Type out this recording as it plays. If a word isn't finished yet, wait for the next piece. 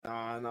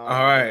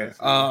All right.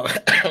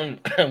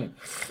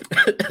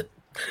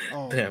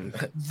 Damn.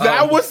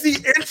 That was the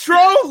intro,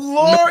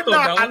 Lord. No,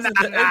 that wasn't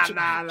the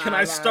intro. Can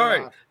I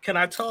start? Nah. Can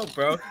I talk,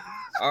 bro?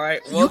 All right.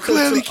 You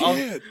clearly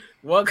can't.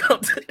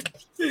 Welcome to.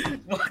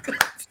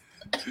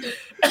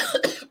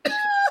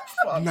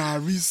 Nah,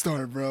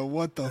 restart, bro.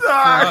 What the Nah,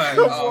 fuck?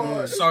 come is on.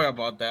 this? Sorry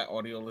about that,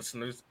 audio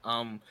listeners.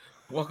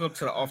 Welcome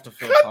to the Off the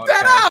Field Cut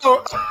that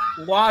podcast.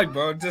 out. Why,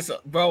 bro?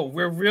 Bro,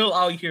 we're real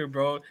out here,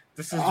 bro.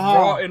 This is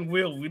raw and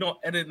real. We don't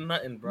edit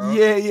nothing, bro.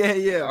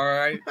 Yeah. All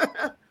right.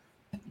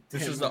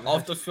 This is the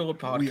Off the Field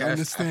podcast, We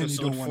understand you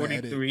episode don't wanna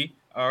edit. 43.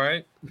 All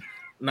right.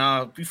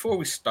 Now, before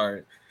we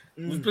start,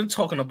 we've been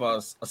talking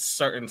about a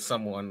certain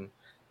someone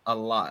a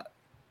lot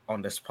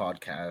on this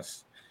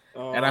podcast,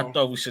 and I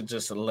thought we should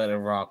just let it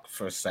rock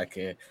for a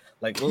second.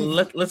 Like,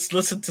 let's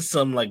listen to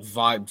some like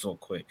vibes real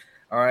quick.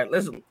 All right,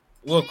 listen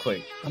real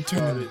quick. I'm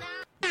turning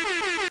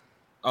it.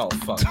 Oh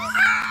fuck.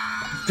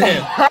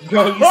 Damn,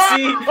 bro, you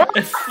see,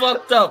 it's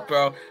fucked up,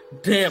 bro.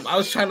 Damn, I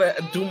was trying to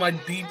do my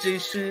DJ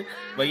shit,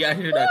 but y'all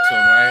hear that tune,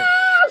 right?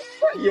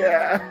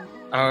 Yeah.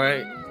 All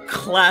right,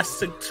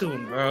 classic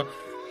tune, bro.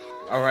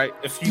 All right,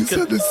 if you You could,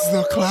 said this is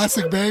a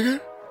classic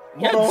banger?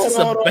 yeah, this is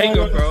a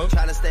banger, bro.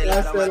 Trying to stay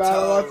loud on my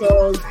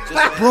toes.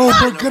 Bro,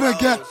 we're gonna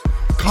get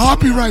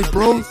copyright,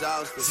 bro.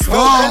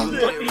 Stop.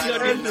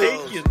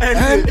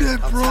 End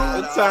it, bro.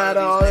 I'm tired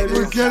already.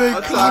 We're getting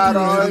I'm tired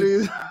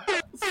copyrighted. already.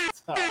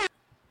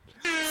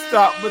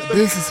 Stop with the.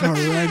 This is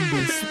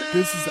horrendous.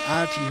 This is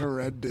actually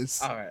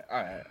horrendous. All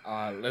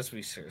right. Let's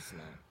be serious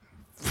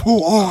now.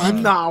 Oh,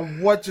 I'm Nah,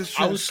 what just?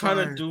 I was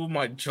trying to do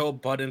my Joe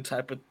Budden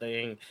type of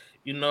thing,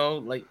 you know,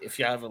 like if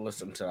you haven't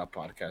listened to that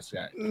podcast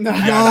yet. Nah.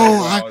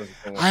 No,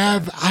 I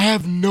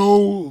have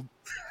no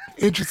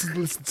interest in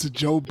listening to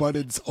Joe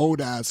Budden's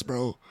old ass,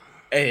 bro.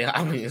 Hey,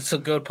 I mean, it's a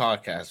good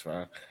podcast,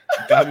 bro.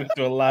 Got me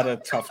through a lot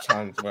of tough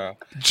times, bro.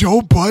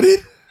 Joe Budden?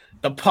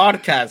 His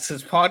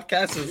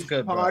podcast is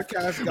good, bro.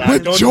 Podcast Nah,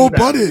 With don't Joe do that,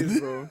 Budden?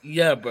 bro.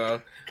 Yeah,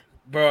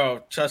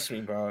 bro, trust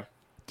me, bro.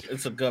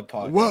 It's a good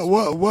podcast.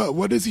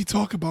 What does he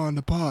talk about on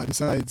the pod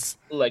besides?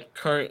 Like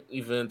current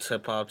events,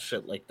 hip hop,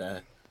 shit like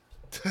that.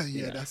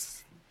 Yeah,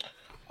 that's.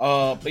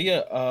 But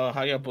yeah,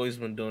 how y'all boys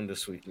been doing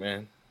this week,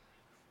 man?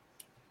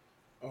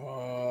 I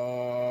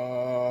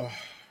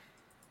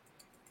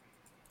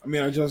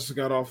mean, I just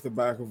got off the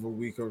back of a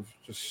week of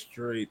just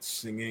straight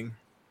singing.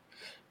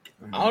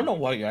 I don't know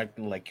why you're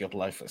acting like your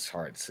life is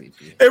hard,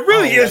 CP. It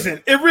really I don't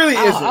isn't. It really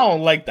I isn't.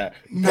 don't like that.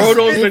 No. Bro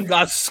don't even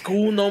got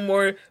school no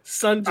more.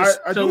 Son just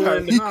I do chilling have-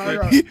 in the nah, I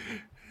crib.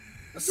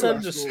 got- Son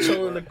got just school,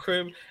 chilling in bro. the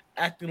crib,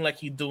 acting like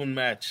he doing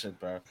mad shit,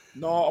 bro.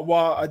 No,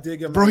 well, I did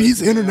get. Bro, my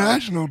he's resume out.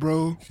 international,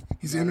 bro.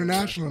 He's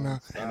international now.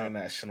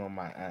 International,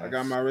 my ass. I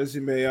got my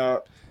resume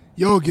out.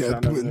 Yo,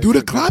 Sound of do the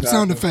it, clap good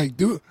sound job. effect.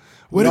 Do it.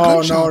 With a No,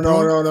 gunshot,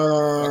 bro.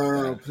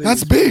 no. Please.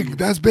 That's big.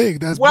 That's big.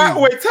 That's big.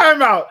 Wait,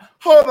 time out.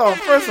 Hold on.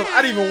 First of all,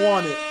 I didn't even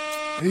want it.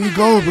 There you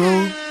go,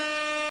 bro.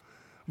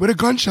 Where the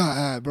gunshot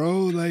at, bro?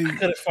 Like, I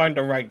couldn't find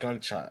the right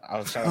gunshot. I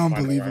was trying to find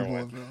the right unbelievable,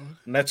 one. bro.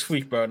 Next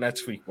week, bro. Where bro,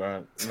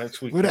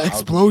 the I'll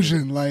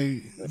explosion,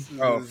 like, This is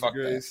Oh, a fuck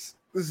disgrace.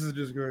 This is a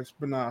disgrace.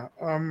 But nah,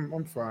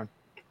 I'm fine.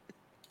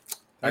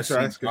 I Thanks see for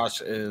asking.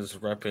 Josh is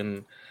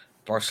repping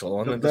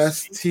Barcelona. The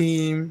best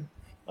team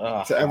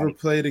to ever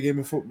play the game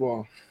of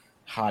football.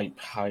 Hype.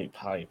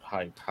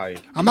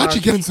 I'm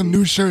actually getting some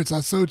new shirts. I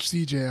showed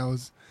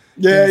CJ.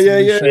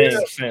 Yeah.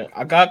 Fan.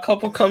 I got a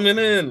couple coming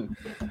in.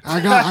 I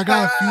got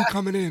a few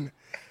coming in.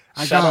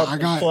 I Shout out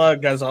got. to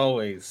Plug as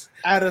always.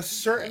 At a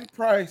certain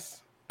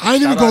price. I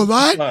ain't even Shout out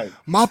gonna to lie.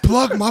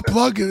 Plug. My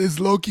plug is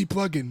low key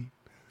plugging.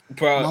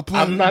 Bro, My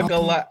plug- I'm not my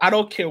gonna plug- lie. I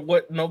don't care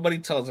what nobody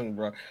tells me,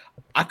 bro.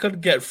 I could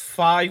get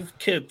 5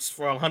 kits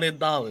for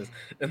 $100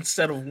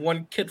 instead of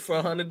 1 kit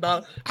for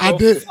 $100. I Bro,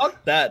 did.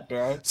 Fuck that,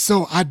 bro.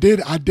 So I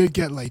did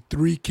get like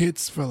 3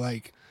 kits for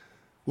like,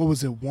 what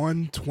was it,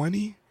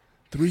 120?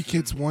 3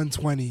 kits,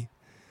 120.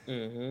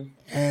 Mm-hmm.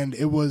 And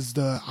it was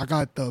I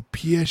got the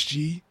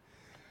PSG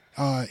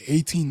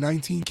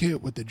 18-19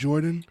 kit with the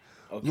Jordan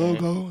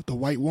logo, the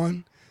white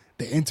one,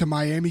 the Inter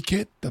Miami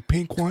kit, the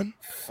pink one.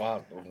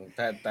 Fuck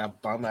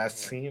that bum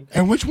ass team.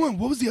 And which one?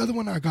 What was the other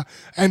one I got?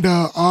 And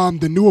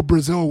the newer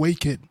Brazil away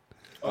kit,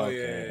 Oh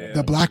yeah.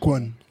 the black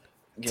one.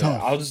 Yeah,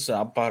 Tough. I was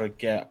about to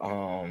get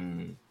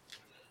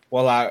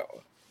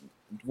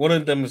one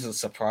of them is a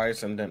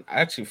surprise, and then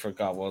I actually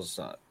forgot what was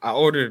I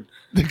ordered.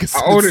 Nigga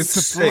I ordered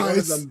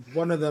surprise.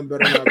 One of them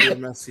better not be a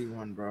messy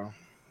one, bro.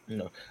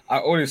 I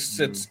ordered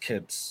 6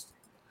 kits.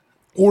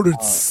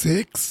 Ordered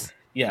 6.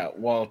 Yeah,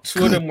 well,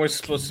 2 of them were Good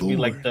supposed to be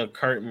like Lord. the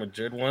current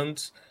Madrid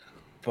ones,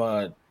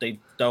 but the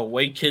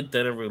away kit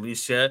didn't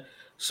release yet.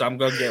 So I'm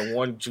gonna get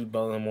 1 Jude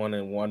Bellingham one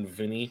and 1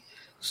 Vinny.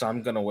 So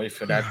I'm gonna wait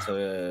for that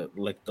to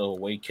like the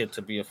away kit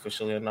to be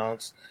officially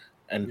announced,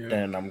 and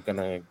then I'm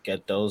gonna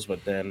get those.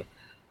 But then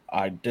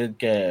I did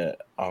get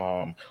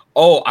I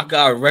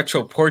got a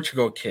retro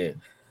Portugal kit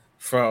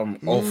from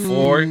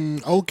 04.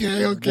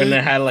 Okay. Then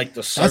it had like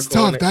the circle. That's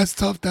tough. in it. That's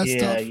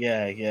tough.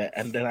 Yeah.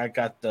 And then I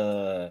got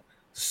the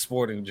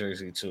Sporting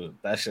jersey too.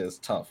 That shit is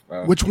tough,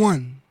 bro. Which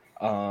one?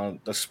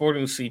 The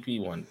Sporting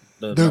CP one.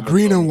 The The number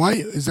green 20. and white,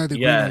 is that the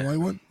green Yeah. and white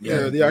one? Yeah,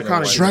 the green and iconic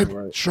white. Stripe,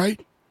 right.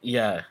 stripe.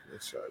 Yeah,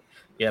 That's right.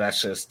 yeah, that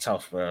shit's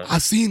tough, bro. I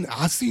seen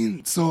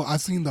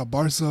the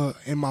Barca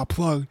in my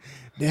plug.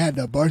 They had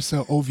the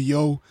Barca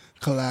OVO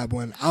collab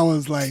one. I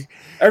was like,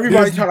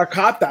 Everybody There's- trying to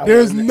cop that.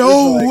 there's one.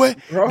 no It's way,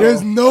 like, bro,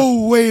 there's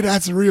no way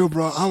that's real,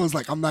 bro. I was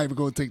like, I'm not even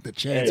gonna take the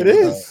chance. It Hey,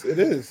 is. It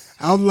is.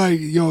 I'm like,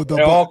 yo,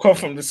 They all come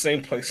from the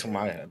same place in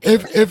my head.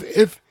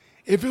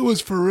 if it was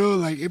for real,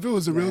 like if it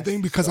was a real Nasty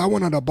thing, because I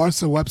went on the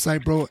Barca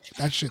website, bro,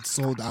 that shit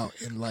sold out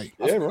in like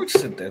Yeah, bro. Of course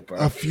it did, bro.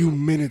 a few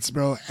minutes,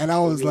 bro. And I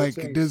was real like,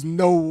 thing. there's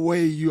no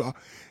way y'all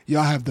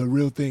have the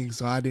real thing.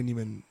 So I didn't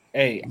even.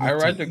 Hey, I'd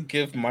Look rather to-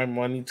 give my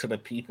money to the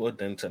people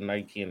than to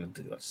Nike and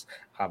Adidas.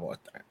 How about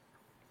that?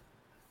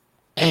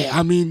 Hey,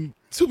 I mean,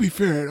 to be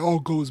fair, it all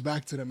goes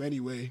back to them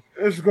anyway.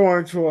 It's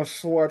going to a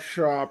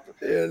sweatshop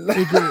in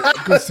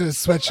It goes to a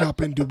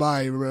sweatshop in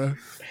Dubai, bro,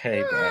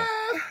 Hey, bro.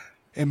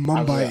 in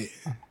Mumbai.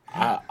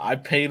 I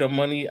pay the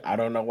money. I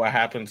don't know what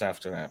happens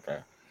after that, bro.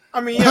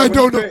 I mean, yeah, I when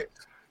don't you know. pay-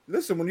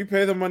 Listen, when you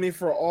pay the money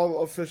for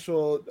all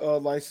official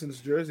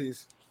licensed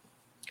jerseys,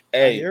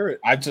 Hey, hear it.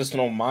 I just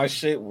know my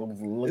shit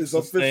looks it's the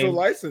official same.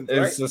 license, right?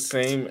 It's the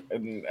same,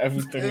 and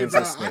everything Hey, is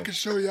bro, the I same. can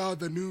show y'all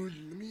the new.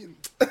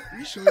 Let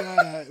me show y'all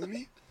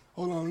that.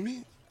 Hold on.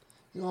 You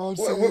know what I'm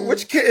saying?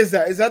 Which kit is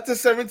that? Is that the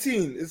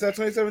 17? Is that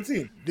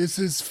 2017? This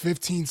is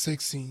 15,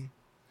 16.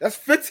 That's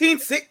 15,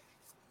 6.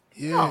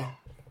 Yeah,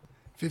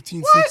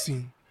 15,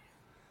 16.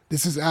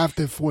 This is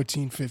after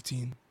 14,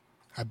 15,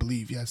 I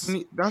believe. Yes.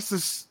 That's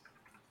this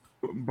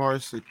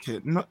Barca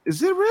kit. No,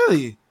 is it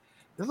really?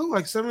 They look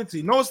like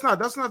 17. No, it's not.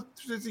 That's not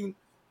 15.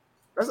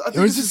 I think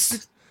Or is this this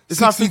is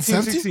it's not 16,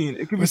 15, 17? 16.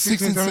 It could Or be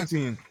 16, 16,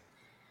 17.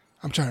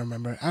 I'm trying to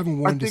remember. I haven't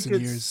worn this think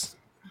in it's- years.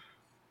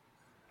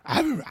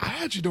 I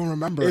actually don't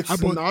remember. It's I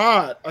bought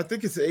not. I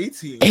think it's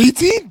 18.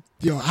 18.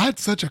 Yo, I had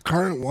such a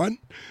current one.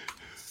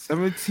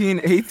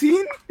 17,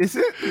 18? Is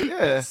it?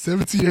 Yeah.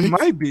 17, It 18.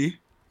 might be.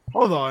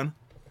 Hold on.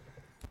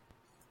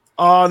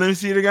 Let me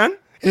see it again.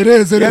 It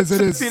is. It Yeah, is.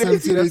 17,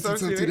 18, That's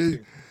 17,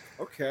 18.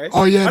 Okay.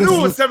 Oh yeah, I this knew it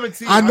is- was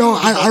 17. I know. knew it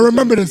was I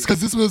remember 17. this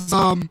because this was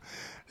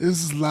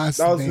this is last.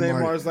 That was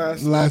Neymar's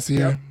Neymar's last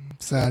year. yep.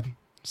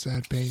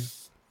 Sad,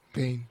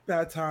 pain,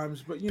 Bad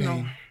times, but you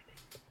know,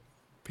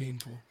 pain,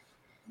 painful.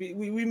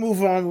 we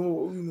move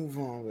on. We move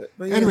on with it.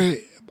 But yeah,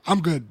 Anyway,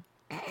 I'm good.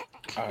 All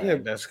right, Yeah.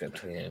 that's good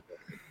to hear.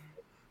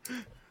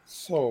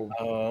 so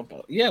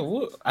But yeah,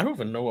 I don't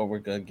even know what we're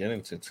gonna get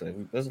into today.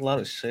 There's a lot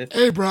of shit.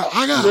 Hey, bro,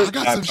 I got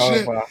some talk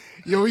shit. about.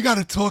 Yo, we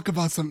gotta talk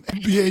about some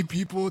NBA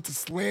people to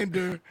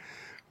slander.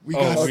 We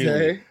got Oh, some-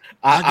 really? okay.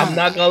 I'm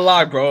not gonna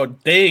lie, bro.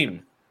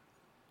 Dame.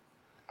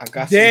 I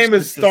got some Dame shit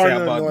is to say starting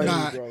to about annoy Dame.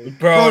 Nah. me,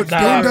 bro. Bro, Bro,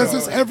 Dame does bro.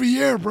 this every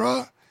year, bro.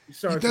 You He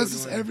starting to does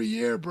this annoy me. every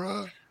year,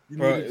 bro. You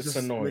Bro, need to it's just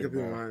annoying, Make up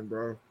your bro. mind,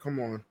 bro. Come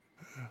on.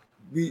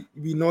 We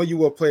know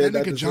you a player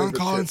That that nigga John deserves a chip.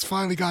 Collins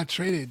finally got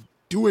traded.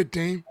 Do it,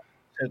 Dame.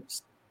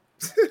 It's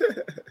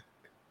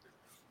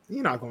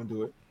You're not gonna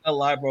do it. a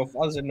lie, bro. If I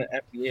was in the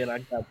NBA and I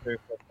got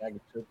 34 bag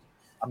of chips,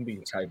 I'm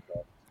being tight,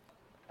 bro.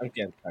 I'm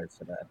getting tight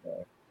for that,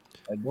 bro.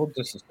 Like, don't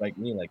disrespect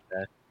me like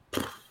that.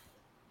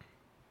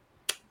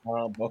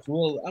 But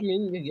we'll, I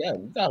mean, yeah,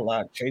 we got a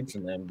lot of trades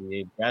in the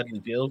NBA. Bradley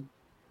Beal,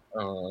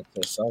 the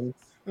Suns.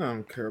 I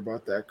don't care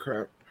about that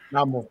crap.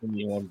 Not more than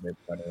me one bit,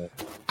 by the way.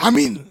 I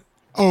mean,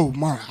 oh,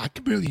 Mark, I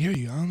can barely hear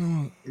you. I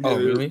don't know. Oh,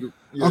 really?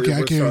 Okay, I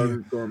your can hear voice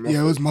you. started going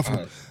Yeah, it was muffled.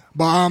 muffled.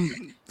 But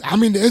I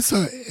mean, it's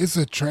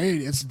a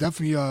trade. It's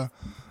definitely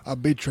a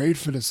big trade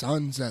for the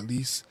Suns. At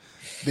least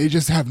they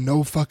just have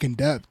no fucking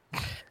depth.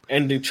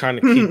 And they're trying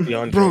to keep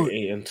DeAndre Bro.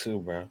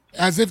 8-2, bro.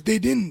 As if they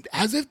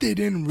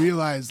didn't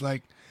realize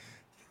like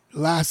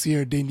last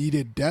year they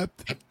needed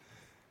depth.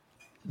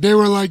 They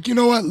were like, you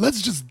know what?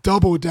 Let's just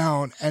double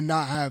down and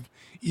not have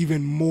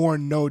even more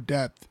no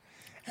depth.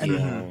 And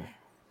Yeah.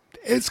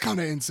 it's kind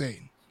of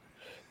insane.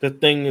 The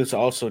thing is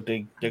also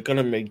they're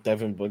gonna make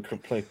Devin Booker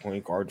play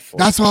point guard for.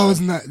 That's why I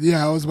was not.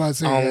 Yeah, I was about to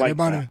say. I don't yeah, like they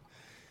about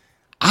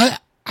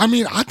that. I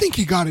mean, I think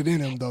he got it in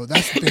him though.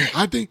 That's the thing.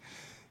 I think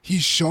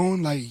he's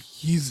shown like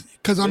he's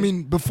because I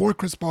mean, before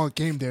Chris Paul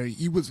came there,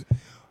 he was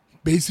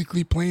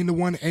basically playing the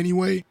one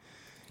anyway.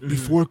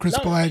 Before Chris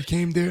No. Paul had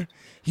came there,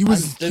 he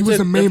was There's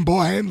a a main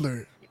ball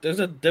handler. There's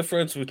a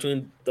difference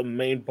between the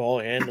main ball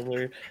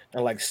handler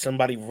and like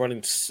somebody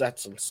running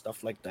sets and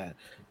stuff like that.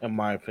 In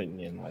my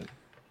opinion, like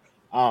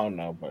I don't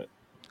know, but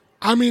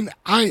I mean,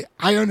 I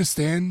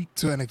understand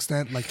to an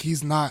extent. Like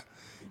he's not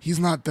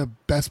the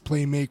best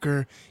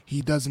playmaker.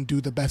 He doesn't do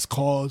the best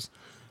calls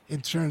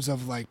in terms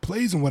of like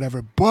plays and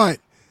whatever. But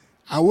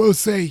I will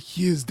say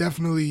he is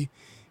definitely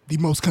the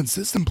most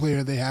consistent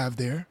player they have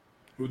there.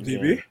 Who,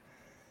 DB?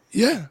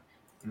 Yeah,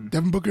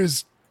 Devin Booker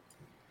is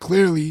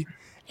clearly,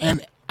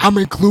 and I'm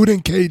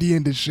including KD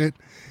in this shit.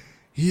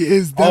 He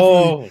is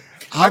definitely.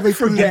 I'm I including-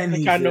 forget. I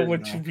think I know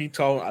what you be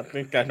talking. I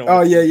think I know. Oh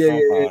what yeah, you yeah,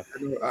 be yeah.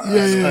 talking yeah. about.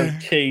 Yeah, Son, yeah.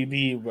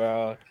 KD,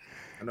 bro.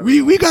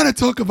 We gotta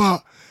talk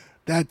about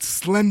that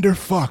slender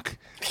fuck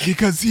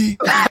because he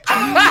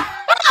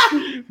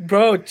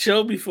Bro,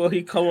 chill before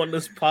he come on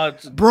this pod.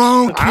 Bro, I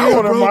don't I care, don't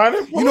wanna bro. mind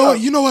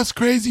it, You know what's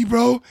crazy,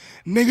 bro?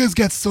 Niggas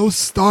get so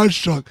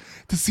starstruck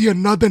to see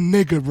another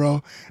nigga,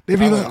 bro. They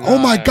be like, "Oh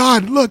my nah.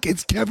 god, look,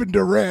 it's Kevin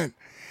Durant."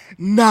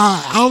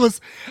 Nah, I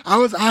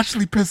was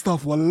actually pissed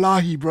off.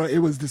 Wallahi, bro, it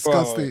was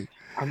disgusting.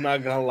 I'm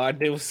not gonna lie,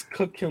 they was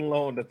cooking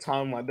low on the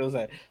timeline. They was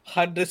like,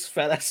 how this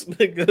fat ass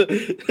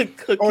nigga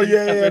cooking Oh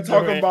yeah, Kevin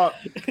talking Durant? about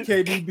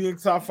KD being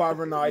top 5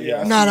 or not.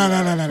 Yeah, I Nah, see nah,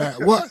 that. nah, nah, nah,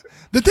 nah. What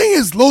the thing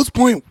is, Lowe's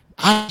point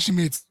actually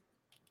made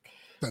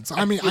sense.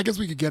 I mean, I guess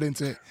we could get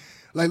into it.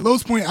 Like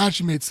Lowe's point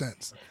actually made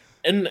sense.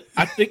 And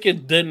I think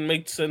it didn't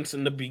make sense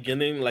in the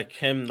beginning, like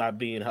him not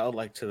being held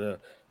like to the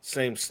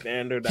same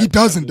standard. He as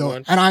doesn't though,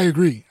 everyone. and I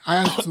agree. I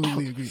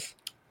absolutely agree.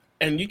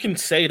 And you can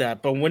say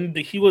that, but when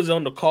he was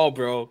on the call,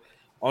 bro,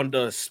 on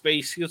the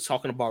space, he was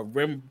talking about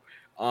rim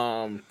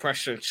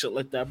pressure and shit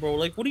like that, bro.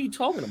 Like, what are you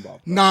talking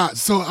about, bro? Nah,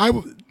 so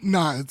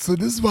So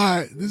this is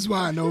why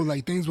I know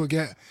like things will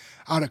get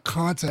out of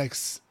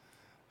context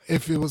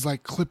if it was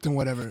like clipped and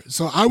whatever.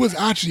 So I was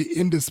actually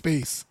in the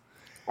space.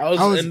 I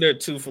was in there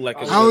too for like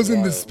I was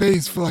in the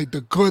space for like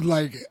the good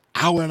like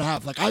hour and a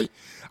half. Like I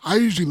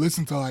usually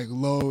listen to like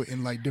Low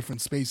in like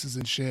different spaces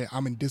and shit.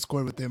 I'm in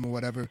Discord with him or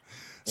whatever.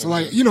 So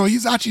like, you know,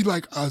 he's actually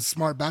like a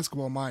smart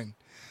basketball mind.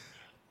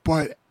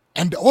 But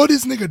and all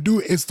this nigga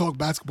do is talk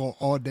basketball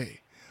all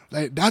day.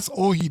 Like that's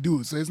all he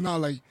do. So it's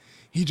not like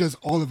he just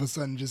all of a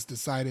sudden just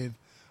decided,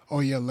 oh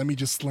yeah, let me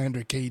just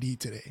slander KD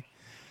today.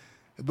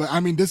 But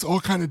I mean, this all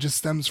kind of just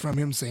stems from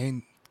him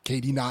saying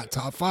KD not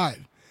top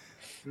 5.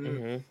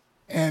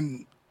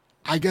 And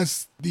I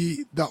guess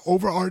the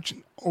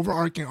overarching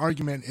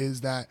argument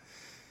is that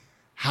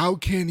how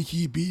can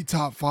he be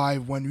top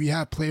 5 when we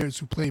have players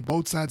who play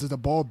both sides of the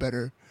ball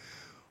better,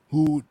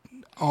 who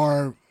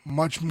are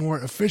much more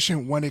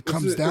efficient when it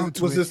comes down to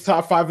it? Was this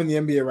top 5 in the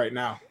NBA right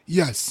now?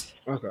 Yes.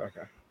 Okay.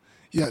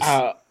 Yes.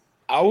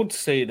 I would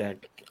say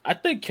that I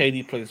think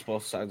KD plays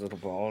both sides of the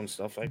ball and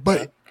stuff like but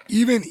that.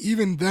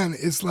 even then,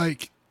 it's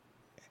like,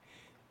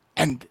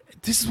 and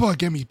this is what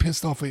get me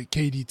pissed off at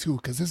KD too,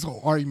 because this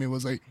whole argument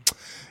was like,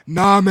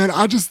 nah, man,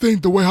 I just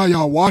think the way how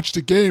y'all watch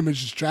the game is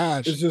just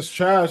trash. It's just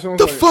trash.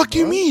 The fuck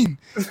you mean?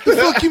 The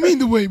fuck you mean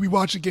the way we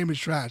watch the game is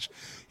trash?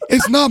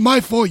 It's not my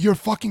fault you're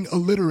fucking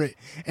illiterate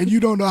and you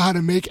don't know how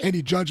to make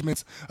any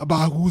judgments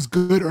about who's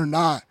good or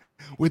not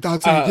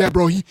without saying, yeah,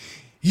 bro, he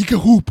can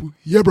hoop.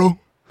 Yeah, bro.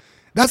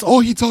 That's all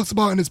he talks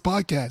about in his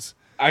podcast.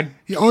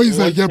 He always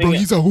like, yeah, bro,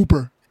 he's a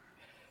hooper.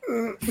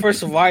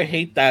 First of all, I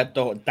hate that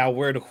though. That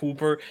word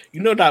hooper.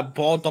 You know that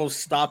ball don't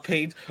stop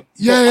page.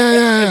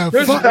 Yeah.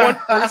 There's one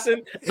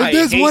person. If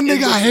there's one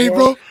nigga I hate,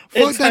 bro,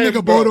 fuck that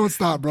nigga ball don't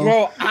stop, bro.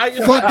 Bro,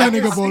 fuck that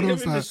nigga ball don't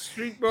stop.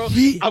 Street, bro.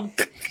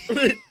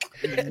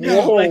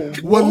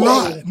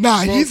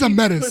 Nah, he's a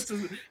menace.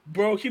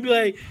 Bro, he be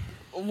like,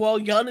 well,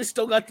 Giannis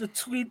still got the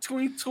tweet.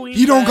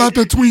 He don't got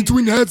the tween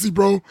headsy,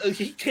 bro.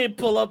 He can't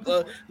pull up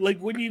like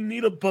when you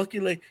need a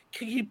bucket. Like,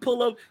 can he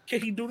pull up?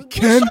 Can he do this?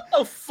 Can? Shut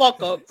the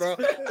fuck up, bro.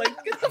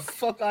 Like, get the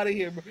fuck out of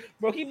here, bro.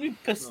 Bro, he be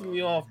pissing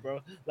me off,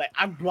 bro. Like,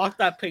 I block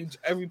that page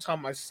every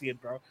time I see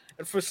it, bro.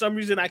 And for some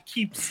reason, I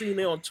keep seeing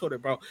it on Twitter,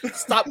 bro.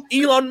 Stop,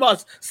 Elon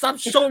Musk. Stop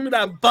showing me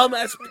that bum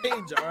ass page,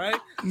 all right?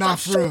 Nah,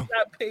 Stop for real.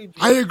 that page,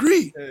 bro. I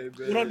agree.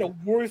 One of the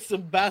worst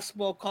of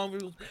basketball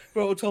conversations,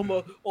 bro. Talking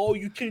about, oh,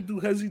 you can't do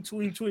hezzy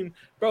tween.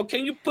 Bro,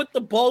 can you put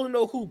the ball in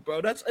the hoop,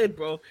 bro? That's it,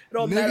 bro. It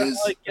don't matter how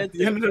it At gets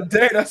the end of the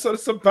day, that's what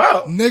it's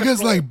about.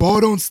 Niggas like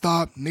ball don't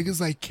stop.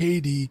 Niggas like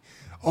KD,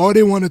 all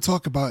they want to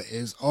talk about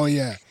is, oh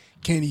yeah,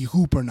 can he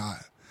hoop or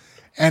not?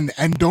 And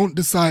don't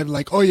decide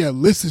like, oh yeah,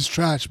 list is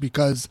trash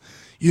because,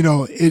 you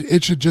know,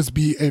 it should just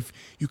be if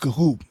you could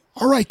hoop.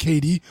 All right,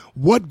 KD,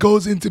 what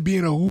goes into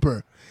being a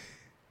hooper?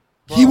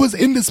 Bro. He was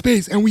in the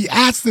space and we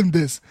asked him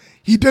this.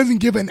 He doesn't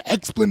give an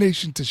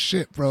explanation to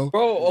shit, bro.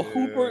 Bro, a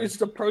hooper is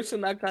the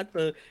person that got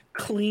the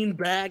clean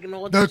bag and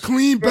all that. The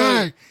clean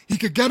bag. He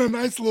could get a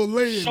nice little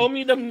lay. Show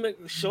me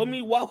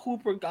what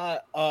hooper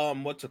got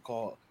what's it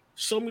called?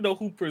 Show me the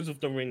hoopers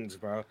with the rings,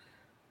 bro.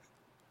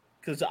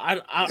 Cause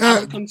I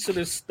don't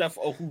consider Steph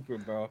a hooper,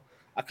 bro.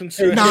 I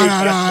consider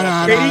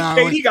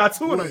KD got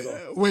 2 of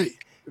them. Wait.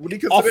 Would he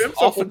consider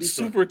himself off a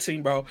super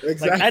team, bro?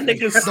 Exactly. Like that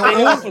nigga's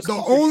the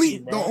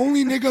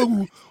only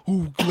nigga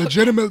who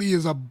legitimately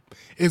is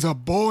a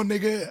ball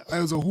nigga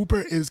as a hooper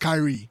is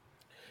Kyrie.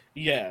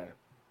 Yeah.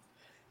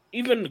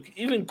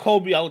 Even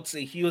Kobe, I would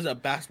say he was a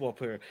basketball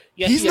player.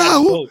 Yeah, he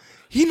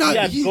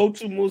had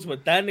go-to moves,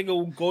 but that nigga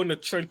would go in the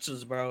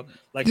trenches, bro.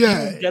 Like he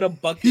would get a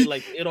bucket,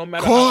 like it don't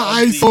matter. Call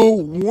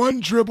ISO, one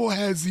dribble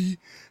hezzy,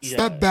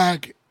 step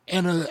back,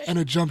 and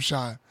a jump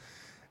shot.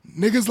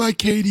 Niggas like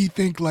KD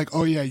think like,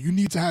 oh yeah, you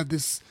need to have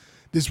this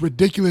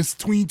ridiculous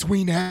tween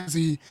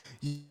hezzy,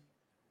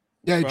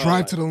 bro, drive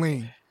like, to the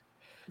lane.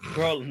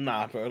 Bro,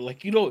 nah, bro.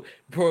 Like, you know,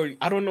 bro,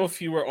 I don't know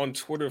if you were on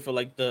Twitter for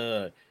like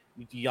the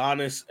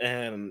Giannis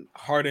and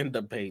Harden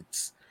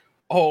debates.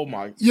 Oh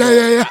my God.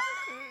 Yeah.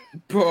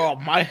 Bro,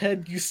 my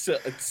head used to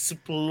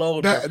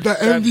explode, bro. The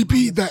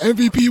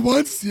MVP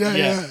once,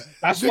 yeah.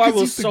 That's why I Niggas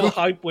was used to so go.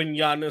 hyped when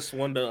Giannis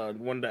won the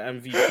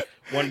MVP,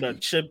 won the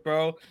chip,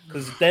 bro.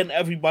 Because then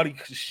everybody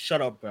could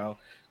shut up, bro.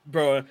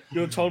 Bro,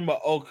 they were talking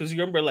about because you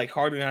remember like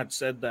Harden had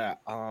said that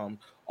all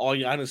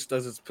Giannis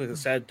does is put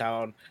his head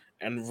down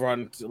and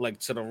run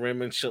to the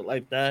rim and shit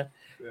like that,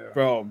 Yeah.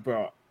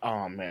 bro.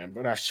 Oh man,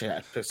 but that shit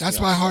had pissed That's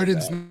me why off so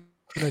Harden's bad.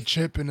 not a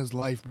chip in his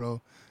life,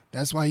 bro.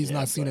 That's why he's Yeah,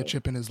 not seen a bro.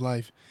 chip in his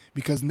life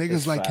because niggas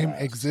His like fat him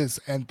ass. exist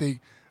and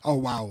think, oh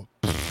wow,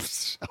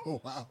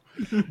 oh wow.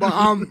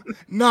 But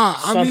nah.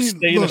 I Son, mean,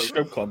 stay in a look,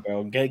 strip club,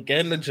 bro. Get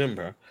in the gym,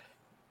 bro.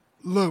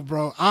 look,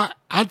 bro.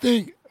 I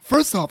think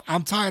first off,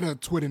 I'm tired of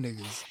Twitter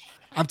niggas.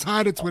 I'm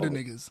tired of Twitter Oh,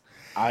 niggas.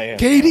 I am.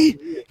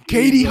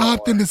 Katie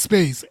hopped into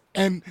space,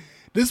 and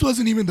this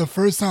wasn't even the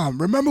first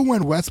time. Remember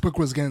when Westbrook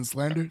was getting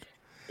slandered?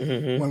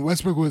 Mm-hmm. When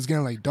Westbrook was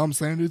getting like dumb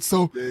slandered.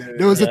 So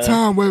there was a Yeah.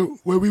 time where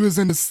we was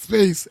in the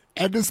space,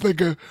 and this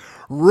nigga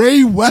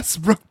Ray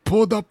Westbrook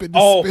pulled up in the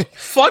Oh, space.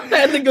 fuck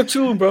that nigga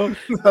too, bro.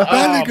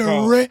 That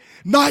nigga Ray,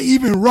 not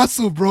even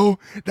Russell, bro.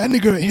 That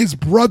nigga, his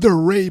brother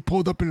Ray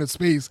pulled up in the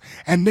space,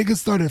 and niggas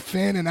started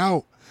fanning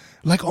out.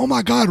 Like, oh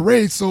my God,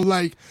 Ray. So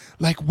like,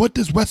 what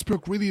does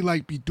Westbrook really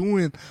like be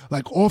doing,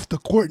 like off the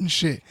court and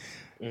shit?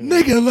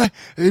 Nigga, like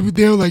they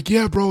were like,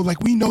 yeah, bro.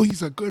 Like we know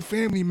he's a good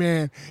family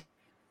man.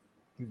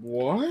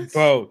 What?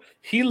 Bro,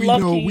 he We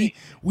lucky. know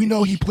we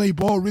know he played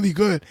ball really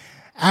good.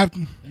 After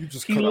You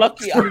just He cut out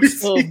lucky I'm Tracy.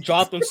 still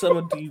dropping some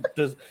of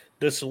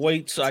this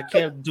weight, so I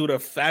can't do the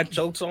fat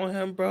jokes on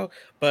him, bro.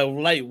 But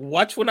like,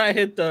 watch when I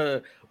hit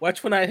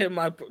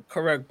my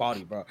correct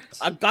body, bro.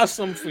 I got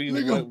some for you,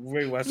 Nigga,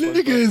 Ray Westbrook.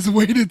 nigga Bro. is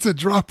waiting to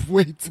drop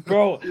weight.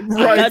 Bro,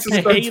 Right, I got to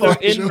the start hater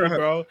talking in me, shit.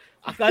 bro.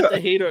 I got the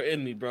hater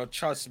in me, bro.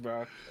 Trust,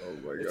 bro. Oh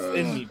my It's god.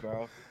 in me,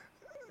 bro.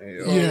 Hey,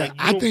 Bro, Yeah, like,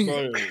 I think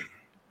bro,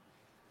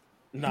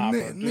 nah, bro.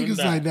 doing niggas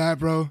like that,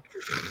 bro.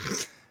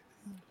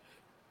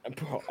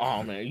 Bro,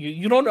 oh man,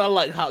 you don't know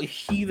like how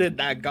heated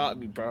that got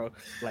me, bro.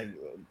 Like,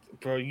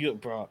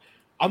 bro,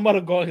 I'm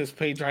gonna go on his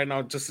page right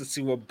now just to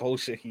see what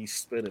bullshit he's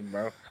spitting,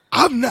 bro.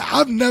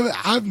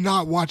 I've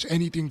not watched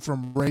anything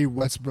from Ray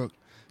Westbrook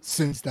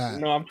since that.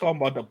 No, I'm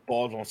talking about the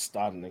ball don't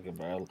stop, nigga,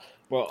 bro.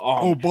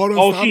 Bro, Ball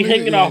don't stop, he nigga?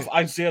 hanging Yeah. off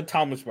Isaiah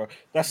Thomas, bro.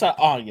 That's not.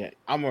 Oh yeah,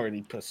 I'm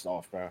already pissed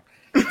off, bro.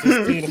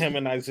 Just seeing him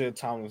and Isaiah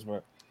Thomas,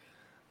 bro.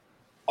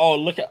 Oh,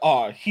 look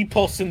at he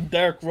posting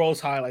Derrick Rose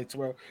highlights,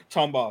 bro.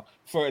 Talking about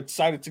for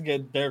excited to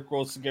get Derrick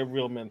Rose to get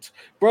real mints.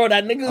 Bro,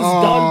 that nigga's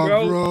done,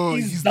 bro.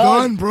 He's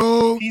done,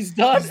 bro. He's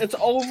done. It's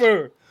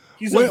over.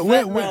 He's Wait, a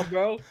wait, vet wait. now,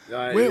 bro.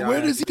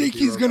 Where does he think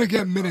he's gonna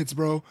get minutes,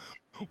 bro?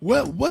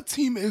 What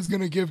team is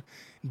gonna give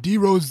D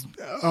Rose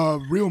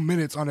real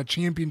minutes on a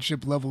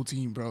championship level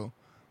team, bro?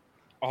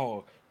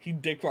 Oh, he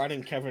dick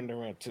riding Kevin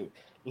Durant too.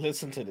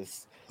 Listen to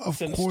this. Of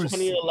Since course.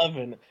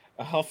 2011,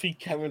 a healthy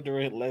Kevin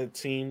Durant led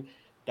team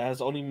that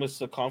has only missed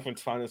the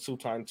conference finals 2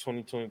 times,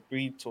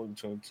 2023,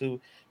 2022.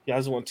 He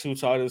has won 2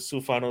 titles,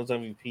 2 finals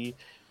MVP.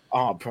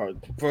 Oh,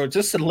 bro,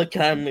 just to look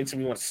at him makes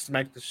me want to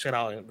smack the shit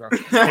out of him, bro.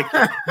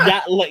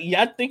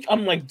 I think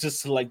I'm like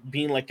just like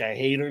being like a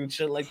hater and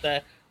shit like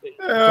that.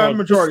 Bro,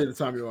 Majority of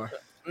the time you are.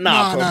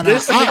 Nah, bro, Nah.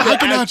 this I nigga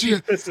can actually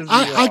actually, pisses me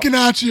I off. can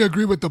actually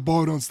agree with the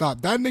ball don't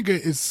stop. That nigga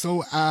is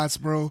so ass,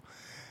 bro.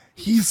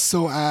 He's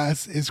so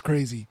ass. It's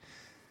crazy.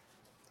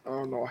 I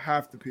don't know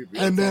half the people.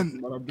 And you're then- talking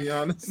about, I'll be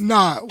honest.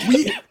 Nah,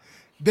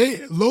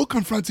 Low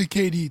confronted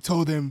KD,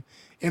 told him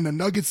in the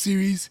Nuggets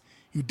series,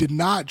 you did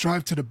not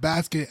drive to the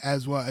basket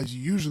as well as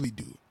you usually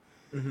do.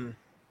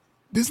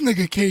 This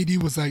nigga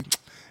KD was like,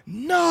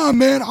 nah,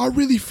 man, I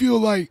really feel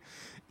like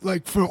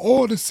for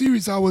all the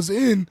series I was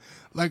in,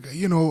 like,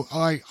 you know,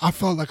 like I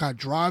felt like I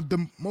drove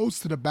the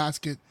most to the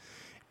basket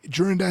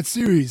during that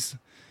series.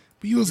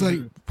 But he was like,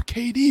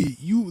 KD,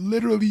 you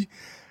literally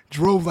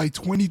drove like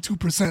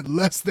 22%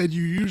 less than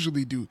you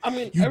usually do. I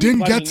mean, You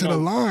didn't everybody get to the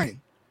knows-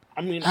 line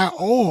I mean, at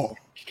all.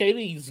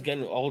 KD's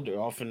getting older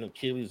off an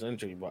Achilles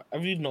injury, but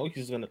every know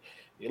he's gonna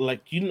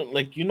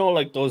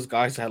like those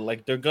guys that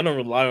like they're gonna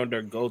rely on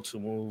their go-to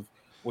move,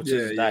 which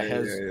is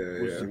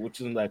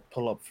which is that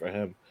pull up for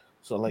him.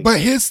 So like, But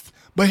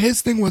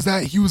his thing was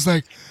that he was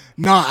like,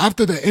 nah,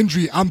 after the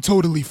injury, I'm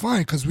totally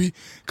fine. Cause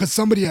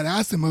somebody had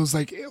asked him, it was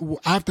like,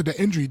 after the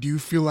injury, do you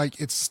feel like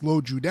it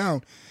slowed you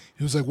down?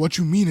 He was like, what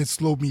you mean it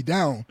slowed me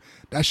down?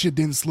 That shit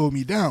didn't slow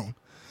me down.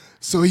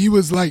 So he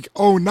was like,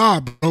 oh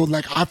nah, bro,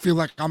 like I feel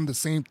like I'm the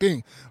same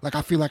thing. Like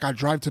I feel like I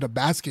drive to the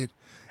basket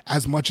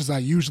as much as I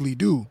usually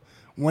do,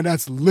 when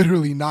that's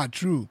literally not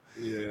true.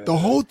 Yeah. The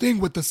whole thing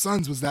with the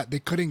Suns was that they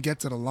couldn't get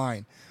to the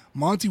line.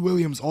 Monty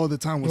Williams all the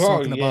time was Bro,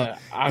 talking yeah, about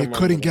I they remember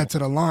couldn't that. get to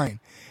the line.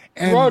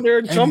 And, bro, they're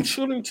a and jump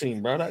shooting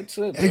team, bro. That's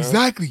it. Bro.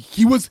 Exactly.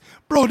 He was,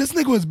 bro, this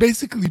nigga was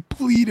basically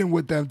pleading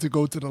with them to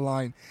go to the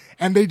line,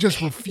 and they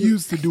just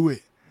refused to do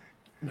it.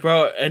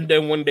 Bro. And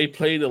then when they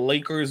play the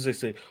Lakers, they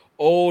say,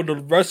 "Oh, the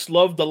rest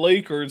love the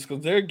Lakers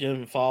because they're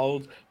getting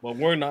fouled, but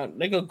we're not."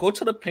 Nigga, go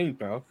to the paint,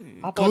 bro.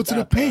 How about Go to the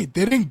that, bro? paint.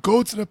 They didn't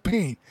go to the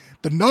paint.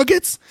 The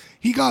Nuggets,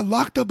 he got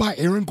locked up by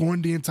Aaron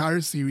Gordon the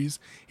entire series.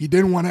 He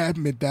didn't want to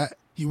admit that.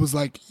 He was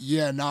like,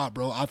 yeah, nah,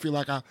 bro. I feel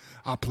like I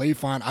play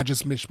fine. I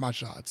just missed my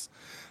shots.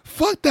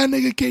 Fuck that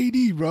nigga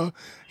KD, bro.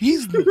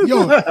 This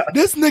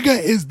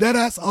nigga is dead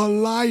ass a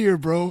liar,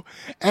 bro.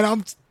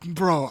 And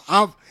bro,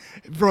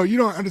 you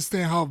don't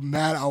understand how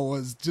mad I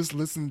was just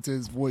listening to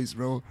his voice,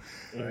 bro.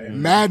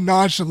 Mad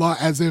nonchalant,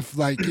 as if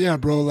like, yeah,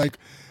 bro, like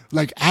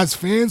as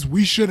fans,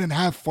 we shouldn't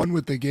have fun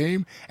with the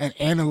game and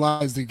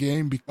analyze the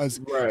game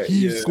because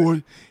he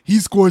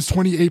scores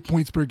 28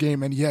 points per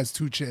game and he has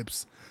 2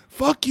 chips.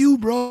 Fuck you,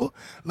 bro.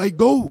 Like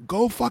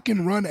go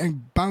fucking run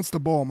and bounce the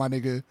ball, my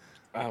nigga.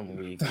 I'm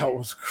weak. That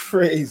was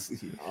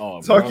crazy.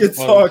 Oh, Talk your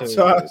talk,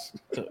 Josh.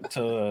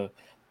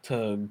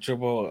 To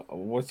dribble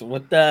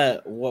what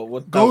that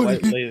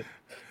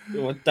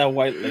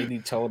white lady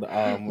told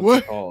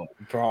what's it called,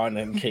 Braun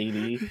and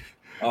KD.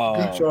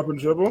 Shut up and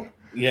dribble.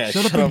 Yeah,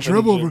 shut up and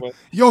dribble, bro.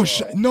 Yo,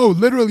 no,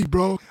 literally,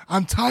 bro.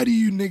 I'm tired of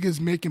you niggas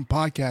making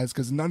podcasts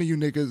because none of you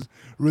niggas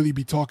really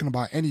be talking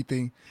about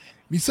anything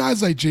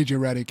besides like JJ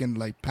Redick and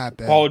like Pat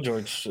Bev. Paul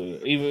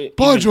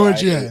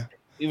George, yeah.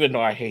 Even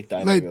though I hate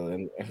that, like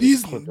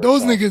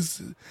those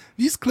niggas,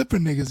 these Clipper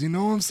niggas, you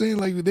know what I'm saying?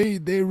 Like they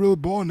real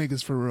ball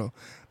niggas for real.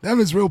 Them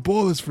is real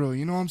ballers for real.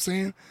 You know what I'm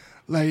saying?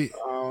 Like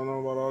I don't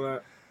know about all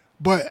that.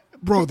 But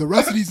bro, the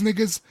rest of these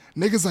niggas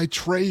like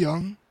Trae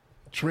Young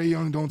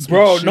don't speak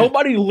shit.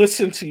 Nobody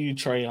listened to you,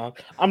 Trae Young.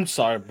 I'm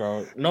sorry,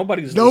 bro.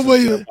 Nobody.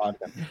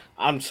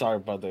 I'm sorry,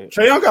 brother.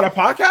 Trae Young got a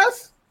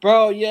podcast,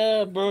 bro.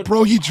 Yeah, bro.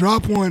 Bro, he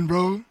dropped one,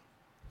 bro.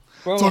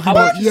 Talking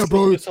about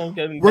bro.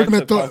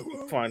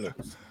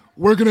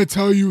 We're gonna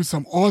tell you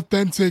some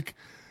authentic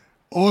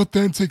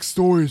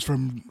stories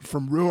from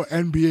real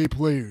NBA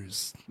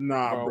players.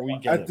 Nah, bro.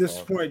 At this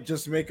point,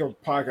 just make a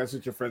podcast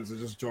with your friends and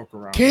just joke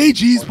around.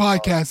 KG's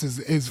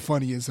podcast is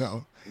funny as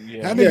hell.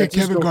 Yeah. That nigga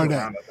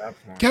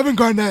Kevin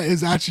Garnett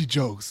is actually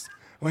jokes.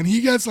 When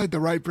he gets like the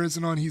right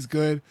person on, he's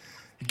good.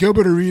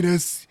 Gilbert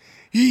Arenas,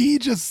 he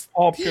just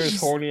Paul Pierce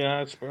horny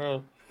ass,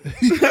 bro.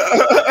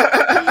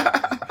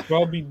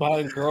 Bro be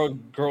buying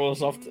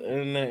girls off the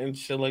internet and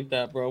shit like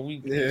that, bro.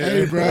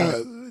 Hey,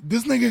 bro,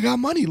 this nigga got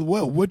money.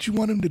 What you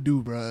want him to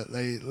do, bro?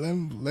 Like let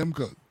him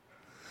go.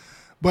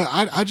 But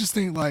I just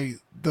think like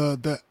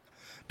the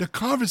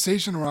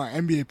conversation around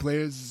NBA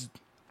players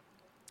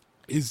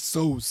is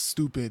so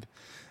stupid.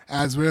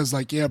 As well as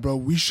like, yeah, bro,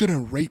 we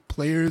shouldn't rate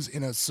players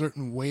in a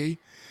certain way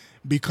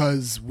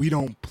because we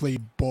don't play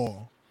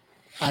ball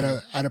at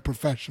a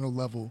professional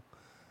level,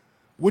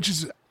 which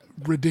is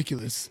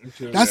ridiculous.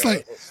 That's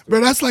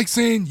like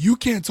saying you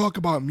can't talk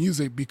about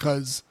music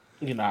because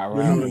you're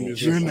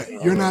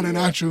not an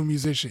actual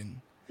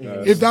musician.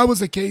 Yes. If that was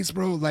the case,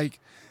 bro, like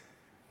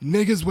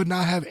niggas would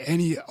not have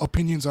any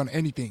opinions on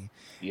anything.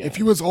 Yeah. If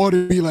you was all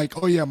to be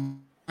like, oh yeah,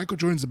 Michael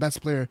Jordan's the best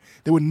player,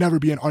 there would never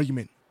be an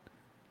argument.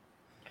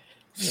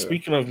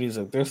 Speaking of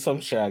music, there's some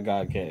shit I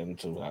gotta get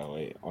into, by the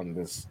way, on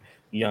this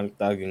Young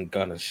Thug and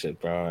Gunna shit,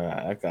 bro.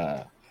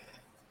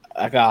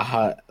 I got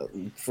hot.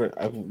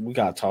 We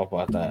gotta talk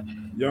about that.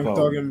 Young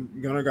Thug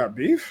and Gunna got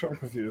beef? I'm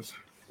confused.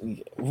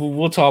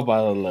 We'll talk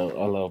about it a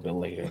little bit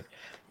later.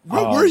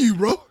 Where were you,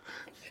 bro?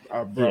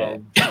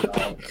 Bro.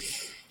 Yeah.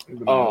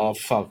 Oh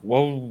fuck!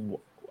 Well,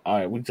 all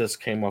right. We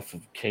just came off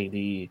of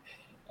KD.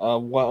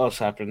 What else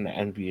happened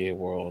in the NBA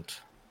world?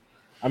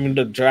 I mean,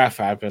 the draft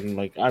happened.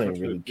 Like, I didn't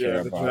really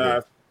care about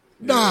draft.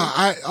 it.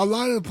 Nah, a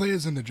lot of the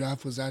players in the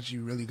draft was actually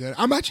really good.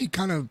 I'm actually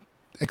kind of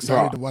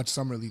excited to watch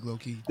Summer League,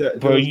 low-key.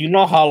 Bro, you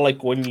know how,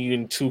 like, when you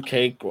in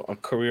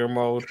 2K career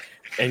mode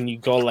and you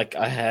go, like,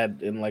 ahead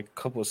in, like,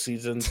 a couple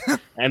seasons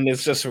and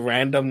it's just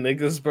random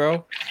niggas,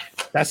 bro?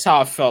 That's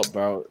how I felt,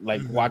 bro,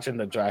 like, watching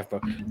the draft,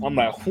 bro. I'm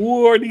like,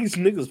 who are these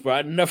niggas, bro?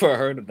 I never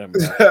heard of them,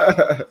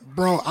 bro.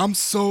 Bro, I'm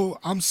so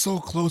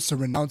close to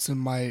renouncing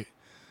my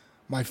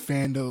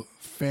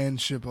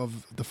fanship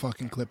of the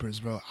fucking Clippers,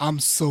 bro. I'm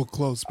so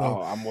close, bro.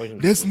 Oh, I'm waiting.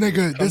 This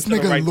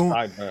nigga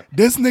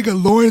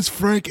Lawrence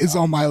Frank is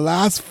on my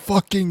last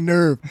fucking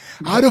nerve.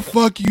 How the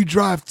fuck you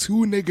draft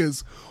 2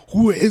 niggas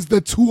who is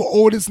the 2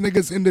 oldest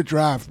niggas in the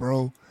draft,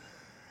 bro?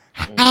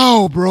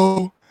 How,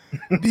 bro?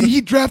 He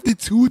drafted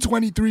 2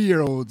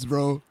 23-year-olds,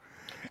 bro.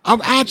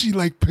 I'm actually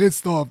like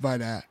pissed off by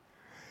that.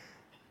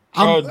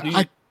 I'm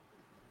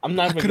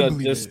not even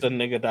gonna diss the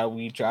nigga that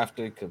we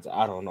drafted because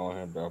I don't know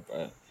him, bro.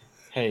 But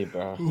hey,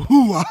 bro,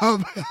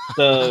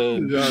 the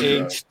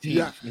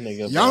JHT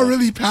nigga. Y'all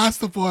really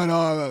passed up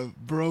on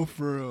bro,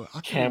 for real.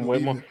 Cam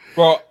Whitmore,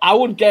 bro. I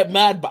would get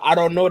mad, but I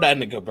don't know that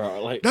nigga,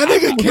 bro. Like that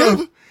nigga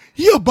Cam,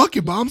 he a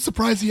bucket, but I'm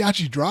surprised he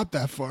actually dropped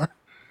that far.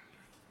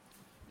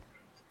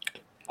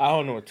 I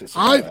don't know what to say.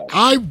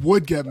 I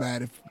would get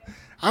mad if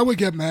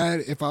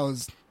I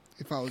was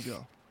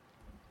yo.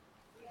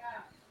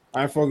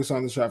 I ain't focused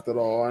on the draft at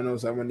all. I know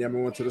that when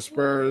Yemen went to the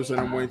Spurs, and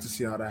I'm waiting to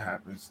see how that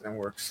happens and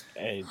works.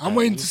 Hey, I'm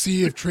waiting to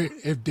see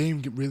if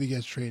Dame really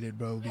gets traded,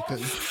 bro. Because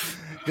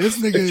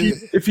this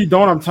nigga, if he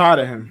don't, I'm tired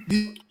of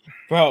him,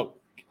 bro.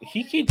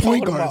 He keeps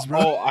talking guards,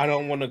 about, bro. oh, I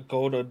don't want to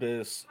go to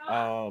this.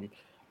 I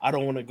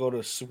don't want to go to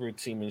a super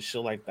team and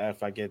shit like that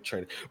if I get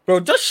traded. Bro,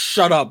 just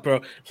shut up,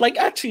 bro. Like,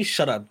 actually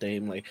shut up,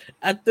 Dame. Like,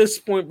 at this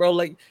point, bro,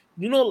 like,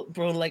 you know,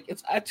 bro, like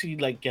it's actually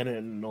like getting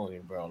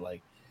annoying, bro.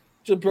 Like,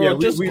 Yeah,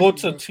 just go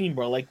to a team,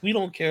 bro. Like, we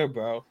don't care,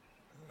 bro.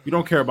 You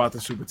don't care about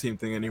the super team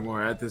thing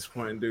anymore at this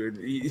point,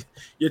 dude.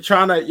 You're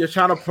trying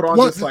to put on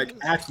What this like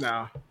act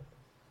now.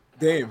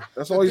 Damn,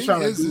 that's the all he's thing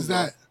trying to do. is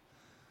that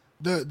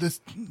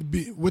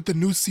with the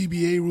new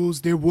CBA rules,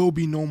 there will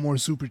be no more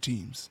super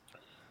teams.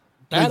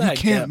 That Like, I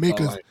get, but,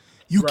 like,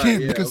 you Right,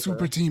 can't yeah, make a okay.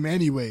 super team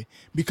anyway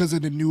because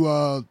of the new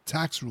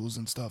tax rules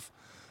and stuff.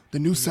 The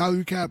new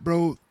salary cap,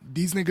 bro.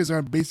 These niggas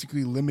are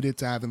basically limited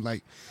to having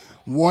like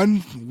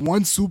one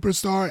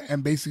superstar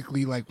and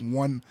basically like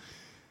one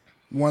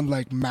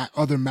like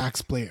other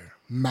max player.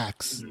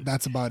 Max.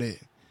 That's about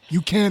it. You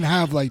can't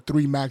have like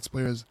 3 max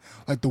players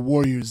like the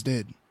Warriors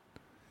did.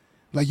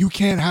 Like, you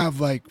can't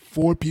have like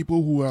 4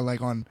 people who are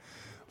like on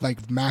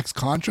like max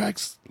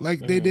contracts like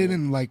they did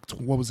in like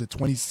what was it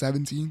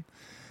 2017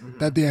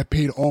 that they had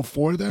paid all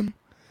 4 of them.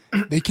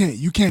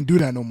 You can't do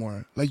that no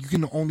more. Like, you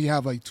can only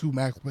have like 2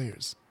 max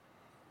players.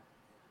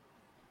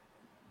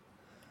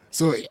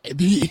 So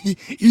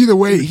either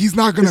way, he's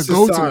not gonna Missed his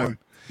go to time. one.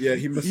 Yeah,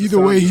 he missed his Either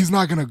time, way, though. he's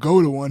not gonna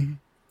go to one.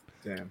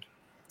 Damn.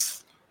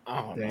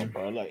 I don't know, Damn.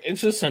 bro. Like,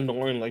 it's just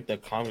annoying, like the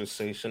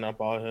conversation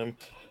about him.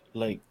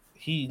 Like,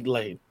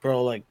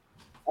 bro, like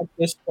at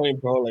this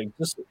point, bro, like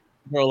just,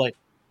 bro, like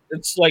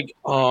it's like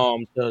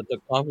the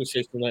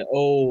conversation, like,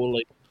 oh,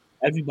 like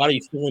everybody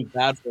feeling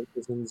bad for him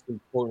because he's in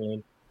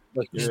Portland.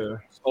 Like, Yeah.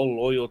 this whole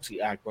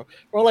loyalty act, bro.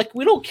 Bro, like,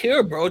 we don't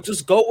care, bro.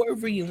 Just go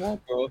wherever you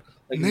want, bro.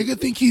 Like, Nigga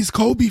think he's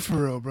Kobe for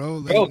real, bro.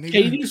 Like, bro, nigga,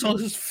 KD's on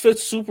his 5th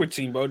super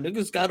team, bro.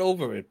 Niggas got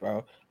over it,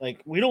 bro.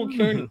 Like, we don't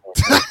care anymore.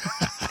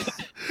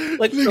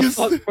 Like, the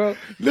fuck, bro?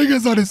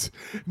 niggas on his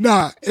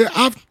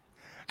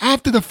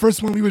after the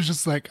first one, we was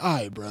just like, all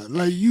right, bro.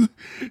 Like, you,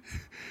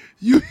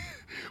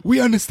 we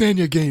understand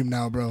your game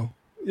now, bro.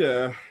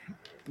 Yeah.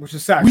 Which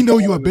is sad. We know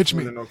you a bitch,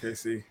 man. man. In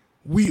OKC.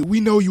 We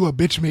know you a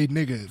bitch made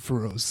nigga for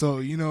real. So,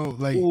 you know,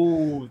 like,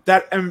 Ooh,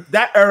 that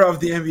era of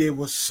the NBA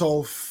was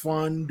so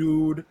fun,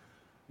 dude.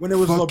 When it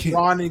was Fuck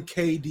LeBron and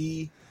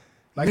KD,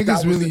 like niggas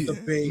that was really the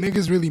debate.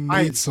 niggas really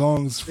I made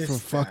songs for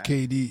miss fuck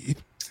that. KD.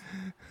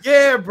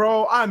 Yeah,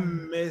 bro, I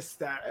missed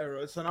that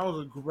era. So that was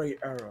a great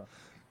era.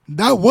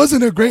 That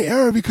wasn't a great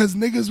era because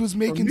niggas was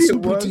making me, it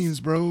super was. teams,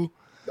 bro.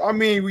 I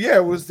mean, yeah,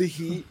 it was the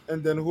Heat,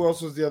 and then who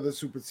else was the other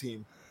super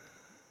team?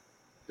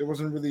 There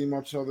wasn't really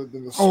much other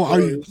than the Spurs. Oh, are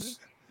you-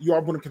 You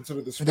all wouldn't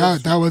consider the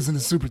Spurs. That wasn't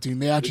a super team.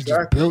 They actually just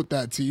Exactly. built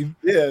that team.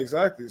 Yeah,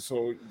 exactly.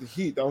 So the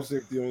Heat, that was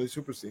the only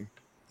super team.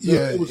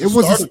 Yeah, it was it the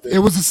was start of it. it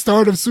was the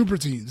start of super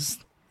teams.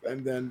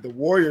 And then the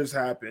Warriors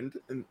happened.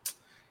 And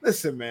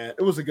listen, man,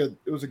 it was a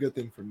good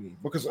thing for me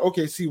because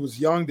OKC was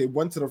young. They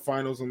went to the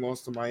finals and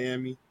lost to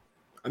Miami,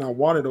 and I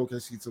wanted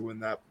OKC to win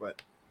that,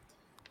 but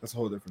that's a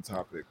whole different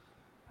topic.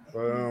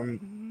 But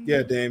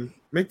yeah, Dame,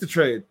 make the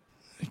trade.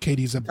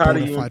 KD's a Tired of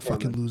bona you in fide fucking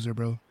Portland. loser,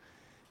 bro.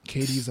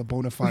 KD's a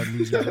bona fide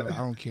loser, bro. I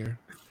don't care.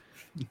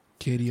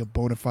 KD a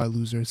bona fide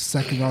loser.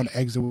 Second round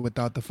exit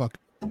without the fucking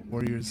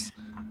Warriors.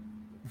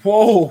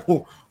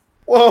 Whoa.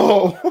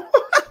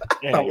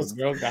 Yeah,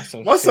 bro, got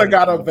some Must have shit,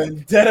 got a bro.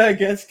 vendetta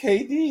against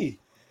KD.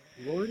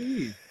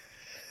 Lordy.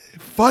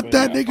 Fuck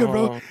that nigga,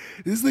 bro.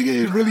 This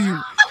nigga really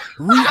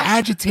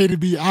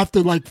re-agitated me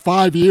after like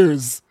 5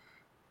 years.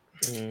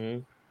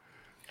 Mhm.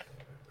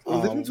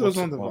 Listen to what's his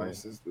own it called?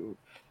 devices, dude.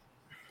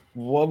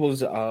 What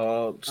was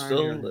hear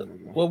still him.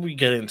 what we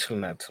get into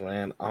next,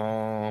 man?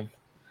 I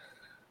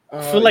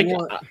Uh, feel like you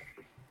want-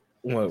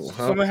 what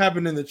something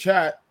happened in the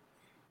chat.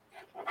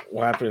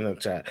 happened in the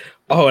chat?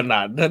 Oh,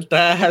 nah,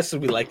 that has to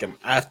be like an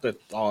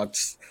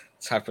afterthoughts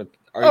type of.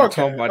 Are you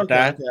talking about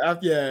that?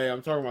 Okay. Yeah,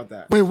 I'm talking about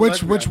that. Wait, So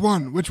which that's-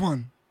 one? Which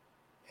one?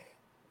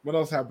 What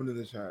else happened in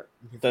the chat?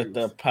 I'm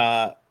The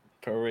confused.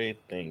 parade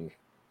thing.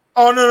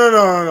 Oh no.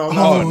 Oh,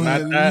 Oh,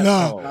 not that.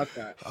 no. Oh. Not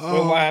that.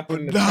 Oh, what happened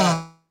in the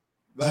nah.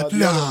 The other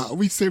Nah, one.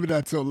 we saving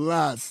that till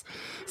last.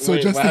 So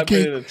Wait, just what in happened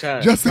in case, the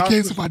chat? just in Josh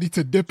case was- somebody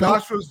to dip out.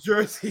 Joshua's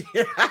jersey.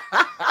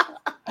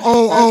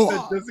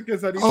 Oh, Just in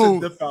case I need oh.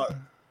 to dip out.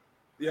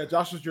 Yeah,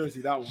 Joshua's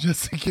jersey. That one.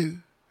 just in case.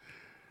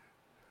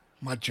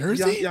 My Yeah,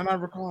 jersey? yeah, I'm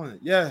not recalling it.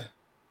 Yeah.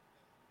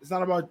 It's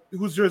not about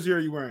whose jersey are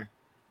you wearing?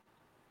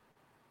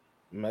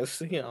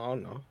 Messi? I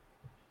don't know.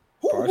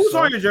 Who's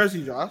Barca? on your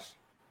jersey, Josh?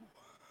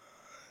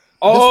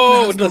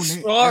 Oh, has the no name.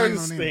 That stars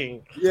ain't no name.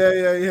 thing.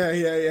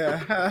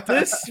 Yeah.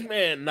 This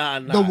man, nah.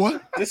 The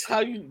what? This how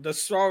you the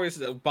stars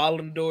the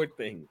Ballon d'Or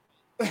thing.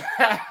 Bro.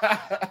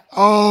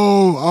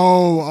 Oh,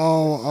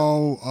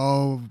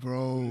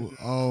 bro.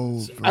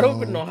 I don't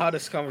even know how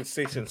this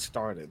conversation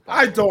started. bro.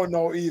 I don't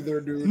know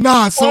either, dude.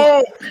 Nah, so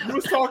Oh, you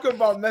was talking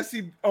about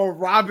Messi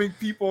robbing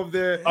people of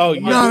their. Oh,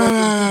 no,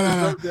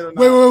 yeah.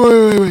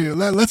 no. Wait.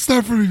 Let's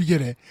start from the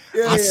beginning.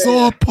 I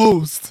saw Yeah. a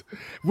post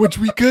which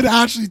we could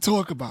actually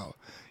talk about.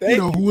 Thank You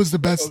know, who was the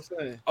That's best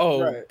what I'm saying.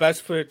 Oh, Right.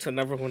 best player to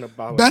never win a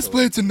Ballon best d'Or.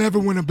 player to never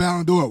win a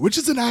Ballon d'Or, which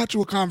is an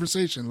actual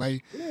conversation.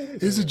 Like,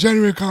 it's a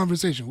genuine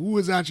conversation. Who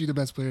was actually the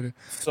best player?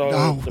 So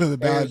Nah, the the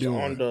Ballon players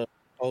d'Or. on the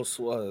post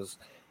was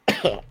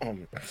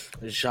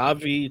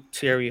Xavi,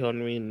 Thierry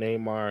Henry,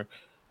 Neymar,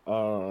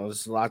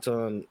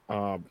 Zlatan.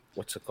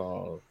 What's it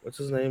called? What's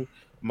his name?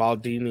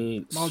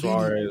 Maldini,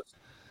 Suarez,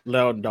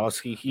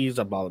 Lewandowski. He's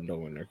a Ballon d'Or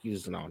winner.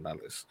 He's not on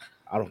that list.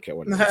 I don't care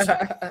what it is.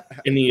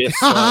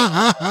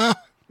 Iniesta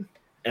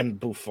and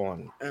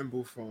Buffon.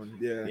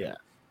 Yeah. Yeah.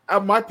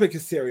 My pick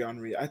is Thierry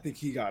Henry. I think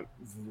he got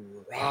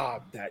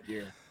robbed that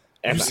year.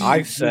 And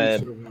I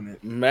said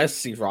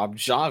Messi robbed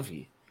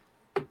Xavi.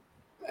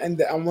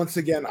 And once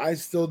again, I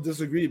still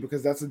disagree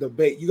because that's a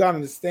debate. You gotta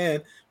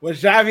understand what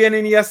Xavi and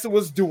Iniesta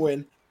was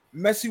doing.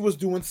 Messi was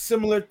doing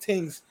similar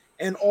things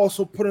and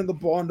also putting the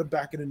ball in the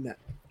back of the net.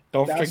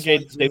 Don't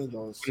forget they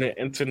won it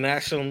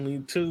internationally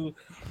too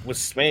with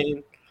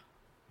Spain.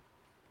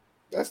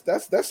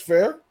 That's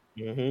fair.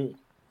 Mm-hmm.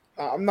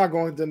 I'm not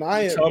going to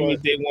deny it. Tell me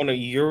they won a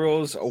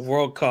Euros, a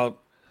World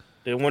Cup.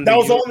 They won. That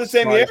was all in the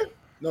same year?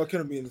 No, it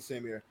couldn't be in the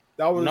same year.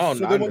 That was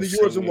so they won the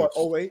Euros in what?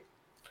 08?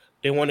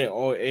 They won it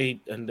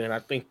 08, and then I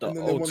think the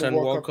 010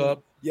 World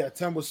Cup. Yeah,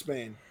 10 was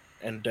Spain.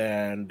 And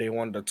then they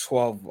won the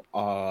 12.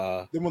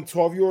 They won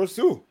 12 Euros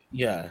too.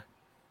 Yeah.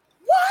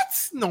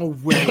 What? No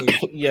way.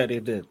 Yeah,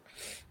 they did.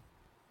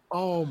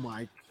 Oh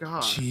my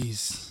god.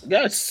 Jeez.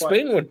 Yeah,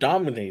 Spain were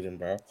dominating,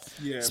 bro.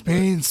 Yeah.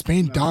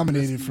 Spain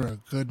dominated for a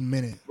good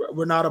minute.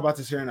 We're not about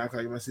to share and act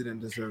like Messi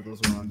didn't deserve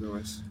those Ballon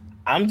d'Ors.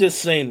 I'm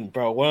just saying,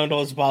 bro. One of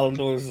those Ballon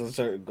d'Ors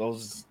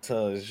goes to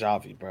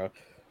Xavi, bro.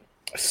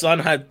 Son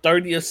had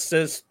 30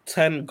 assists,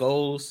 10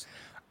 goals.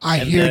 I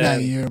hear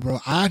that year, bro.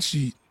 I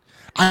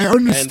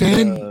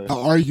understand the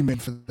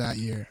argument for that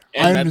year.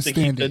 And I think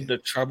he did the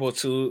treble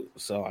too.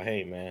 So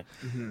hey, man,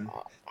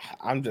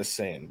 I'm just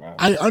saying, bro.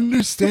 I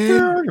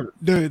understand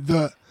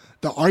the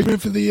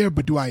argument for the year,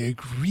 but do I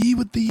agree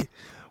with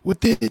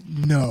it?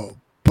 No,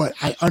 but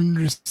I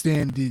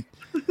understand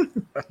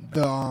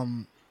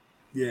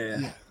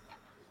yeah.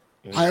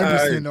 I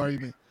understand the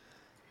argument.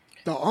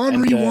 The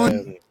Henry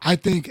one, I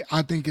think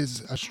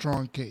is a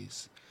strong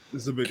case.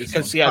 This is the biggest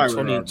because he had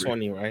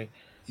 2020, right?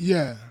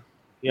 Yeah.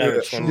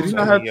 Yeah, did he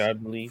not have I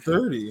believe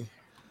 30?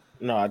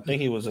 No, I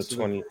think he was a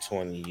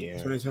 2020 year.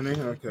 2020,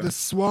 okay. The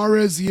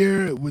Suarez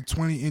year with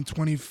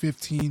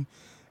 2015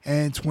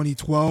 and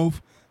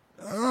 2012.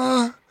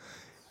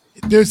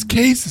 There's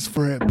cases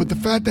for it, but the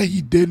fact that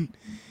he didn't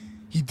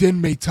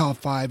make top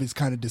 5 is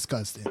kind of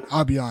disgusting.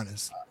 I'll be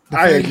honest.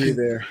 I agree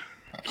there.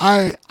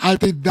 I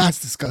think that's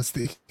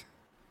disgusting.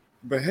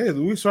 But hey,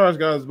 Luis Suarez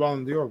got his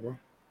Ballon d'Or, bro.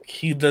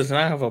 He does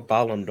not have a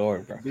Ballon d'Or,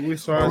 bro.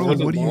 Luis Suarez.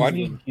 Why do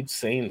you keep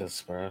saying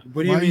this, bro?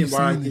 What do you mean?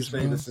 Why are you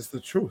saying this? It's the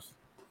truth,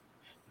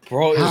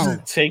 bro. Is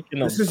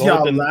taking a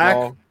golden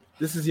ball?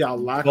 This is y'all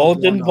lack.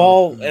 Golden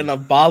ball and a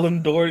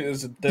Ballon d'Or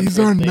is a different These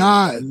are thing.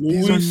 not.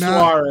 Luis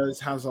Suarez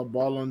has a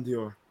Ballon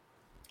d'Or.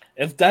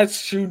 If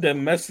that's true,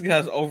 then Messi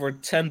has over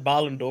 10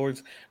 Ballon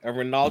d'Ors and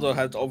Ronaldo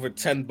has over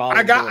 10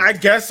 Ballon d'Ors. I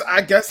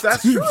guess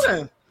that's true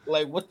then.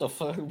 Like what the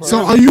fuck, bro?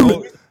 So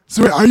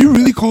are you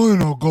really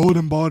calling a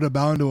golden ball the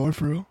Ballon d'Or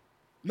for real?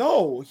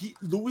 No,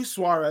 Luis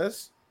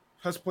Suarez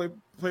has played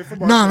for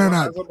Barcelona. No.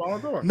 Has a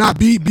Ballon d'Or. Nah,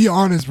 be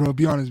honest, bro.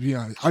 Be honest.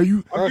 Are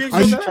you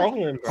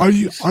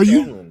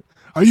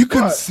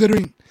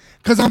considering?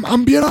 Because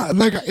I'm being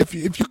like, if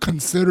you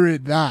consider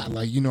it that,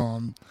 like, you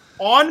know,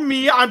 on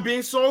me, I'm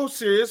being so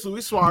serious.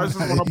 Luis Suarez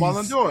has won a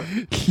Ballon d'Or.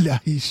 Yeah,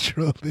 he's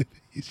trolling.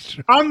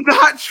 I'm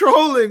not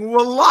trolling.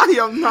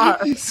 Wallahi, I'm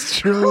not. He's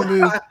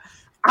trolling.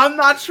 I'm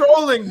not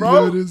trolling, bro.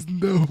 No, there's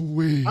no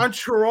way. I'm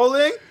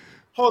trolling.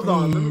 Hold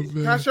on.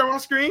 Can I share my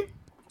screen?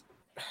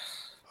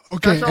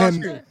 Okay,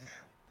 and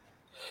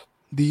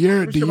the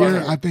year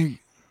I think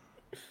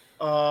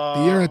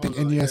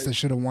Iniesta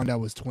should have won that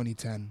was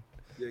 2010.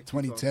 Yeah,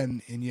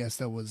 2010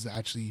 Iniesta was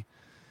actually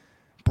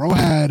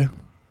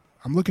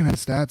I'm looking at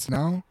stats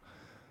now.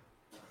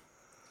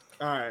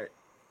 All right.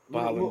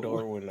 Ballon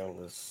d'Or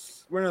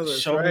winnerless.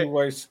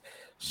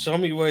 Show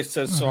me where it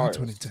says Suarez.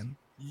 2010.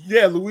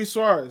 Yeah, Luis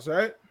Suarez,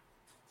 right?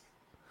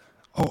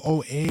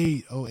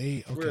 08.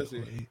 Okay. Where is he?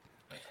 08.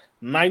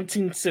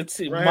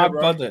 1960. Right, my bro.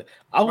 brother.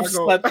 I will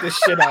slap this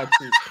shit out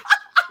you.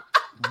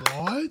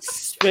 What?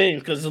 Spain,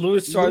 because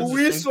Luis Suarez.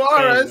 Luis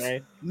Suarez. Spain,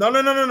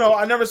 right? No.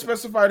 I never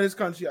specified his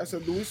country. I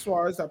said Luis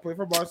Suarez. I played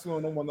for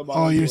Barcelona. Won the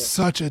Ballon d'Or. Oh, you're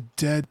such a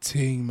dead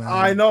ting, man.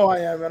 I know I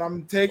am, and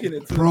I'm taking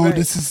it.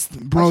 This is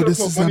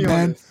a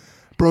man.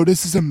 Bro,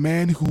 this is a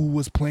man who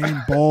was playing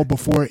ball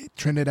before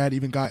Trinidad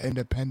even got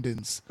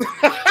independence.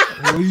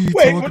 What are you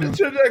talking when did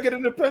Trinidad get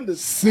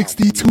independence?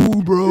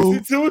 62, bro.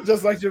 62,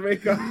 just like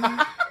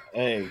Jamaica.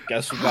 Hey,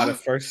 guess who got it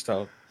first,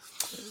 though?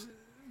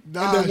 And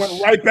then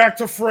went right back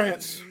to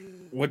France.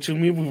 What you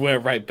mean we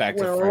went right back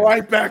to France?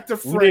 Right back to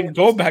France. We didn't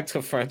go back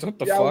to France. What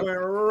the fuck?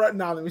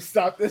 Now let me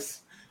stop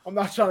this. I'm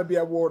not trying to be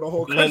at war with the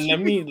whole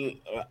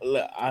country.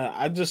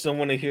 I just don't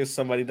want to hear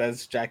somebody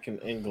that's jacking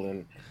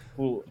England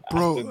who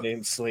after they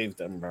enslaved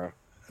them, bro.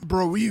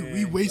 Bro,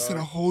 we wasted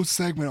a whole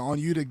segment on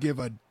you to give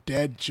a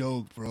dead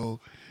joke, bro.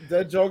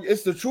 Dead joke.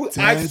 It's the truth.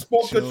 I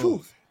spoke the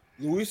truth.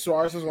 Luis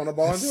Suarez has won a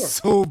Ballon d'Or.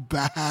 So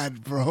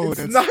bad, bro.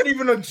 It's not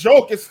even a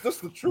joke. It's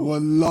just the truth.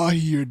 Wallahi,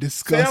 you're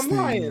disgusting,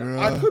 bro.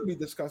 I could be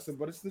disgusting,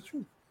 but it's the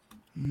truth.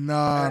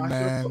 Nah, and I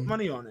man. put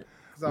money on it.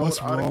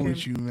 What's wrong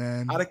with you,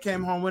 man? I'd have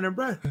came home winning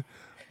bread.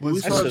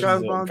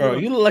 Bro,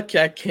 you lucky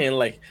I can't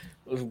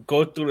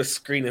go through the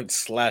screen and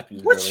slap you.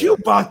 What bro. you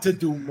about to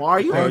do,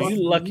 Mario? Bro,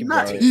 you lucky, bro.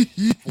 Nuts.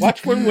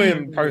 Watch when we're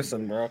in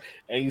person, bro,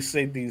 and you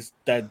say these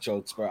dead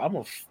jokes,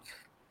 bro.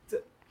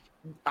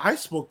 I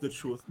spoke the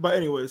truth. But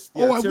anyways, I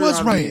Thierry was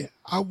Henry- right.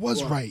 I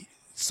was What? right.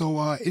 So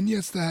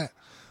Iniesta,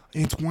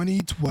 in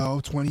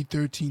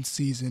 2012-2013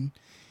 season,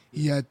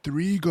 he had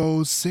 3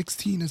 goals,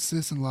 16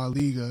 assists in La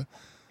Liga,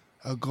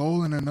 a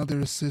goal and another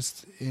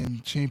assist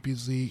in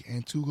Champions League,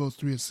 and 2 goals,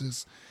 3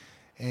 assists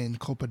in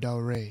Copa del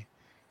Rey,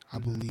 I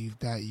believe,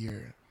 that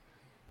year.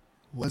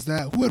 Was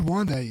that who had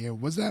won that year?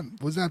 Was that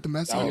the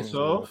Messi That year? was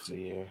so? a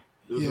year.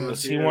 It was Yeah. a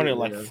Because he won it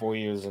like yeah. 4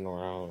 years in a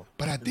row.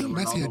 But I think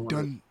then Messi Ronaldo had won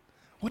done.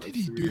 What did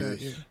he 3 do that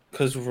years. year?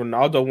 Because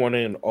Ronaldo won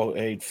it in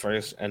 08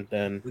 first, and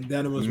then And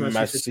then it was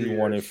Messi, for 3 Messi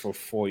won it years. for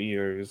 4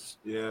 years,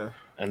 Yeah.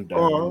 and then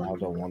Oh.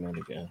 Ronaldo won it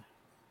again.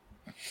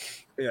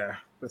 Yeah.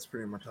 That's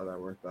pretty much how that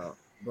worked out.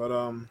 But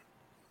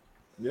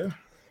yeah.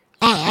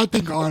 I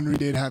think Henry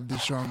did have the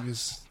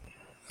strongest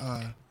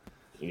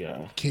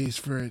Yeah. case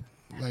for it.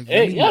 Like,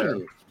 Hey, we- yeah.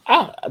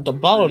 The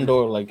Ballon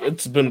d'Or, like,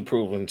 it's been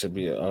proven to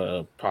be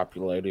a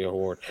popularity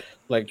award.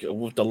 Like,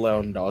 with the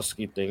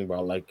Lewandowski thing,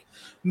 bro, like,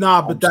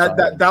 Nah, but I'm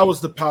sorry. that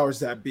was the powers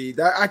that be.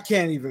 That I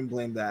can't even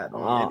blame that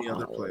on any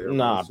other player.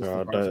 Nah, It's just bro.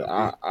 the powers that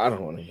be. I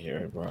don't want to hear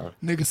it, bro.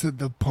 nigga said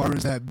the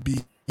powers that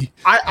be.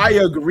 I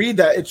agree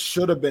that it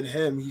should have been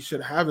him. He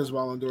should have his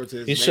Ballon d'Or to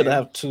his He name. should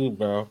have 2,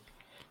 bro.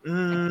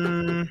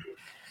 Where's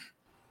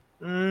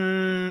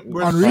the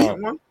Henry?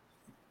 second one?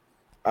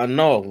 I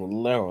know,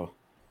 Lero.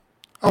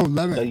 Oh,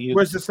 Lemon. That you,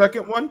 Where's the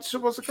second one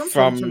supposed to come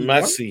from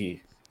 2021? Messi.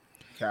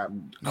 Cap.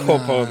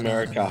 Copa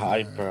America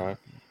hype, bro.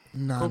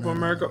 Copa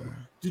America.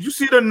 Did you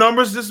see the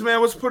numbers this man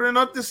was putting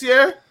up this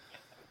year?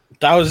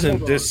 That was in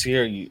Hold this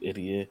year, you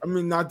idiot. I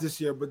mean, not this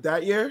year, but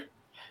that year.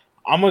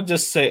 I'm gonna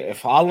just say,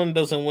 if Holland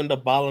doesn't win the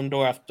Ballon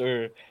d'Or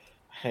after,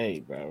 hey,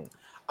 bro,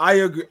 I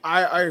agree.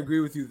 I agree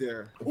with you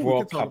there. Ooh, we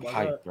World can talk Cup about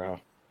hype, that. bro.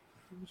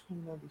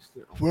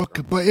 World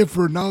Cup. But if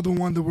Ronaldo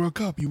won the World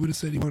Cup, you would have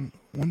said he won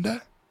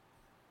that?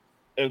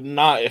 If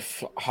not,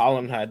 if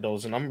Holland had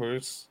those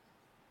numbers,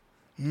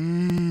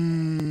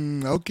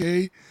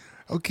 Okay.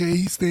 Okay,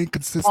 he's staying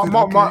consistent.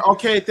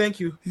 Okay, thank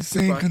you. He's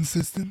staying Goodbye.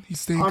 consistent.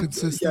 He's staying Yeah,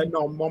 consistent.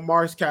 no,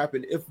 Mars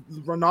capping. If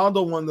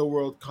Ronaldo won the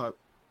World Cup,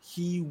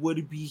 he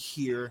would be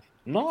here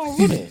no, I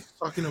wouldn't.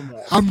 sucking him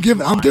off. I'm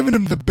giving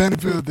him the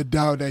benefit of the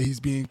doubt that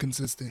he's being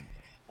consistent.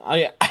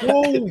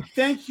 Oh,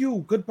 thank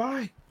you.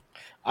 Goodbye.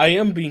 I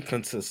am being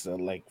consistent.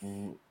 Like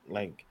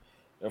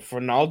if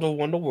Ronaldo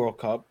won the World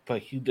Cup,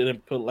 but he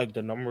didn't put like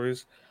the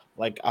numbers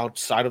like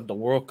outside of the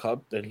World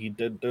Cup, then he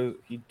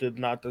did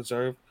not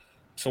deserve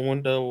to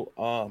win the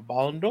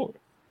Ballon d'Or.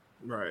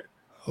 Right.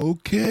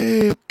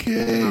 Okay.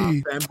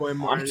 Fanboy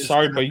Martin. I'm is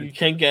sorry, but capping. you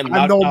can't get I've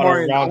knocked known out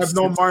Martin. around I've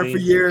known Martin for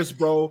 16. years,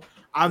 bro.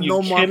 I've You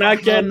known Martin. cannot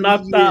for get how many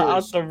knocked out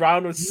years? the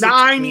round of 16.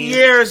 9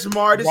 years,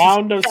 Martin.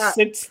 Round of cap.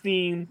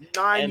 16.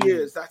 9 and-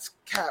 years. That's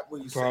cap.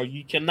 What you Bro, say?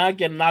 you cannot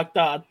get knocked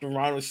out at the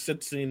round of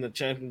 16 in the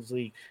Champions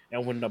League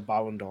and win the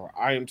Ballon d'Or.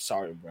 I am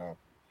sorry, bro.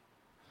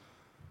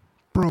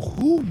 Bro,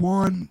 who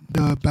won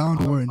the Ballon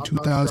d'Or in I'm not sure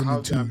how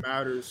 2002? that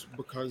matters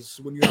because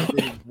when you have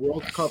a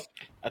World Cup,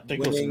 I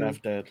think it was Winning-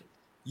 Neff dead.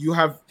 you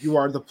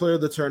are the player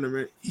of the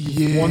tournament.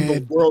 You won Yeah,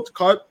 the World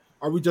Cup.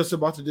 Are we just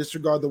about to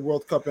disregard the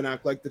World Cup and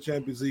act like the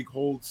Champions League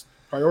holds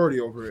priority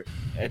over it?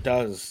 It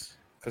does.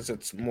 Because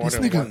it's more This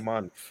than nigga- 1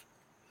 month.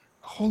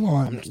 hold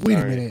on. I'm Wait a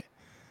sorry. minute.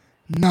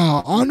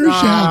 Nah, Henry should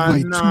have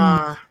like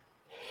nah.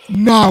 two.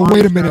 Nah, wait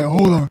a should minute. have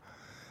Hold more. on.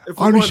 If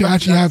we're Henry going should back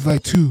actually to have that,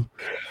 like 2.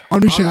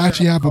 Henry should Henry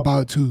actually should have have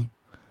about 2.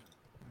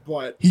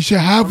 but He should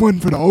have one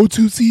for the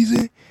 02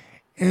 season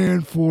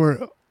and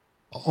for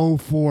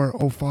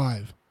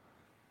 04-05.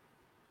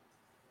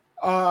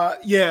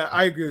 yeah,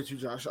 I agree with you,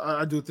 Josh.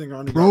 I do think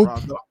Henry Bro,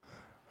 got robbed.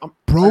 I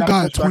Bro gotta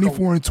got touch back on-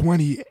 24 and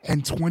 20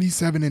 and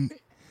 27 and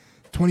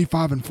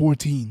 25 and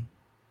 14.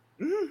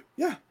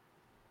 Yeah,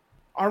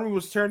 Henry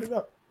was tearing it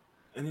up,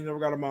 and he never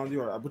got a Ballon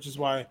d'Or, which is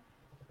why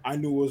I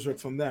knew it was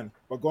ripped from then.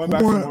 But going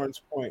back to Who won-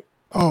 Martin's point,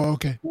 Oh,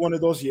 okay. who won it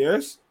those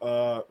years?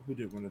 Who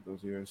did win it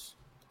those years?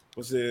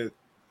 Was it?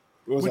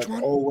 What was Which that?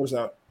 one? Oh, what was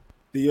that?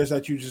 The years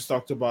that you just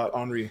talked about,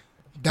 Henry.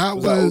 That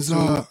Was was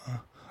that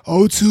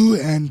 02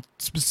 and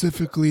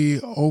specifically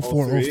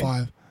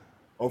 04-05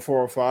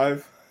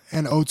 04-05.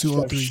 and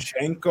 02-03.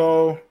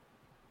 Shevchenko,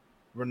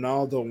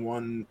 Ronaldo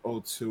won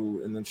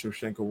 02, and then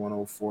Shevchenko won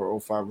 04.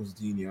 05 was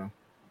Dino.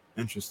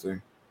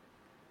 Interesting.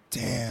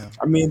 Damn.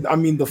 I mean,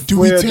 the Do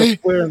we flair, the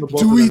take- flair in the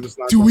both Do of we them is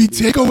not do gonna we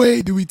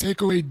be-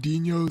 take away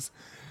Dino's?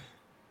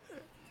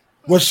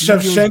 Was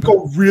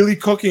Shevchenko really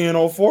cooking in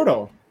 04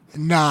 though?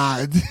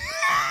 Nah.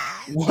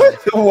 What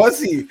was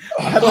he?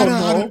 I don't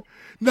know.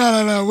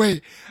 No,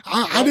 wait.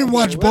 I didn't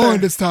watch Okay, ball where?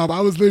 in this time.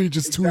 I was literally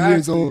just 2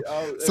 years Exactly. old.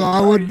 Oh, So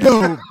I would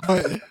know.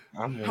 But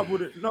I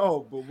wouldn't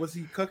know, but was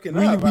he cooking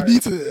we up?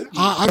 need to.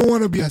 I don't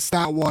want to be a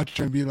stat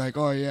watcher and be like,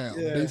 oh, yeah,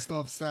 Yeah. based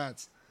off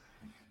stats.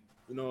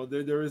 You know,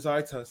 there is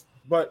eye test,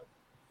 but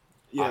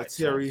yeah, Eye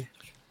Thierry.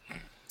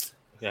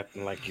 You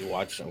acting like you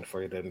watch them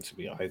for them to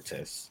be eye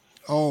tests.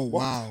 Oh,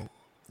 wow.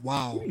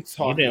 Wow. What are you You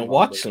talking didn't about,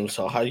 watch bro? him,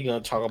 so how you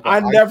gonna talk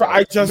about?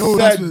 I just No,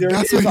 said that's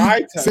there is what eye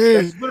he test.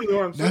 said. That's literally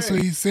what I'm That's saying.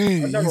 what he's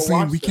saying. I never He's saying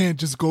we watched it. can't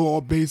just go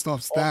all based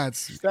off Oh,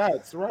 stats.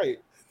 stats, right?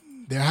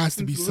 There has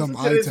to be Listen some to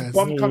eye this test.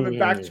 bum coming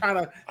back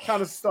trying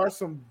to start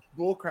some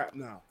bullcrap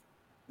now.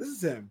 This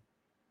is him.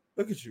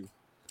 Look at you.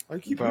 I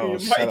keep Bro,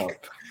 muting shut your up.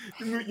 mic.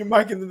 You mute your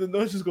mic and then the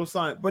noise just go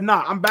silent. But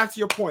nah, I'm back to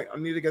your point. I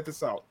need to get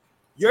this out.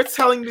 You're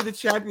telling me the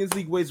Champions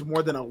League weighs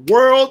more than a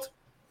World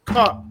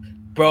Cup.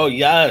 Bro,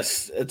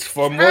 yes, it's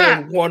for more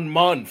than 1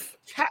 month.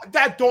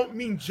 That don't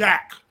mean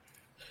jack.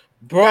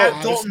 Bro, That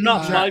it's don't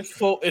not mean my jack.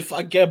 fault if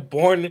I get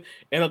born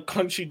in a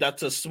country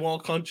that's a small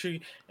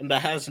country and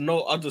that has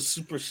no other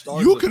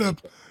superstars.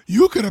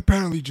 You could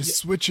apparently just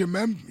switch your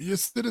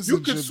citizenship. You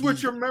could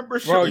switch your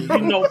membership. Bro, you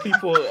know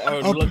people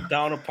are looked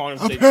down upon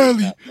if they do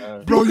apparently,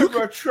 that, bro. You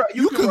could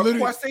literally-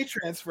 request a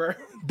transfer.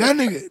 That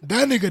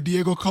nigga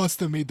Diego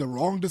Costa made the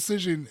wrong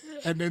decision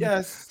and then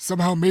Yes.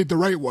 somehow made the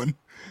right one.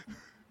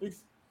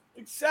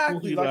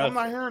 Exactly. Who Like left? I'm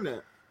not hearing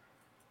it.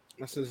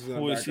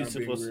 Who is he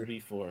supposed to be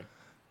for?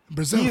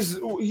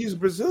 Brazil. He's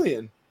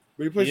Brazilian,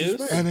 but he plays He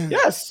for is? Spain. And then-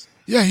 Yes.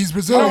 Yeah, he's You know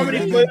Brazilian. how many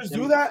and then players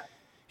do that?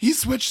 he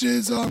switched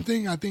his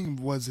thing. I think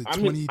was it I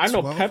mean, I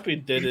 2012. know Pepe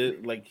did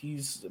it. Like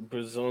he's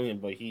Brazilian,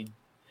 but he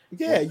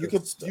Yeah, you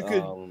could It's, as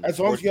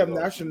long as you have Portugal.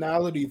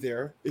 nationality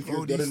there, if you're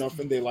Bro, good these- enough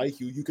and they like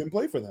you, you can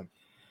play for them.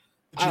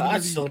 I Generally,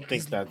 still think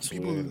these that's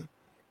people- weird.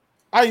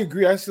 I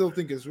agree. I still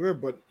think it's weird,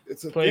 but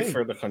it's a Play thing.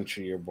 for the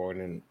country you're born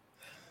in,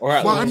 or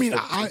at Well, I least mean,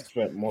 that you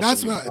spent most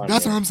That's of your what time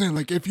that's there. what I'm saying.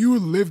 Like if you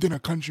lived in a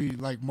country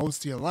like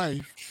most of your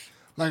life,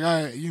 like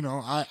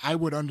I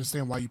would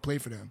understand why you play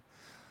for them.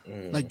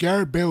 Like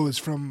Gareth Bale is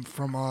from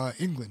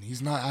England.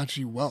 He's not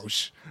actually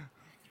Welsh.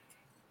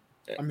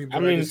 I mean, I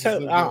but mean, guess he's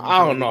lived in I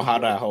don't know Italy how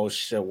before. that whole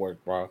shit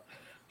worked, bro.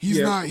 He's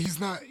Yeah.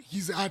 not.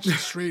 He's actually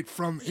straight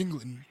from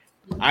England.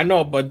 I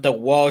know, but the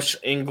Welsh,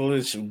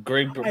 English,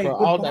 Great Britain, Hey, bro,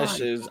 all that goodbye.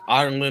 shit is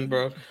Ireland,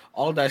 bro.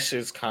 All that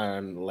shit's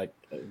kind of like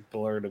a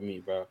blur to me,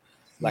 bro.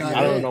 Like Nah,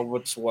 I don't yeah. know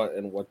what's what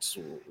and what's.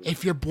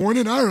 If you're born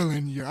in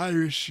Ireland, you're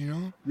Irish. You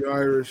know. You're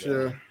Irish,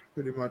 yeah,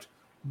 pretty much.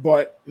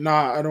 But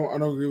nah, I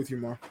don't agree with you,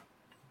 Mar.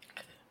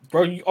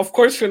 Bro, of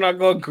course you're not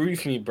gonna agree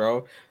with me,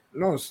 bro.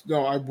 No,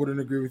 I wouldn't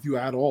agree with you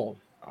at all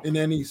in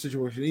any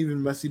situation. Even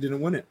Messi didn't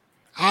win it.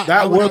 I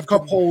That would World have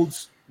Cup to-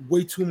 holds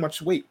way too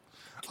much weight.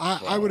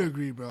 I would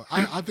agree, bro.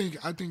 I think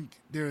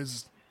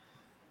there's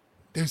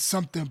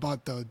something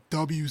about the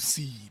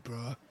WC,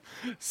 bro.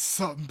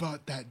 Something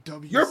about that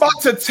WC. You're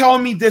about to tell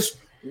me this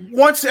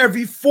once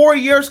every 4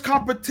 years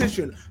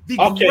competition, the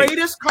Okay.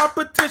 greatest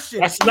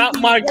competition. That's in not the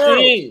my world.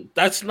 thing.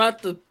 That's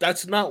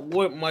not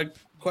what my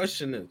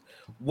question is.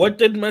 What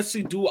did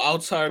Messi do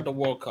outside of the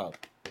World Cup?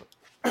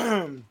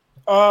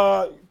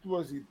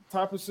 Was he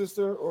type of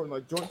sister or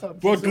like joint type? Of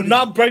Bro, sister? do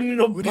not bring me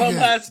no What bum he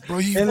get? ass Bro,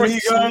 he- And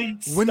first Liga?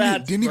 league When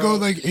stats, didn't he bro. go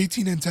like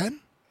 18 and 10?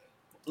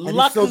 he still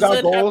got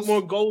Lacazette goals? had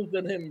more goals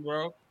than him,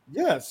 bro.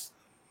 Yes.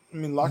 I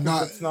mean,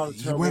 Lacazette's not a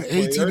He terrible went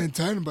 18 player. and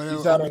 10, but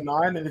He's I at a mean,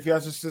 9, and if he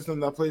has a system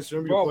that plays for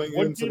him, you're Bro, playing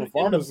what into did the in the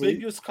Farmers League.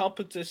 biggest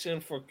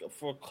competition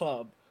for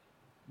club?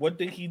 What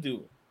did he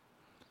do?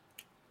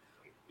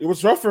 It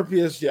was rough for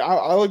PSG.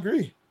 I'll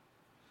agree.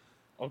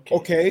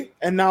 Okay,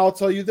 and now I'll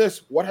tell you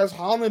this: what has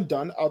Holland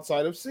done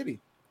outside of City?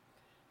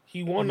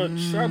 He won a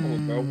treble,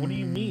 bro. What do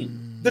you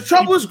mean? The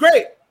trouble is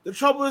great. The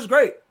trouble is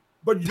great.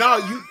 But now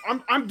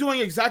I'm doing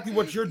exactly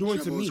what you're doing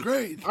to Dribble me. was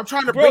great. I'm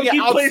trying to Bro, bring it he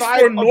plays outside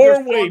for of their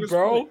Norway, strongest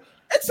bro. point.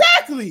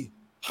 Exactly.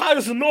 How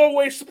is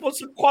Norway supposed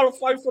to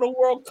qualify for the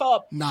World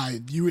Cup? Nah,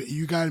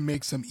 you gotta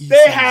make some easy.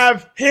 They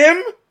have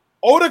him,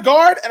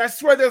 Odegaard, and I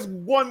swear there's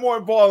one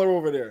more baller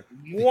over there.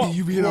 What,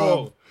 You mean,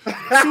 bro?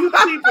 Two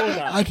people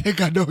now. I think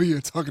I know who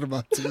you're talking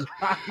about too.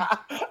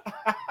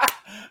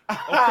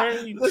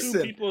 Apparently, two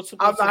Listen, people are I'm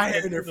supposed to not play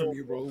hearing it for from the-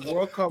 you, bro.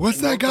 World Cup. What's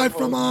that World guy Cup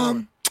from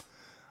holds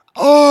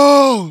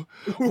Oh,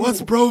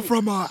 what's bro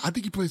from I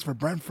think he plays for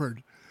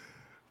Brentford.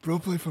 Bro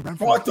played for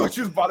Brentford. more. Oh, I thought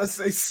you was about to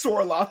say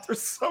Sorloth or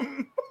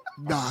something.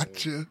 Nah,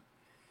 chill.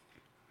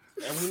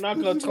 And we're not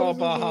gonna talk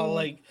about how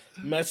like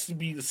Messi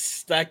be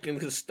stacking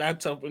his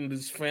stats up in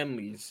his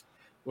friendlies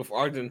with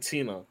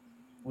Argentina.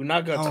 We're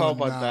not gonna talk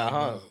about that,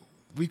 huh? bro.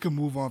 We can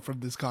move on from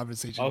this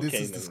conversation. This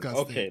is then.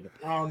 disgusting. Okay. then.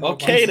 I don't know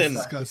Okay about then.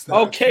 this. Disgusting.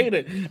 Okay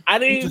then. I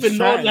didn't He's even just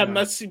know trying that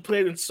now. Messi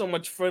played in so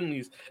much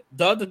friendlies.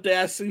 The other day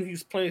I seen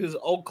he's playing his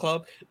old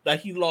club that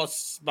he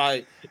lost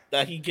by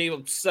that he gave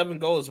up 7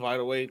 goals, by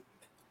the way.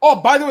 Oh,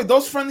 by the way,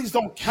 those friendlies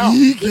don't count.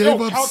 He They gave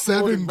don't up count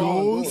 7 towards Ballon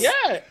d'Or. goals?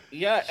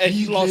 Yeah, and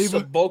he He lost gave to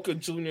up- Boca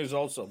Juniors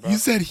also, bro. You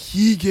said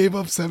he gave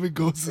up 7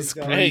 goals. Is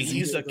Exactly. Hey, crazy.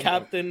 he's a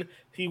captain.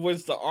 He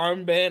wears the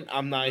armband.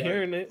 I'm not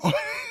hearing it.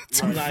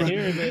 I'm not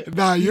hearing it.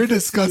 Nah, you're He conceded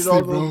disgusting, all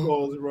those bro.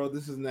 goals, bro.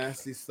 This is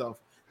nasty stuff.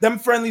 Them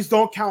friendlies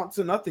don't count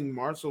to nothing,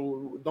 Mar.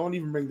 So don't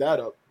even bring that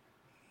up.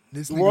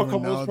 This The nigga World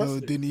Cup was Ronaldo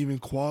precedent. didn't even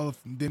qualify.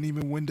 Didn't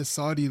even win the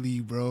Saudi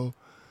league, bro.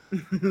 Hey,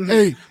 the Why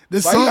you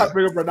gotta Saudi.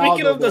 bring up Ronaldo?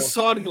 Speaking of the though?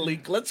 Saudi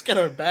league, let's get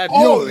our bad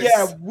Oh news.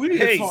 yeah, we need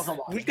Hey, to talk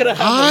about we that. could have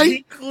I- a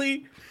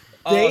weekly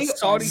They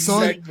Saudi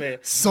Saudi-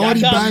 segment. Saudi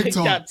Y'all gotta bag pick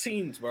talk. y'all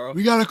teams, bro.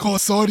 We gotta call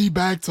Saudi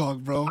bag talk,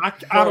 bro.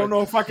 I don't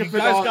know if I can You pick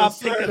guys all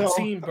gotta this. pick a though.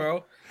 team,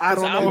 bro. I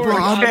don't know, bro,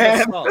 if I'm- I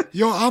can.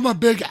 Yo, I'm a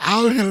big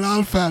Al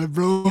Hilal fan,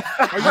 bro.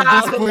 At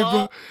this point,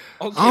 bro.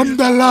 Okay,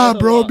 Alhamdulillah,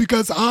 bro,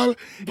 because Al Bro,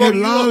 you don't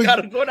Hilal,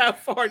 gotta go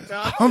that far,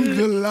 John.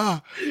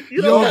 Alhamdulillah.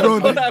 You don't Yo, gotta bro,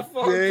 go they- that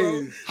far, bro.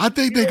 Days. I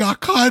think they got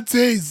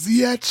Conte,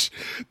 Ziyech.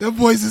 Them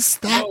boys is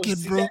stacking,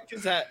 bro.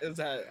 Ziyech is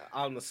at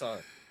Al Nassr.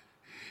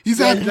 He's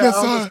Yeah, at yeah,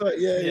 Nassr.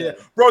 yeah.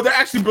 Bro, they're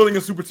actually building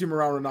a super team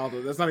around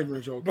Ronaldo. That's not even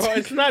a joke. Bro,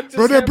 it's not just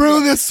Bro, they're him, bro.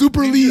 building a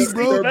Super League,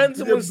 bro. they're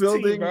Benzema's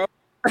building- team, bro.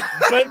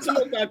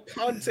 Benzema got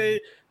Conte.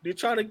 They're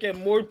trying to get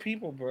more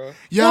people, bro.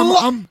 Yeah, Well,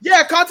 I'm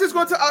Yeah, Conte's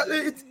going to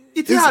Etihad. It's-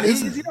 Etihad.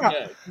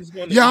 Yeah, he's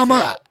going to yeah,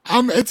 Etihad.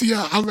 I'm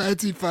Etihad. I'm an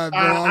Etihad fan, bro.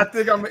 I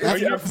think I'm an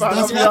That's- Etihad fan.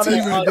 that's I'll my be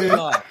team honest. right there.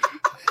 Al-Hilal.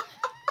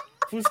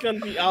 Who's gonna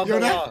be Al Yo,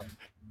 that- Hilal?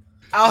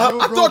 I Yo,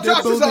 bro, thought they're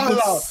Josh was building Al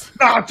Hilal. this-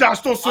 Nah,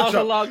 Josh, don't switch Al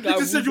Hilal up. You got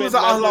just said you was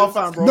Ruben an Al Hilal Neves.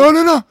 fan, bro. No.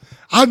 No.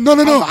 I I'm thought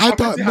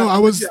Etihad, no. I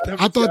was. I'm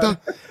I thought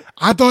Etihad. that.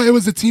 I thought it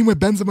was a team with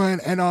Benzema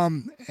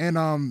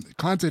and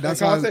Conte.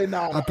 That's why. Conte,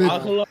 nah. I picked. Al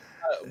Hilal,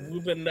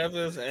 Ruben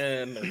Neves,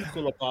 and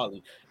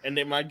Koulibaly, and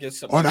they might get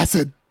some. Oh, that's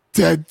a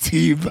dead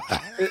team.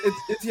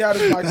 Etihad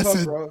is my That's club,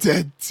 a bro.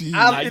 dead team.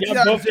 Al- Nah, y'all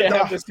Etihad both can't Jeddah.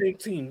 have the same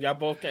team. Y'all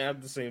both can't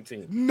have the same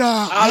team.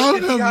 Nah, Al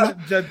Alhamdulillah.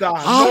 Etihad Jeddah.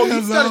 Al No,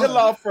 he said Hilal.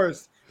 Hilal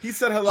first. He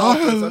said Hilal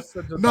first. I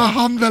said Jeddah. Nah,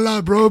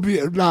 Alhamdulillah, bro.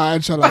 Nah,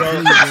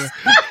 inshallah.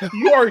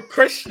 You are a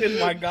Christian,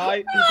 my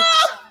guy.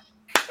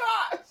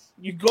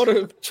 You go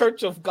to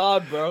Church of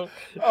God, bro.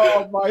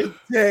 Oh my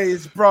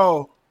days,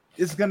 bro.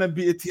 It's gonna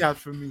be Etihad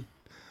for me.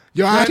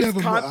 Yo, I actually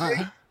have French a.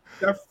 Conte,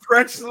 the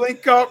French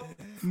link up.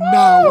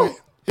 Nah, wait.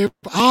 If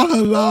Al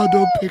Hilal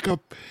don't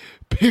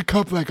pick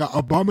up like a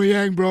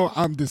Aubameyang, bro,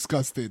 I'm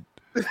disgusted.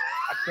 I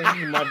think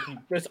he might be.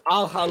 There's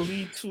Al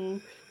Hali too,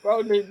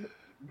 bro. They're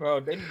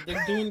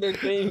doing their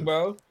thing,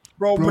 bro.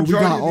 Bro, Bro, we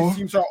majority got of all- these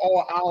teams are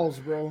all owls,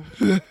 bro.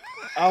 Al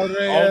All the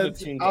Riyad,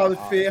 teams Al are owls.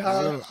 Feha,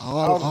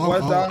 Al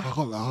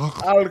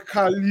Al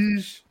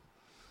Khalij.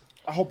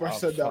 I hope I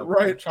said that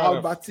right.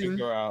 Al Batin.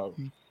 Figure out.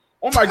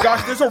 Oh my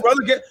gosh, there's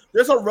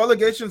a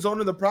relegation zone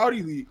in the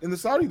Saudi league. In the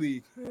Saudi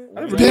league,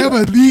 I didn't They have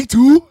realize- a league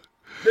too.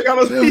 they got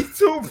a league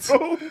too,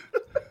 bro.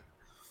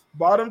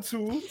 Bottom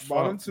two.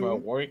 Bro,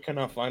 where can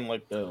I find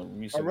like the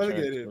recent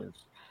relegated.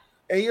 transfers?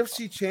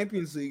 AFC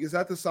Champions League. Is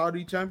that the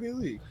Saudi Champions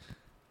League?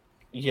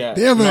 Yeah,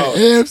 They have no, an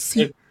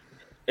AFC.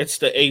 it's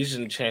the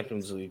Asian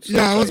Champions League. So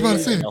Yeah, I was about to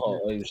it's say. the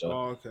whole Asia.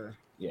 Oh, okay.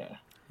 Yeah,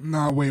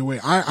 Nah, wait.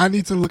 I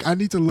need to look. I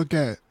need to look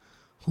at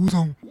who's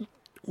on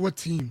what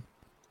team.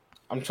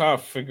 I'm trying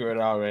to figure it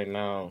out right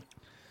now.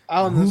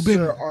 Al Ruben-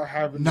 Nassr are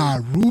having Nah,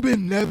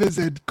 Ruben Neves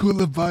and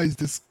Koulibaly is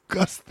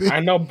disgusting. I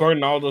know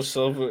Bernardo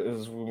Silva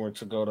is rumored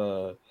to go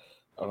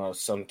to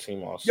some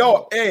team also.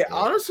 Yo, hey,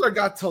 Al Nassr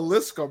got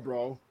Talisca,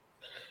 bro.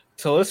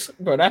 Talisca,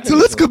 bro, that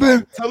Talisca,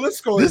 man.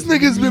 Talisca. This is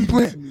nigga's been mean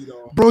playing- to me,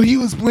 though. Bro, he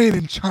was playing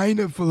in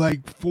China for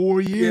like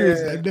 4 years,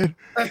 Yeah. and then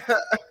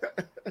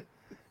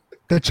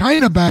the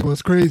China bag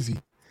was crazy.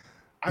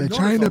 I The know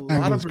China there's a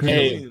bag lot was of crazy.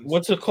 Hey, Brazilians.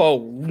 what's it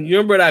called? You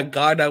remember that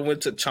guy that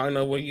went to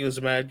China when he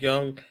was mad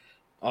young?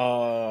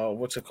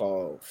 What's it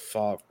called?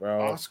 Fuck,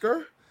 bro.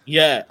 Oscar?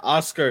 Yeah,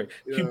 Oscar.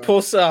 He Yeah.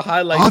 posted a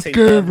highlight Oscar, tape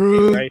of bro.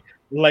 me, right?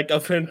 Like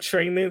of him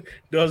training.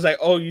 They was like,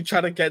 "Oh, you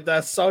trying to get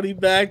that Saudi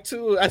bag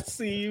too? I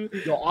see you."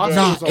 Yo, Oscar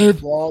Nah, was a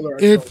baller at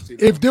Chelsea,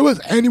 bro. if there was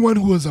anyone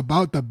who was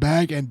about the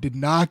bag and did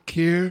not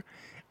care,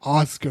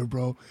 Oscar,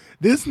 bro.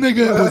 This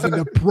nigga was in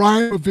the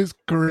prime of his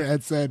career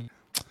and said,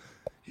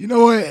 "You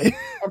know what?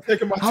 I'm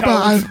taking my How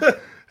about talents.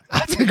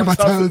 I'm taking my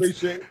Talents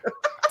to talents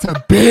Beijing. to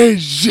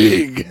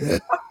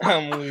Beijing."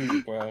 I'm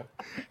weak, bro.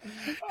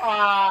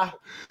 Ah,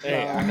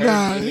 Hey, I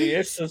Nah. heard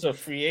Iniesta's a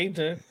free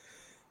agent.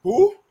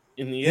 who?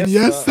 Iniesta.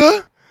 Yes,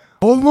 sir.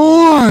 Hold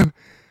on.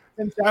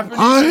 In Japanese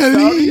Ah,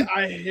 Saudi, Eli.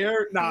 I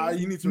hear. Nah,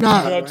 you need to.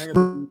 Nah, remember, hang on.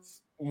 bro.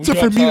 We So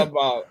gonna for me- talk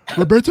about.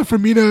 Roberto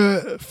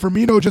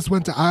Firmino just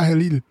went to Al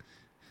Hilal.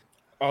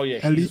 Oh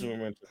yeah, Eli- he's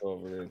rumored to go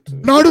over there too.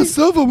 Bernardo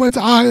Silva went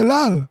to Al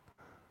Hilal.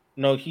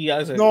 No, he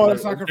hasn't. No,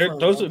 that's not they're-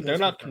 confirmed. Those I are think they're that's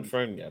not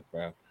confirmed. confirmed yet,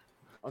 bro.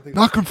 I think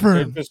Not They're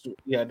confirmed. just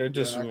they're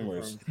just not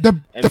rumors.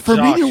 confirmed. The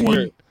Firmino Josh, one.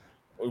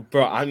 you're-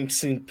 bro, I'm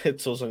seeing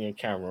pixels on your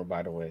camera,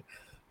 by the way.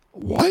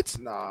 What?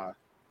 Nah.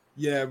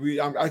 Yeah,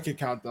 I can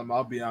count them.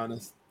 I'll be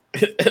honest.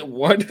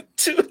 1,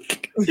 2.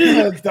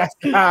 That's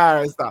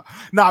stop.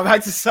 Nah,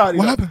 back to Saudi.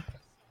 What happened?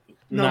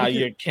 No, Nah, we can-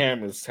 your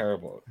camera's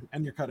terrible.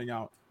 And you're cutting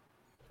out.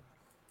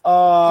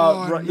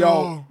 Oh,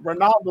 Yo,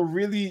 Ronaldo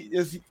really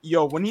is.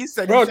 Yo, when he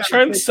said, Bro, he's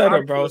trying to take trendsetter,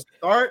 time bro. to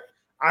Start.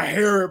 I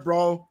hear it,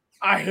 bro.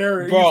 I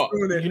hear it. Bro, He's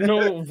doing it. you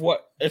know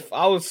what? If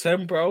I was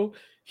him, bro,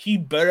 he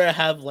better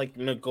have like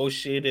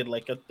negotiated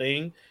like a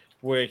thing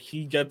where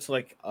he gets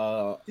like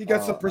he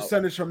gets a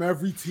percentage from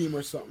every team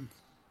or something.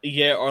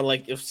 yeah, or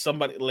like if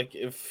somebody like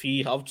if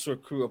he helps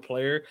recruit a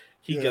player,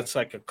 he Yeah. gets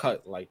like a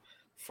cut like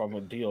from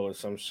a deal or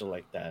some shit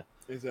like that.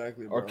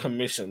 Exactly, Or bro.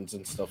 commissions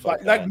and stuff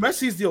Like that.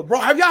 Messi's deal, bro.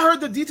 Have y'all heard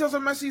the details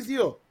of Messi's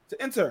deal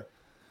to Inter?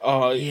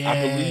 I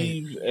Yeah.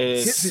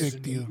 believe Sick it's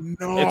deal.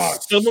 No,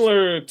 it's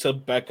similar to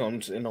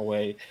Beckham's in a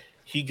way.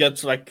 he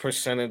gets like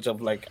percentage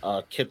of like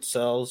kit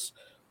sales,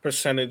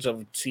 percentage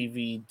of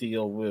TV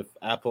deal with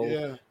Apple,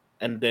 Yeah.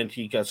 and then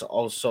he gets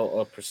also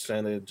a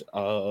percentage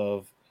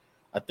of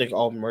I think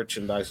all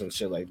merchandise and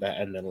shit like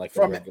that, and then like a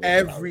From regular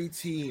salary. every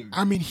team.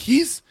 I mean,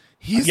 he's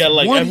Yeah,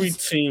 like one, every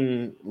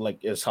team like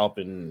is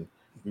helping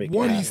make it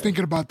he's happen.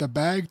 thinking about the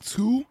bag.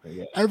 Two,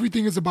 Yeah.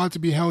 everything is about to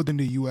be held in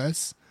the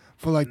U.S.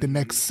 for like the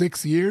next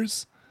 6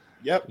 years.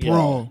 Yep.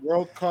 Bro.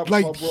 World Cup.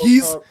 Like, Club World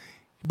he's- Cup.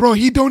 Bro,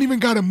 he don't even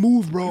gotta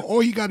move, bro. All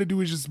he gotta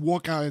do is just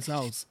walk out his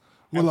house.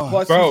 And Well,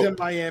 plus, Bro. he's in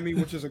Miami,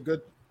 which is a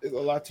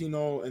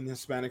Latino and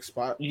Hispanic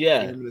spot.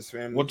 Yeah. For him and his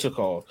family. What's it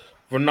called?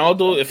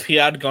 Ronaldo, if he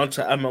had gone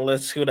to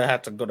MLS, he would have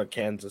had to go to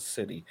Kansas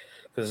City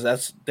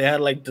because they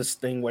had like this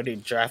thing where they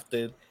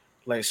drafted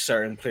like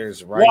certain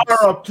players' rights.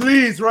 Water up,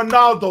 please,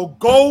 Ronaldo.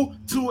 Go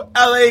to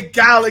LA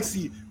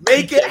Galaxy.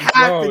 Make it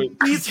happen.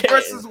 Bro, East he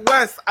can't. versus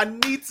West. I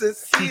need to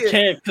see He it.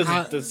 can't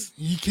I- because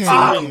he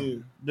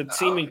the can't.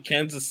 team in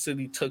Kansas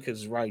City took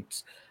his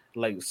rights.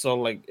 Like so,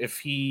 like if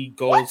he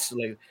goes to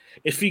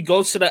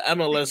the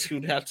MLS, he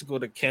would have to go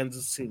to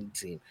Kansas City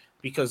team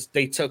because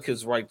they took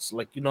his rights.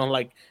 Like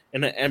like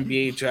in an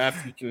NBA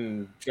draft, you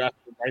can draft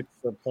the rights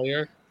to a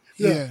player.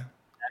 yeah.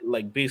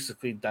 Like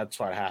basically, that's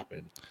what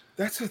happened.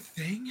 That's a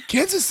thing.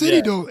 Kansas City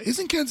Yeah. though,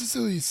 isn't Kansas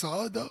City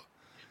solid though?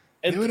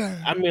 And They would-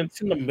 I mean, it's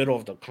in the middle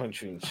of the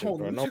country and shit, Hold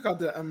bro. on, No, check out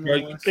the bro,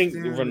 MLS you think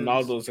standards.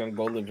 Ronaldo's gonna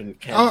go live in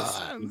Kansas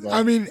City? Bro?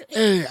 I mean,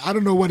 hey, I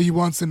don't know what he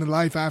wants in the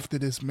life after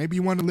this. Maybe he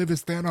want to live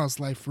his Thanos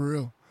life for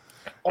real.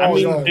 I Oh,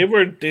 mean,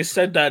 no. they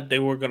said that they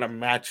were gonna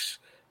match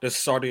the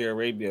Saudi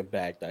Arabia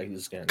bag that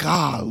he's getting.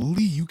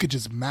 Golly, you could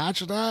just match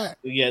that.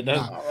 Yeah,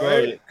 that's Nah. bro.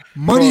 Right.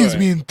 Money is Bro.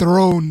 being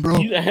thrown, bro.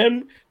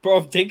 Him, bro.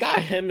 If they got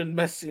him and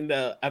Messi in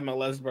the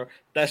MLS, bro,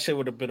 that shit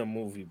would have been a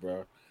movie,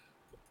 bro.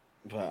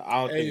 But I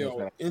don't Hey think it's yo,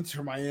 gonna.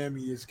 Inter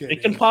Miami is getting.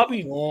 It can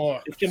probably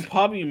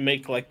fucked.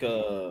 make like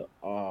a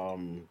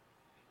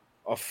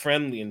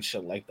friendly and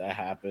shit like that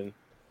happen.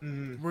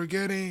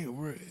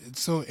 Mhm.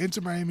 So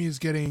Inter Miami is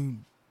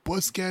getting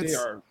Busquets, They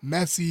are-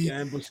 Messi, Yeah,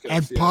 and Busquets,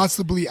 and yeah.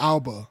 possibly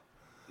Alba,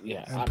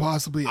 Yeah, and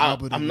possibly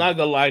Alba. I'm not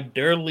gonna lie.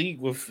 Their league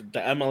with the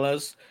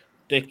MLS,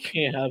 they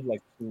can't have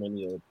like too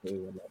many other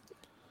players. On that.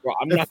 Bro,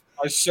 I'm not.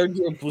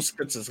 Sergio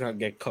Busquets is gonna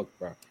get cooked,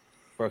 bro.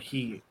 Bro,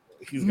 he's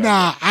gonna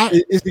Nah,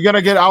 Is he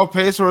gonna get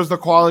outpaced or is the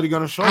quality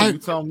gonna show? You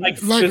tell me.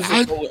 like Like,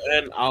 physical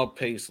and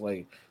outpace.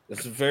 Like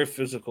it's a very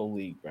physical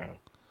league, bro.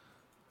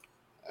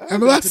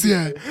 MLS,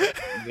 yeah.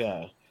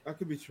 Yeah, That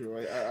could be true.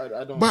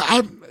 I don't.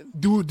 But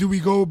do we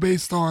go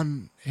based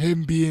on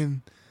him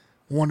being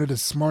one of the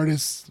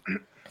smartest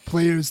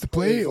players to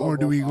play, or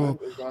do we go?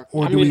 Exactly.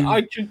 Or I do mean, we?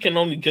 IQ can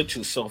only get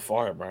you so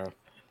far, bro.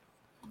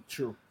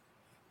 True.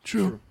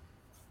 True.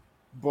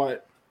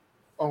 But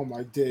oh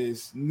my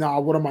days. Nah,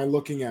 what am I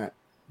looking at?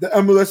 The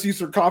MLS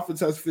Eastern Conference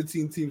has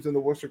 15 teams and the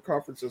Western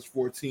Conference has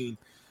 14.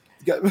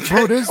 Bro,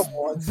 there's Come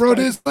on,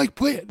 there's like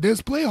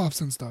there's playoffs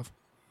and stuff.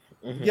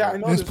 Mhm. yeah, I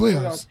know There's there's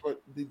playoffs. playoffs,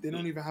 but they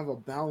don't even have a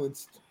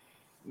balanced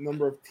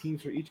number of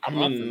teams for each I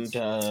mean, conference.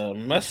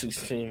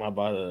 Messi's team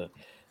about to.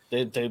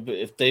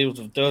 If there was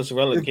If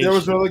relegation, there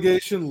was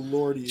relegation,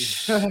 lordy.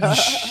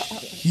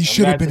 He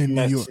should have been in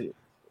New York.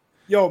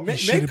 Yo, He make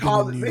should've been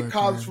in New make York,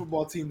 college man.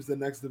 football teams the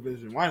next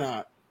division. Why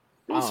not?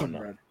 Give I me don't some know.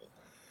 bread.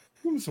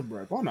 Give me some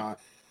bread. Why not?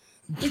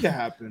 Make it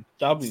happen.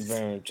 That'll be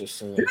very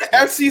interesting. Did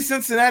FC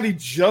Cincinnati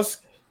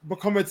just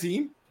become a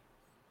team?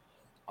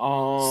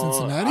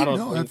 Cincinnati? I don't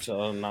No, think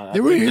so. Nah, they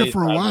I were think here they've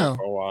for a had while. them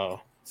For a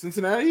while.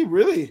 Cincinnati,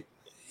 really?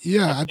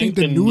 Yeah, I think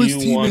the the newest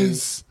new team one-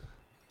 is.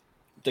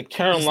 The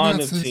Carolina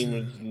team Cincinnati.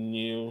 is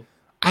new.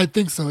 I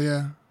think so.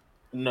 Yeah.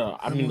 No,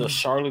 I mean the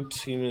Charlotte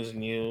team is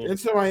new.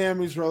 Inter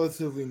Miami's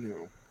relatively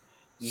new.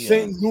 Yeah.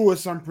 St.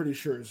 Louis, I'm pretty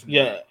sure is new.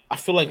 Yeah, I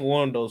feel like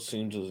one of those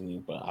teams is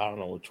new, but I don't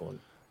know which one.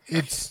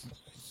 It's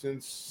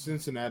Since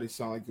Cincinnati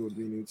sound like it would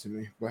be new to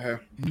me. But hey,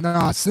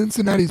 nah.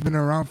 Cincinnati's been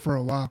around for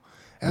a while.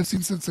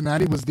 FC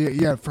Cincinnati was there,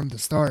 yeah, from the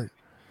start.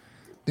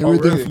 They Oh, were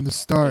there really? from the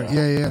start.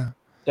 Yeah. Yeah.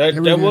 There They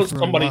were there was for a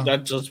somebody while.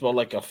 that just bought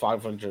like a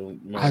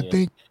 500 million. I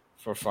think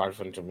for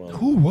 500 million.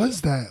 who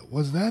was that?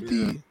 Was that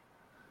the?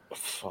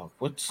 Fuck,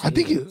 what's I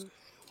think it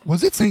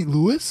was it St.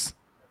 Louis.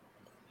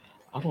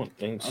 I don't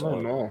think I so.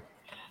 don't know.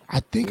 I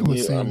think it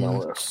was Yeah, St.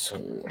 Louis.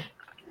 MLS.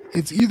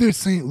 It's either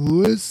St.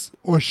 Louis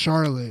or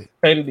Charlotte.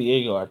 San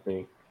Diego, I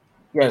think.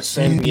 Yeah,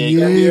 San San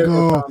Diego.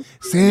 Diego.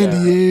 San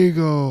Yeah.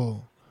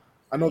 Diego.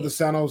 I know the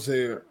San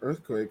Jose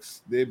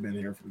Earthquakes. They've been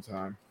here for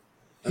time.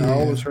 And I Yeah.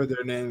 always heard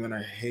their name and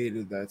I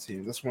hated that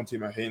team. That's one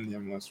team I hate in the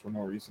MLS for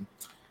no reason.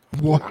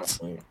 What?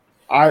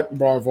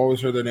 I've always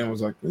heard their name.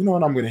 Was like, you know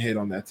what? I'm gonna hate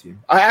on that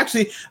team. I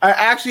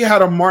actually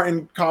had a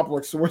Martin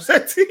complex towards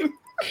that team.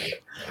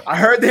 I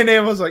heard their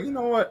name. I was like, you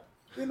know what?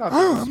 You're not.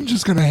 Oh, I'm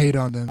just gonna hate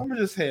on them. I'm gonna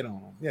just hate on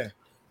them. Yeah.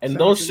 And San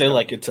don't Jose say Earthquakes.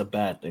 like it's a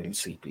bad thing,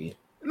 CP.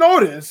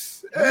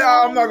 Notice.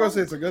 I'm not gonna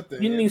say it's a good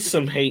thing. You need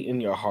some hate in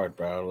your heart,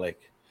 bro.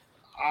 Like,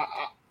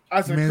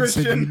 As a Man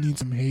said you Christian, need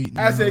some hate. in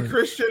as your a heart.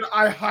 Christian,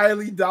 I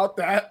highly doubt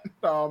that.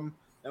 And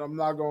I'm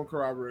not going to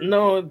corroborate.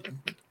 no,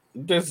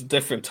 there's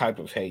different type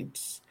of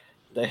hates.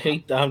 The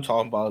hate that I'm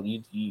talking about,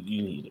 you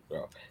need it,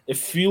 bro. It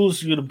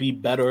fuels you to be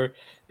better.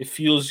 It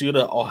fuels you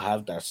to all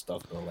have that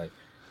stuff, bro. Like,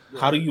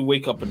 how do Right. you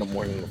wake up in the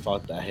morning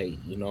without that hate?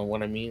 You know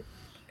what I mean?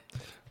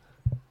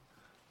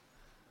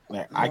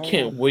 Like, I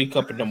can't No. wake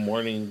up in the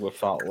morning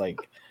without like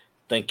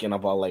thinking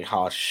about like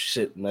how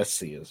shit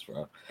Messi is,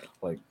 bro.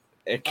 Like,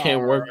 it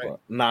can't All work, right. bro.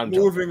 Nah, I'm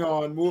joking. Moving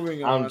on.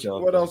 Moving I'm on. What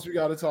joking. else we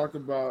got to talk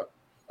about?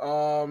 I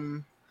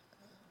don't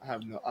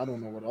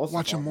know what else to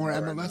Watching talk more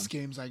about right now. MLS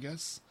games, I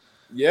guess.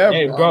 Yeah,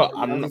 Hey, bro. bro, I'm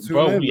I'm gonna not, tune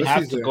bro. in. We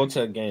have Messi's to go there.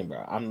 to a game,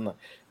 bro. I'm not.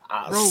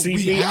 Bro, See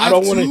we me. I had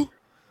don't want to. to.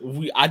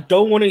 I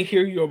don't want to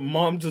hear your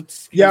mom's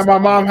Yeah, excuse.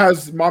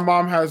 my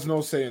mom has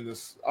no say in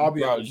this. I'll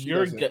be Bro, honest, she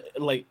doesn't.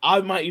 like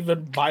I might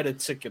even buy the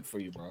ticket for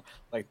you, bro.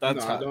 Like No,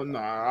 that's I how. don't know.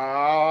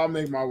 I'll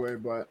make my way,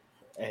 but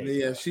Hey,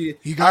 yeah, bro. she.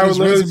 He I got would his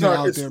literally resume talk.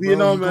 out It's there, bro. He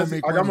gonna Messi.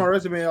 make I got my money.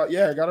 resume out.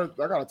 Yeah, I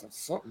gotta do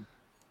something.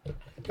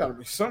 Gotta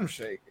be some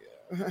shake.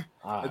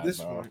 All At right, this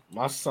bro. point,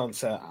 My son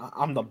said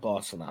I'm the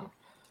boss now.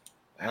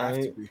 I All have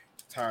to right. be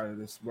tired of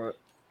this. But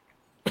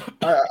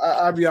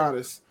I'll be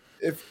honest.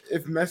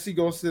 If Messi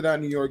goes to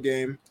that New York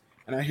game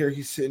and I hear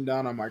he's sitting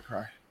down, I might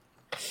cry.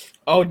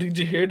 Oh, did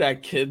you hear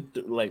that kid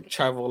like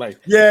travel like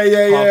Yeah.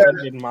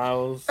 1,200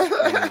 miles? And,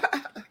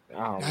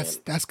 oh man,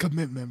 That's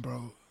commitment,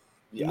 bro.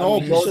 yeah. I No,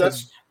 mean, Very bro,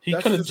 soon. he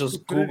that's could have just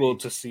just Googled stupidity.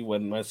 to see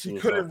when He Messi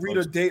was couldn't up read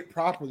a close. date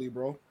properly,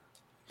 bro.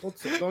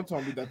 Don't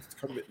tell me that's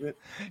commitment.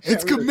 You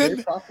It's can't read a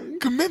date commitment. properly.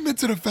 Commitment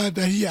to the fact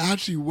that he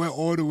actually went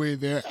all the way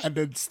there and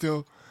then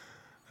still,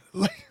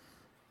 like,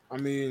 I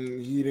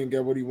mean, he didn't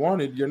get what he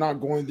wanted. You're not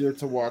going there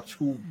to watch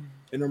who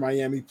Inter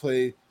Miami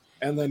play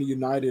Atlanta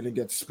United and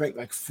get spanked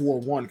like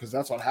 4-1 because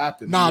that's what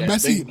happened. nah. Yeah, they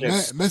Messi,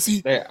 just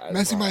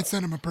Messi bro. might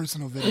send him a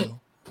personal video.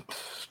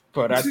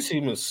 Bro, that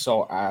team is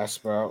so ass,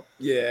 bro.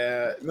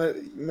 Yeah,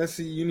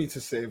 Messi, you need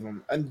to save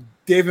him. And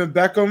David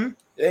Beckham,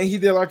 ain't he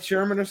there like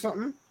chairman or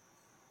something?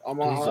 He's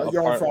a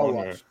You're on part fraud owner.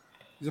 watch.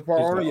 He's a part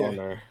He's the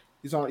owner.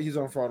 Yeah, owner. he's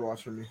on fraud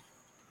watch for me.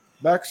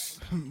 Bex,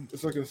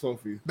 it's looking slow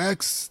for you.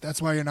 Bex,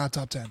 that's why you're not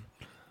top 10.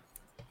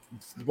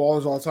 The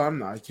ballers all the time?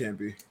 Nah, it can't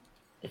be.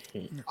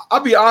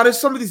 I'll be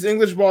honest. Some of these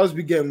English ballers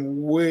be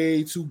getting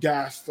way too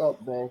gassed up,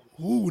 bro.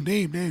 Ooh,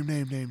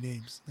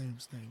 names.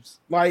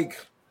 Like,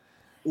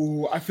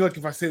 ooh, I feel like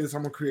if I say this,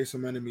 I'm gonna create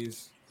some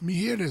enemies. Let me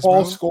hear this,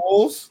 Paul bro.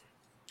 Scholes.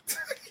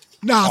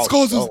 Nah, Oh,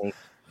 Scholes is. so-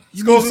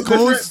 You mean Scholes is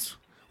different? Scholes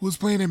who's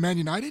playing in Man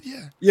United?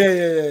 Yeah. Yeah.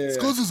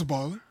 Scholes is a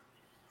baller.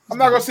 I'm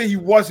not gonna say he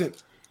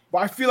wasn't, but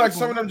I feel like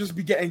some of them just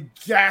be getting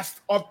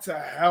gassed up to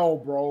hell,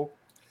 bro.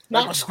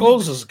 Nah,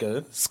 Scholes is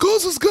good.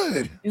 Scholes is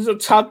good. He's a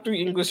top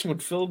 3 English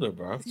midfielder,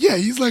 bro. Yeah,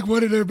 he's like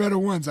one of their better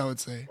ones, I would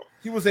say.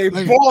 He was a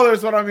Like- baller,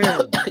 is what I'm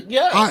hearing.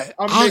 Yeah,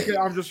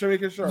 I'm just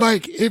making sure.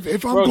 Like if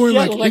I'm bro. going He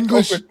has like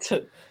English,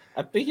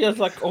 I think he has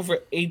like over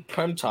 8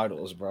 Prem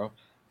titles, bro.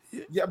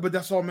 Yeah, but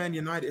that's all Man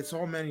United. It's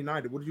all Man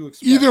United. What do you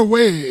expect? either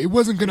way, it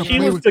wasn't gonna He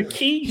play was with. the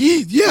key.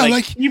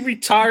 He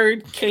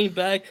retired, came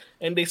back,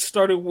 and they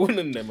started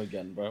winning them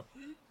again, bro.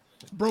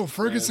 Bro,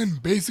 Ferguson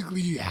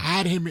basically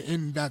had him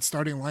in that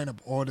starting lineup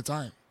all the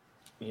time.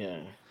 Yeah.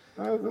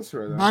 That's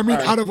right. I mean,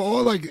 out of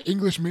all like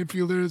English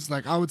midfielders,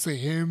 like I would say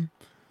him.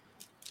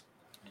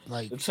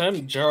 Like It's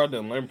him, Gerrard,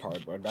 and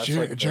Lampard, bro. That's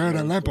like the Gerrard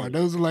and main Lampard,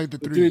 three. those are like the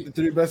the three.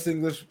 three best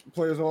English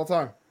players of all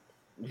time.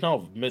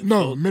 No, midfield.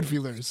 No,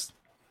 midfielders.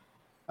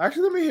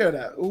 Actually, let me hear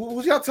that.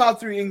 Who's your top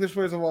 3 English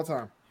players of all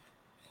time?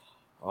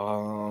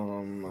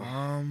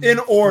 In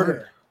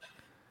order.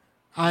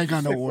 I ain't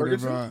got no Say order,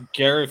 Ferguson? bro.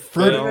 Gareth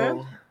Ferdinand?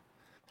 Bale.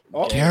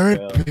 Oh,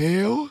 Garrett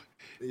Bale?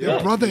 Your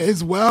Yeah. brother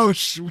is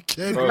Welsh. We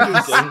can't Bro, do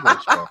he's this.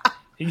 English, bro.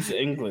 He's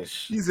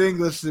English. he's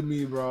English to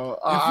me, bro.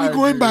 If we're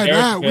going by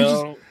Gareth that, we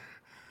just. Bale.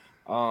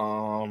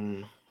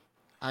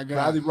 I got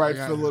Bradley Wright I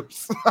got-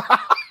 Phillips.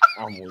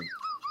 I'm weak.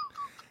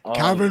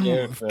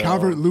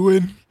 Calvert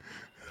Lewin,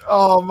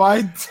 Oh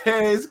my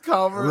days,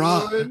 Calvert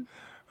Ra- Lewin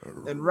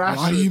and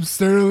Rashford, Raheem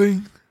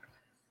Sterling.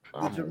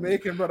 the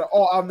Jamaican brother.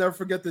 Oh, I'll never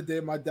forget the day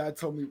my dad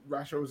told me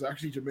Rashford was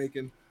actually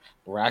Jamaican.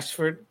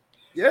 Rashford.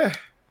 Yeah,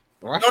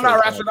 no,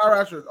 not Rashford,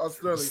 not Rashford. Oh,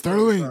 Sterling.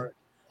 Sterling. Sorry.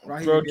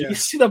 Raheem, Bro, do yeah. you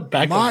see the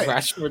back My- of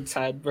Rashford's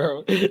head,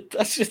 bro?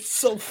 That shit's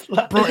so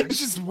flat. Bro, it's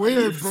just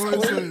weird, bro.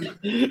 It's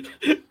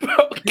like,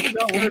 Bro, You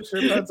got weird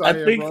shit out I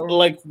here, think bro.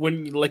 like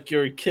when like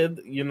you're a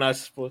kid, you're not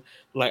supposed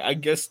like I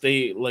guess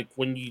they like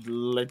when you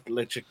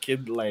let your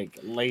kid like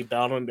lay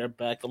down on their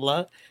back a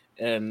lot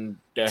and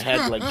their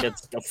head like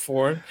gets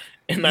deformed.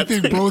 And I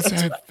think bro's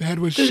head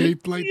was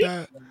shaped like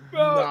that.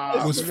 bro,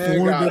 Nah, Was man,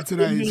 formed got- into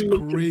that. It's you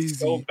looking crazy.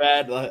 so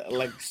bad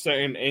like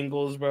certain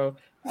angles, bro.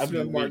 This I'd be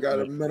man weak, got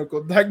a bro.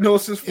 medical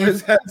diagnosis for If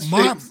his head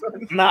my- shape,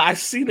 son. Nah, I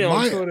seen it on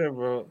My- Twitter,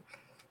 bro.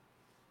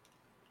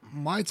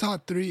 My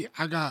top 3,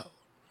 I got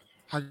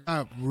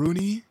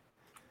Rooney,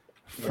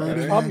 Probably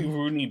Ferdinand,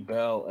 Rooney,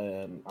 Bell,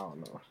 and I don't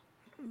know.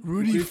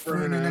 Rudy Rudy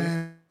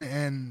Ferdinand,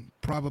 and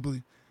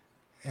probably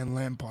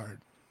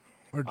Lampard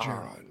or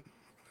Gerrard.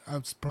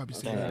 I'd probably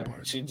say Damn,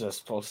 Lampard. she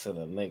just posted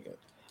a nigga.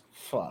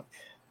 Fuck.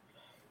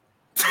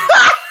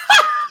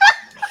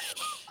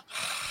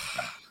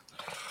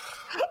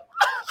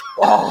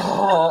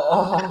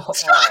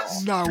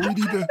 Nah, we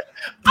need to.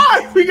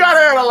 We gotta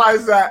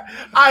analyze that.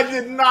 I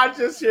did not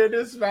just hear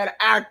this man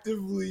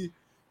actively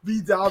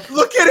be down.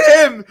 Look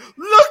at him!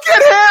 Look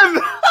at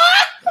him!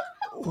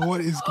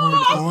 What is going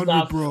on,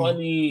 Not bro?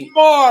 funny.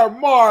 Mar.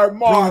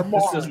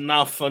 This is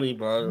not funny,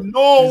 bro.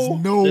 No,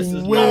 No This is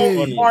not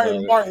way.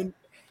 funny.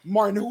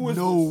 Martin, who is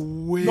No this?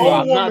 way. No Bro,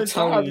 I'm woman not should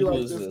telling have you you like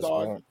who's this, this,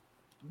 dog. bro.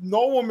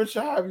 No woman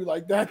should have you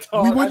like that,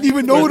 dog. We I wouldn't need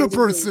even to know the who it is.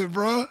 person,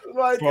 bro.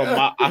 Like, Bro,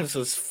 my eyes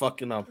is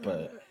fucking up,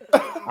 but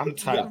I'm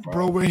tight, bro.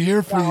 Bro, we're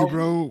here for you,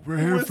 bro. We're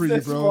who here is for you,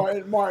 this,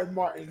 bro.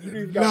 Martin. You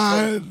even got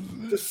Nah,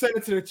 just send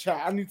it to the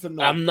chat. I need to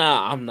know. I'm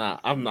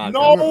not.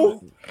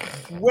 No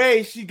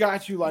way she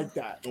got you like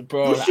that.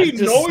 Bro, Does she I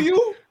just- know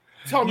you?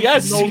 Tell me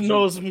Yes, she she knows you.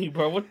 knows me,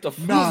 bro. What the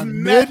fuck? Nah, You've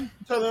met mid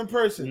each other in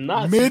person.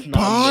 Not mid not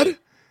pod. me.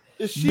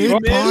 Is she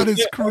Mid mid? pod is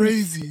Yeah,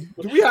 crazy.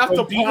 Do we have to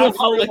Bro, do you know pause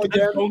how him like I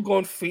again? don't go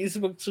on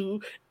Facebook too?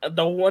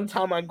 The one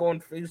time I go on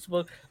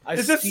Facebook, I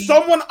Is this see,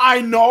 someone I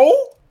know?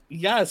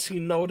 yes, you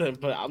know them,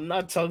 but I'm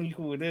not telling you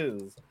who it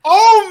is.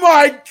 Oh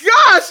my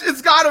gosh!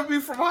 It's gotta be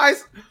from high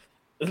school.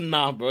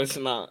 Nah, bro, it's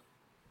not.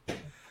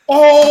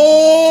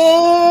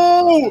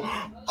 Oh!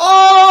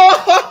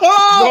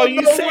 Bro,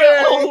 you no say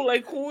way. oh,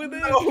 like who it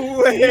is? No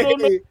You don't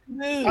know way.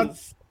 who it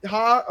is.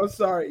 Huh? I'm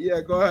sorry.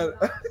 Yeah, go ahead.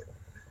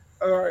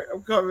 All right,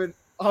 I'm coming.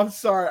 I'm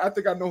sorry. I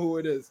think I know who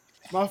it is.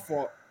 My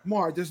fault.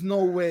 Mar, there's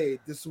no way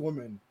this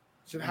woman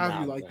should have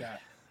Nah, you like bro.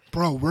 that.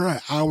 Bro, we're an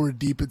hour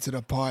deep into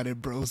the pod,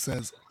 and bro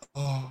says,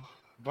 "Oh,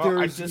 Bro, I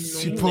There's just no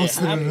seen She it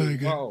posted it happen,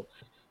 again.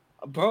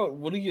 bro,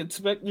 what do you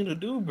expect me to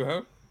do,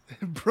 bro?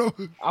 bro,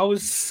 I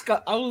was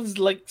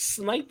like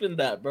sniping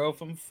that, bro,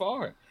 from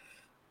far.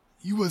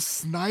 you was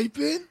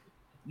sniping."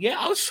 Yeah,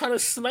 I was trying to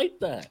snipe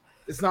that.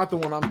 It's not the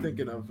one I'm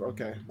thinking of.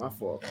 Okay, my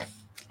fault.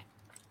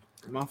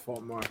 My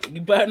fault, Mar. You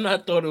better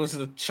not thought it was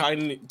a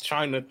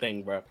China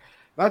thing, bro.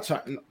 Not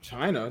China.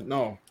 China.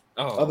 No.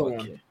 Oh, Other okay.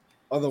 one.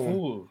 Other one.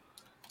 Ooh.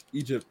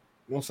 Egypt.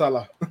 Mo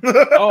Salah.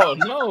 Oh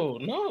no.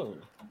 He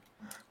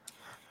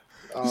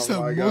Oh said,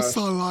 my "Mo gosh.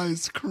 Salah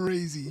is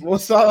crazy." Mo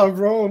Salah,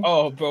 bro.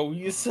 Oh, bro, we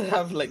used to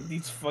have like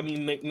these funny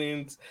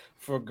nicknames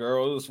for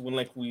girls when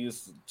like we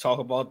used to talk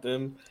about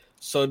them.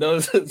 So there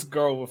was this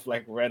girl with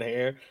like red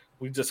hair.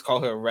 We just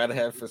call her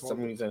redhead for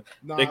some reason.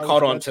 Nah, They it was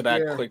caught on Red to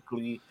that Scare.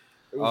 quickly.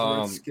 It was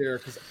Red Um, Scare.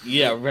 'Cause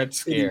Yeah, Red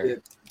Scare.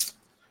 idiot.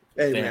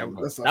 Hey, Damn, man,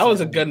 bro. let's not That was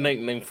say a good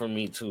nickname for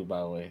me too, by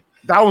the way.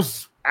 That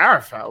was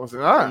Arafat, was it?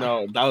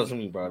 No, that was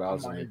me, bro. That I'm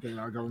was not me. even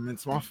our government.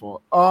 It's my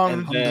fault. And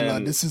Alhamdulillah,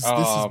 then, this is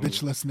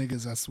bitchless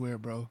niggas. I swear,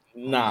 bro.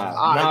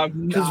 Nah,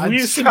 because Nah, we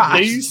used to, Josh,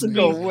 they used to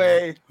no be,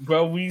 way.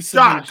 bro. We used to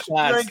Josh, be in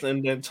class you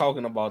and then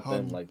talking about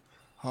them, like,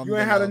 You ain't had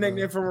a Alhamdulillah,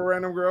 nickname from a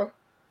random girl?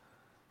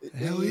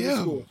 Hell In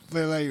yeah. school?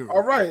 Like,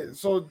 All right,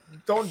 so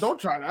don't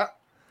try that.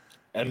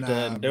 and Nah,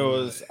 then there bro.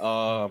 was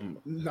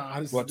Nah,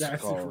 this What's is it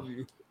nasty called? from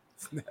you.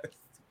 It's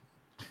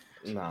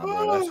nasty. nah,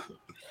 bro. That's,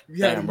 We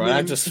had damn, bro, that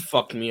Ming, just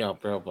fucked me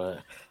up, bro. But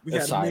we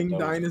it's had alright, Ming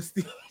though.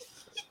 Dynasty.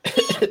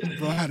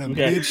 bro, I had a We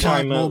had mid pod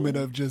China. moment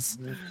of just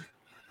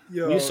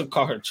Yo, we used to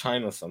call her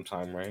China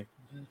sometime, right?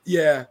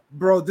 yeah,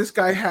 bro, this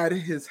guy had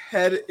his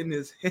head in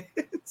his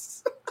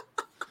hands.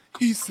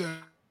 he said,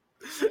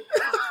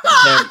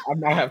 Damn, I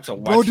might have to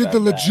watch. "Bro did that the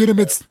back,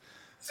 legitimate."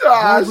 Bro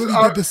Josh, really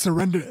did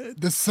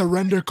the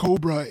surrender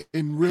cobra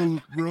in real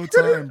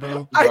time,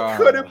 bro. I Bruh.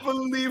 couldn't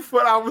believe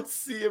what I was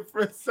seeing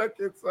for a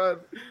second, son.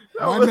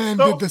 That My was man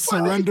so did the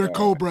funny. surrender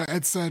cobra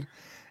and said,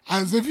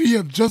 as if he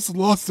had just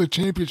lost the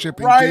championship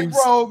in Right, games.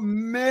 bro,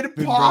 mid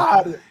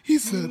pod. He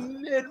said,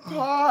 mid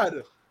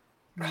pod.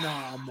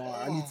 Nah, man,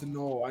 I need to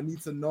know. I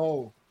need to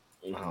know.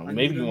 No, I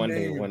maybe need a one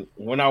day name.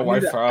 when I need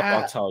wife an her up,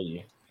 I'll app. tell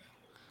you,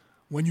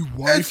 when you And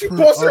wife she her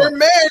posted up, her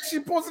man. She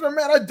posted her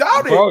man. I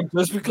doubt it. bro.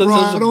 Just because Bro,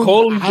 I there's a don't-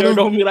 goalie I there don't-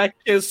 don't mean I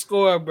can't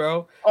score,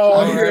 bro. Oh,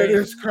 All hear right.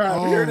 this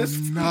crap. Hear Oh, this.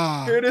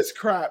 nah. Hear this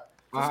crap.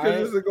 Just All because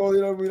right. it's a goal,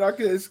 you know what I mean? I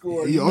can't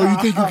score. oh, you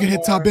think you can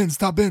hit top boy. ends,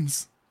 top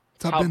ends,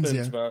 Top ends,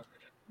 ends, yeah.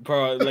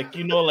 bro. Like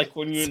like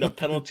when you're in the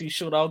penalty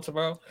shootouts,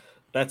 bro.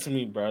 That's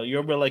me, bro. You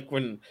remember like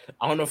when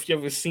I don't know if you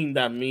ever seen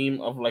that meme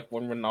of like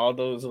when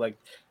Ronaldo's like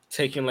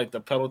taking like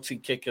the penalty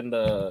kick in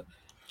the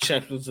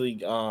Champions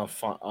League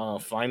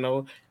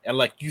final, and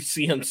like you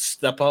see him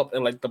step up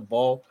and like the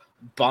ball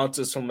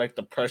bounces from like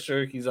the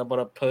pressure he's about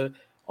to put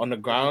on the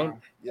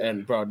ground. Yeah.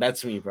 And bro,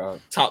 that's me, bro.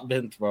 Top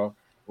bins, bro.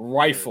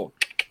 Rifle,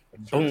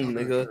 boom,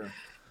 nigga. Sure.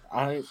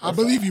 I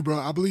believe you, bro.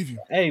 I believe you.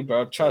 Hey,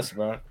 bro, trust,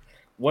 bro.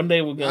 One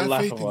day we're I gonna have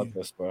laugh faith in about you.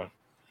 this, bro.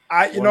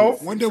 You know,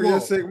 One day for your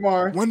we'll- sake,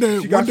 Mar, One day,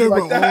 she got one day you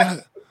we'll like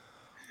that.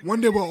 one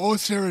day we'll all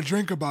share a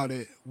drink about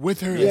it with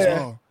her Yeah. as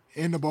well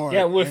in the bar.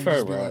 Yeah, with and her,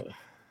 just be bro. like,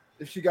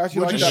 If she got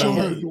you We'll like just that, show I'm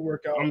her- gonna do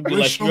workout. I'm gonna be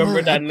We'll like, show you remember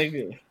her that ep-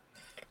 nigga?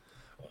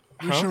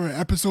 we're Huh? showing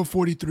episode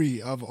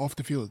 43 of Off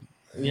the Field.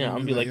 Yeah, I'm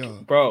And be we'll like,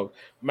 yo. bro.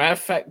 Matter of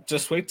fact,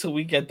 just wait till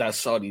we get that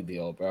Saudi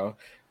deal, bro.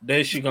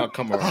 Then she gonna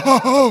come around.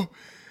 Oh,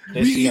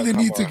 We either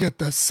need to get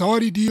the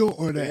Saudi deal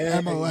or the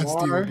Dang, MLS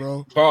deal, Mark.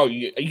 bro. Bro,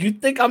 you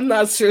think I'm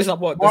not serious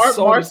about the Mark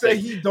Saudi said thing?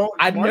 he don't.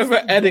 I Mark never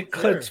said he edit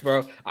don't care. clips,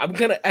 bro. I'm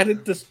gonna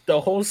edit the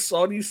whole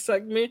Saudi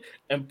segment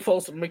and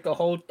make a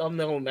whole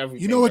thumbnail and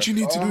everything. You know what bro. you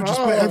need to do? Just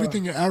put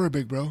everything in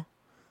Arabic, bro.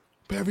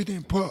 Put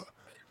everything.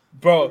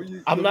 Bro,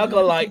 You- I'm you- not you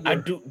gonna lie. I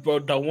YouTuber. do, bro.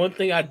 The one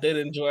thing I did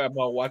enjoy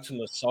about watching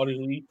the Saudi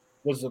league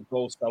was the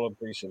goal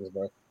celebrations,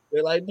 bro.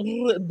 They're like,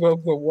 bro,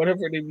 whatever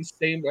they be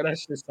saying, bro, that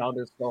shit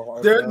sounded so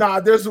hard. Bro.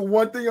 There's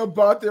one thing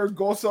about their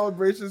goal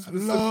celebrations,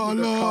 specifically Allah,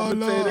 the Allah,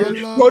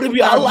 commentators. Allah, Bro, to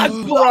be Allah. like,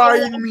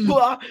 Crying me. bro,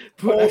 Oh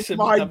that shit be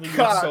my having me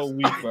gosh. so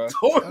weak, bro.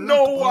 Don't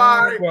know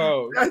why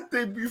Bro, that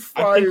they be I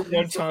frying think me.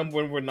 one time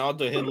when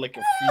Ronaldo hit like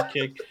a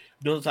free kick,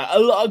 there was like,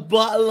 Allah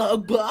Akbar, Allah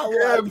Akbar, Allah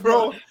Yeah, Akbar.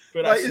 bro.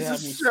 But Like that shit it's had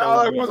just me shit. so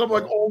Like weak, once I'm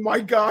like, bro. oh my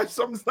gosh,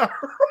 something's not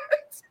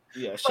right.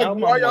 Yeah, shout Like out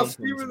why my y'all Muslims,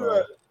 screaming bro.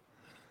 that?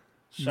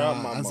 Shout out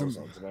Nah, my as a-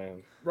 Muslims,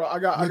 man. Bro, I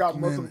got Look,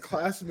 Muslim man,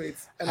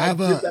 classmates, and I I have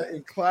did a- that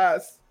in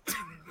class.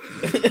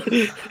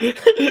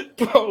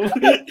 Bro,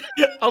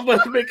 I'm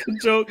about to make a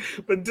joke,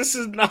 but this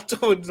is not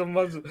towards the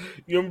Muslim.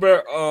 You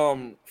remember,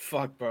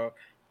 fuck, bro.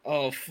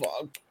 Oh,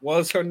 fuck.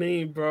 What's her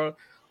name, bro?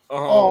 I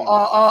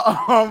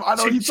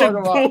know what you're talking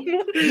about.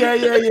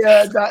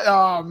 Yeah.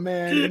 That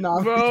man,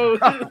 nah. Bro.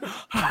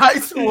 High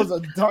school was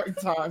a dark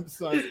time,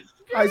 son.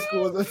 High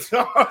school was a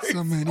dark.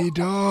 So many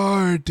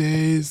dark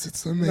days. It's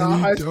so Nah,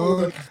 many high school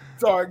was dark. a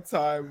dark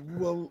time.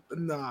 Well,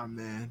 nah,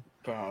 man.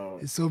 Bro.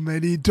 It's so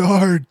many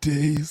dark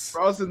days.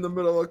 I was in the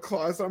middle of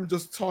class. I'm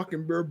just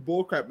talking bare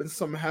bullcrap, and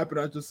something happened.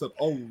 I just said,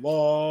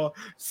 Allah.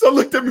 So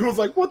looked at me and was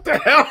like, what the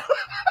hell?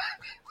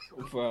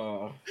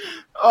 Bro.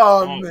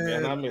 Oh,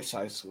 man. I miss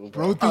high school,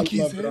 Bro, bro. I think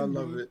he's love it. I in,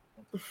 love bro. it.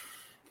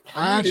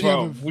 I actually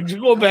Bro, have a, would you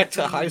go back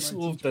to I high my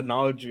school with teacher. the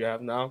knowledge you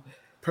have now?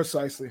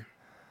 Precisely.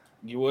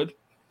 You would?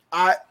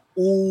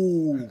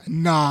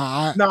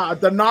 nah. Nah,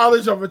 the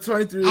knowledge of a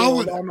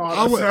 23-year-old.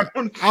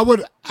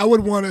 I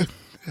would want to.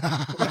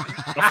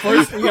 The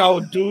first thing I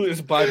would do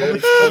is buy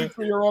Bitcoin.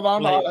 23-year-old. I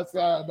don't know how that's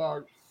sad,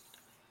 dog.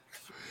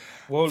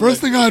 Well,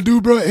 First like, thing I do,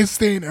 bro, is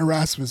stay in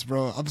Erasmus,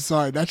 bro. I'm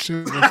sorry, that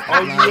shit was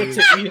oh, you went hilarious.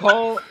 to E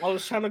Hall? I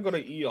was trying to go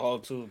to E Hall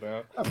too,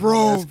 bro.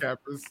 Bro.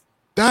 Campus.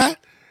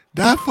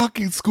 That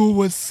fucking school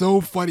was so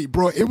funny,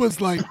 bro. It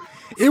was like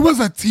it was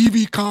a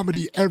TV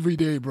comedy every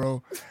day,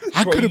 bro.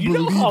 I Bro, couldn't you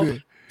know believe how-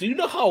 it. Do you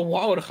know how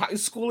wild high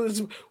school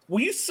is?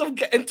 We used to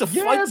get into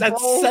Yeah, fights at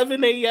bro.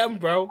 7 a.m.,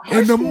 bro.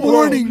 In the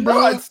morning,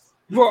 bro. Nuts.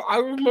 Bro, I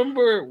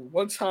remember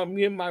one time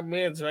me and my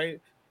mans, right?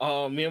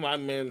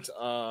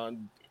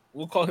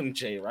 We'll call him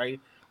Jay, right?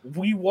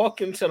 We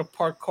walk into the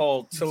park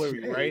called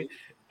Tillery, Jay. right?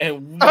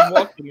 And we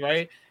walking,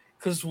 right?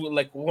 Because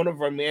like one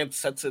of our mans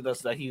said to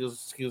us that he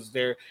was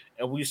there,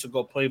 and we used to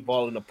go play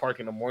ball in the park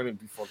in the morning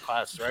before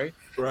class, right?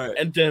 Right.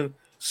 And then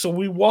so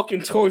we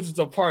walking towards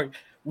the park.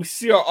 We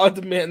see our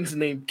other man's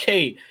name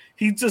K.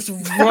 He just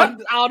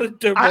runs out of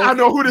there. Bro. I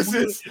know who this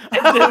is.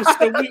 And then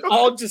so we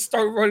all just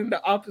start running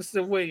the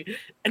opposite way.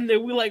 And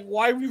then we like,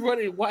 why are we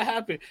running? What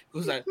happened? It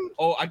was like,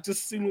 oh, I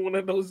just seen one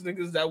of those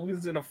niggas that we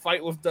was in a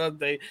fight with the other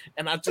day,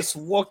 and I just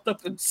walked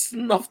up and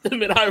snuffed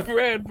him and I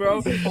ran, bro. I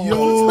was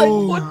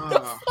like, what the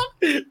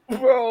fuck?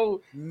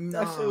 Bro,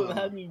 that shit would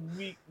have me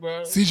weak,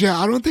 bro. CJ,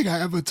 I don't think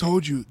I ever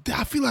told you.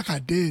 I feel like I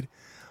did.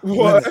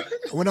 What?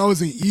 When I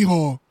was in E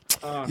Hall,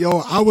 yo,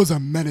 I was a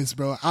menace,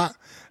 bro. I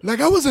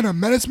wasn't a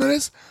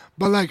menace,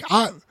 but like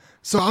I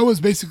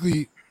was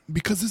basically,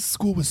 because this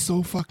school was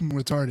so fucking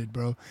retarded,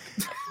 bro.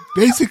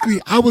 Basically,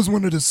 I was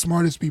one of the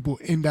smartest people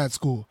in that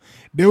school.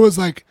 There was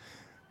like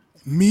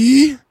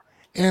me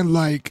and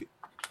like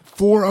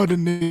 4 other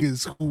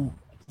niggas who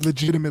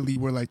legitimately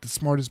were like the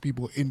smartest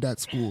people in that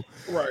school.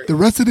 Right. The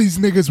rest of these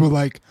niggas were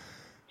like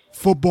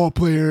football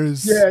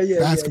players, Yeah,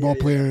 basketball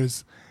yeah.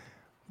 players.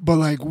 But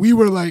like we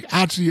were like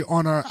actually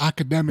on our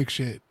academic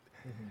shit.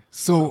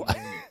 So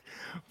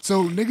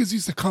so niggas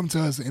used to come to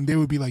us and they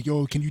would be like,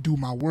 yo, can you do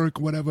my work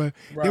or whatever?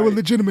 They would Right.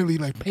 legitimately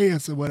like pay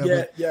us or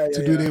whatever Yeah,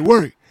 to do their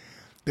work.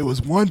 There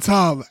was one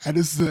time,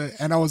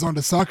 and I was on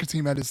the soccer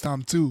team at this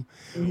time too.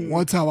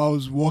 One time I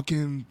was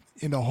walking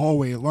in the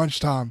hallway at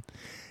lunchtime.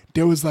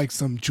 There was like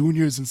some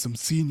juniors and some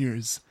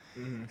seniors.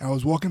 And I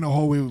was walking the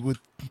hallway with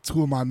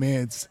 2 of my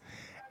mans.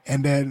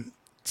 And then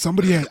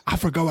I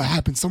forgot what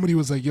happened. Somebody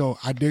was like, yo,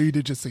 I dare you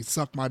to just say,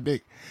 suck my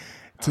dick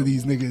to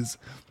these niggas.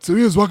 So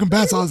he was walking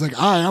past. So I was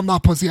like, all right, I'm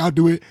not pussy. I'll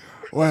do it.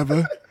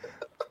 Whatever.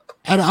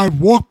 And I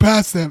walked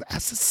past them. I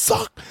said,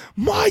 suck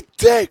my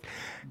dick.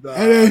 Nah.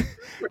 And then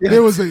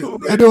there was a yo.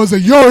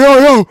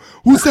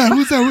 Who said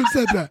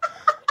that?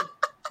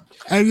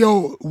 And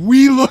yo,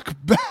 we look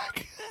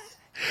back.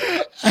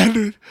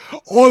 And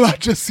all I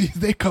just see is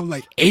they come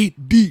like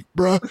 8 deep,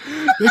 bro.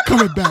 They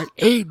coming back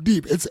 8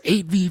 deep. It's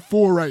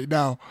 8v4 right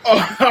now.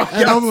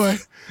 And I'm like,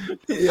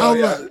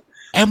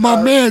 and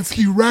my man's,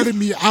 he ratted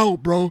me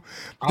out, bro.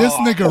 This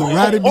nigga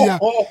ratted me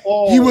out.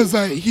 He was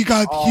like, he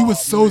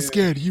was so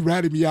scared. He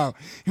ratted me out.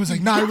 He was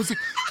like, nah,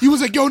 he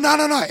was like, yo,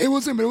 no. It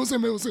was him.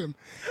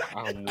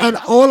 And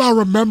all I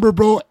remember,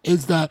 bro,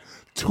 is that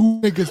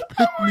 2 niggas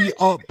picked me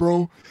up,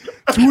 bro.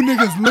 2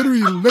 niggas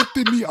literally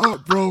lifted me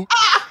up, bro.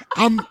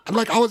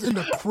 I was in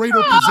the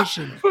cradle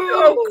position.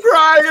 I'm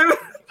crying.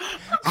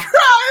 I'm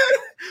crying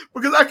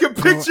because I can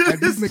Bro, picture and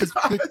these this.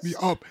 niggas picked me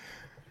up.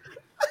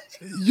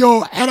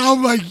 Yo, and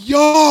I'm like,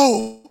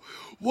 yo,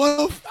 what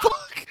the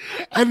fuck?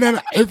 And then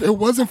if it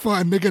wasn't for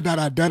a nigga that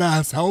I dead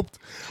ass helped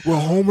with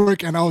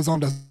homework and I was on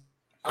the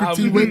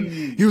team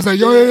with, he was like,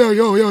 yo,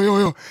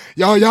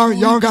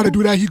 y'all gotta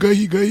do that. He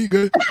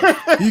good.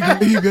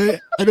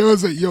 And it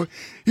was like, yo,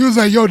 he was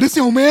like, yo, this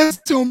your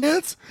man's.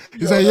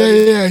 He's like,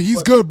 yeah,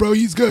 he's good, bro,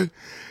 he's good.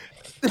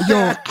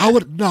 Yo, I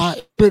would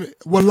not, but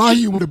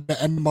wallahi, it would have been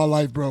the end of my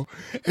life, bro.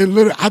 It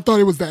literally, I thought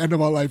it was the end of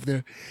my life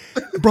there,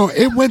 bro.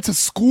 It went to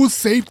school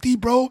safety,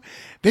 bro.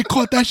 They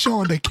caught that shit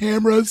on the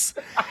cameras,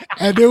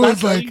 and it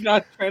was like, you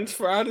got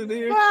transferred out of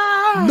there.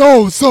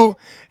 no. So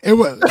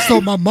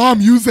my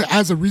mom used it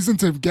as a reason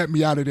to get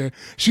me out of there.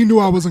 She knew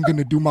I wasn't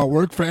gonna do my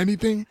work for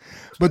anything,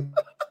 but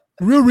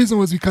the real reason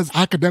was because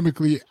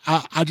academically,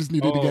 I just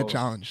needed to get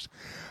challenged.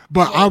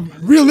 But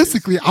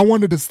realistically, I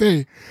wanted to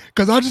stay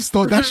because I just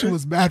thought that shit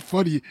was mad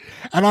funny,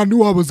 and I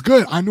knew I was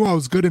good. I knew I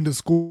was good in the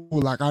school.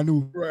 Like I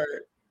knew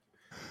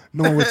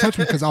no one would touch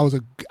me because I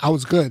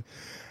was good,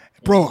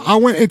 bro. I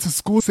went into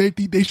school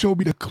safety. They showed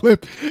me the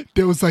clip.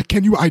 They was like,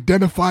 "Can you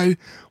identify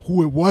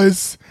who it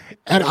was?"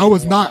 And I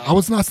was not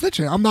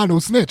snitching. I'm not no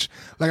snitch.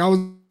 Like I was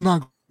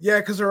not. Yeah,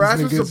 because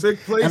Erasmus a big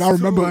place. And I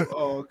remember. Too.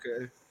 Oh,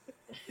 okay.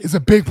 It's a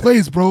big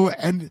place, bro.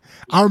 And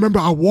I remember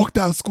I walked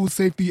out of school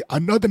safety.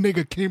 Another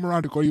nigga came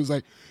around the corner. He was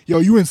like, yo,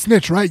 you in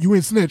snitch, right? You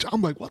in snitch.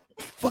 I'm like, what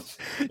the fuck?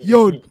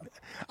 Yo,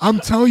 I'm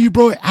telling you,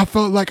 bro, I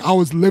felt like I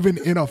was living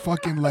in a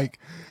fucking like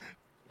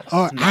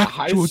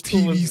actual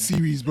TV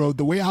series, bro.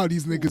 The way how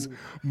these niggas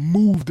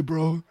moved,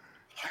 bro.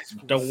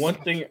 The one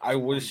thing I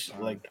wish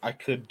like I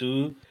could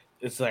do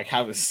is like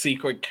have a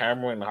secret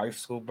camera in high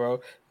school,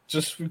 bro.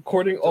 Just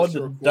recording all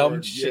the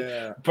dumb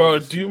shit, bro.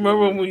 Do you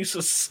remember when we used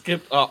to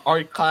skip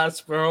art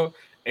class, bro,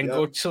 and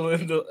go chill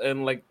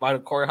in like by the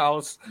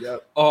courthouse?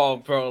 Yep. Oh,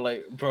 bro,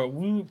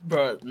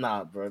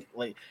 nah, bro.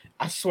 Like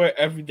I swear,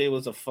 every day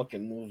was a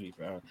fucking movie,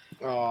 bro.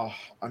 Oh,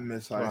 I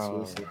miss high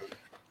school.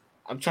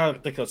 I'm trying to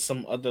think of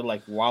some other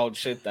like wild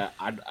shit that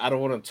I don't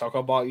want to talk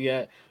about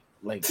yet.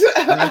 Like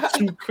not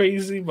too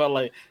crazy, but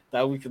like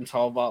that we can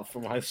talk about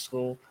from high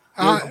school.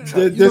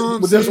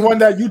 There's one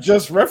that you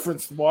just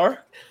referenced,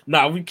 Mar.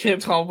 Nah, we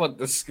can't talk about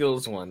the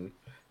skills one.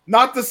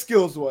 Not the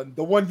skills one.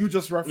 The one you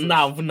just referenced.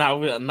 Nah,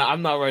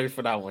 I'm not ready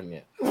for that one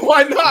yet.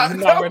 Why not? I'm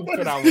not ready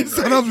for that one yet.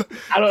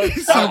 I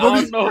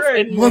don't know if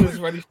anyone is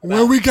ready for that.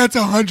 When we get to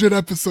 100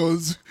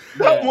 episodes.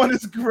 That one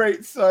is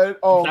great, son.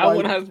 Oh,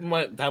 that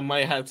one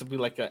might have to be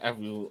like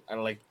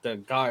like the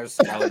guys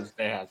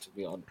they have to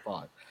be on the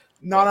pod.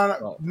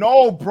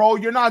 No, bro.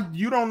 You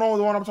don't know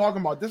the one I'm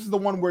talking about. This is the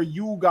one where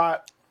you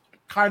got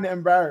kind of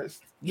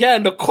embarrassed. Yeah,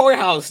 in the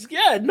courthouse.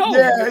 Yeah, no.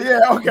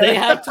 Yeah, okay. They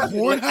have to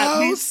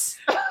courthouse.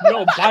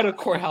 By the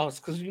courthouse,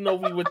 because we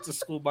went to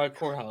school by the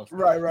courthouse.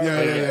 Right.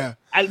 Yeah.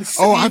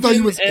 Oh, I thought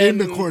you was in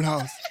the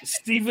courthouse.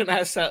 Steven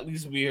has to at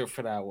least be here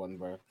for that one,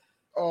 bro.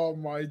 Oh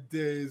my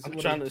days! I'm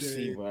trying to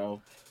see, bro.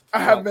 I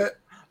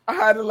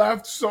had to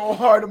laugh so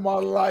hard in my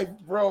life,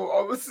 bro.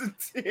 I was in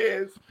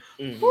tears.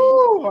 Mm-hmm.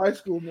 Woo, high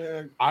school,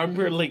 man. I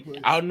remember, like,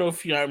 I don't know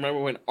if you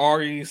remember when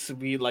Ari used to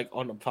be like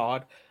on the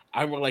pod.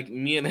 I remember, like,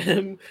 me and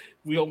him,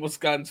 we almost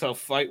got into a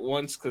fight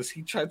once because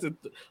he tried to,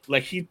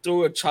 like, he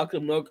threw a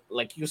chocolate milk,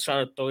 like, he was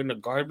trying to throw in the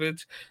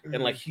garbage,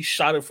 and, like, he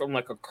shot it from,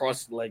 like,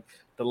 across, like,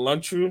 the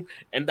lunchroom,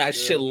 and that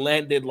shit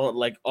landed,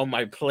 like, on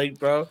my plate,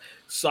 bro.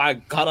 So I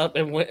got up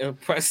and went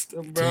and pressed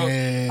him, bro.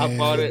 Damn. I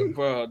bought it,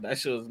 bro. That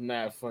shit was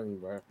mad funny,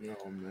 bro.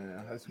 Oh,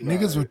 man. That's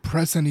niggas would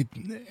press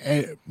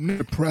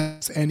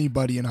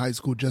anybody in high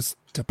school just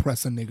to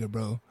press a nigga,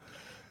 bro.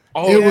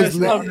 Oh, it was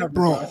lit,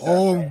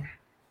 bro.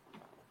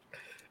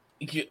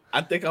 I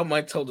think I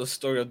might tell the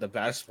story of the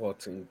basketball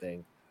team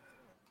thing.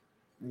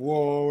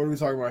 Whoa, what are we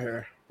talking about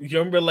here? You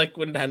remember, like,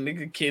 when that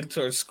nigga came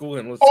to our school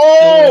and was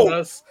killing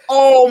us?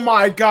 Oh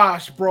my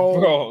gosh, bro.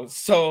 Bro,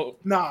 so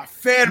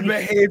fan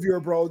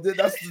behavior, bro.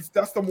 That's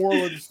the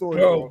moral of the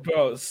story,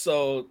 bro.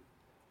 So,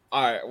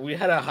 all right, we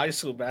had a high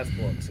school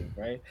basketball team,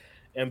 right?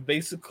 And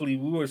basically,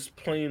 we were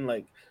playing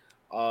like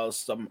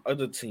some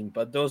other team,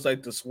 but there was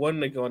like this one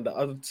nigga on the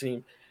other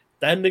team.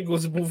 That nigga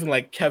was moving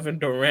like Kevin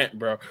Durant,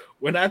 bro.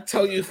 When I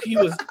tell you he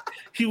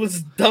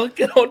was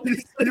dunking on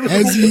these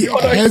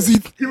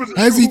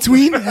Has he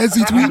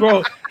tween?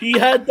 Bro, he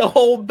had the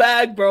whole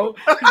bag, bro.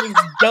 He was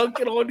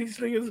dunking on these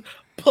niggas,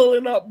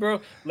 pulling up,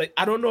 bro. Like,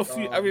 I don't know if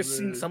you ever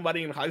seen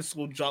somebody in high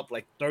school drop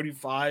like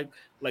 35,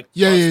 like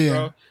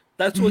bro.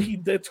 That's what he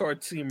did to our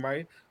team,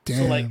 right? Damn.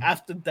 So like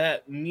after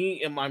that,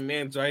 me and my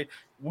man's right,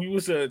 we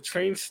was at a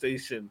train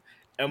station.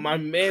 And my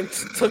man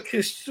took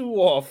his shoe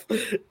off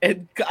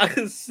and got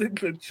his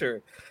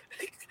signature.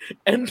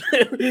 And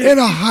then, in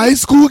a high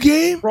school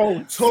game?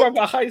 Bro, from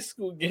a high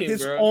school game,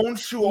 his bro. own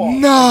shoe off.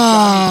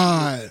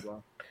 Nah.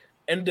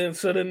 And then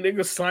so the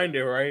nigga signed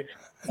it, right?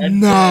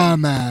 And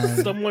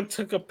man. Someone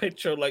took a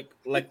picture, like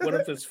one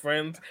of his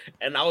friends,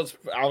 and I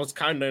was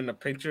kind of in the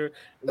picture.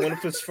 One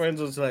of his friends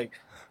was like,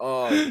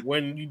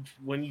 when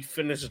you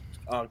finish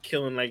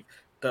killing like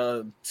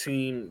the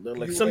team,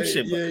 like You some wait,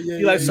 shit. yeah, But yeah,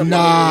 he like yeah, some yeah.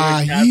 Nah,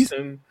 honorary he's-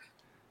 captain.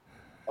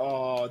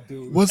 Oh,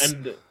 dude. What's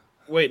And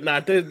wait, nah,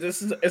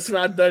 this is it's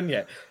not done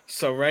yet.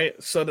 So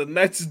right, so the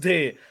next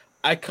day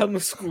I come to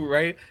school.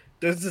 Right,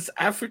 there's this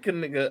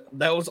African nigga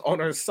that was on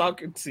our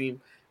soccer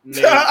team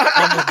named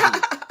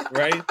Amadou.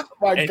 Right,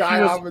 My and guy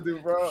he was-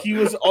 Amadou, bro. he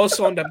was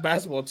also on the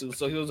basketball team.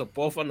 So he was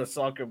both on the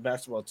soccer and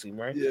basketball team.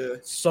 Right. Yeah.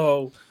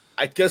 So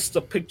I guess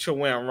the picture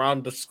went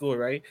around the school,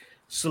 right?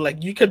 So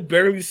like you could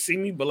barely see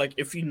me, but like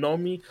if you know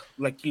me,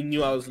 like you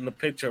knew I was in the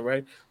picture,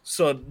 right?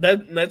 So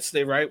that next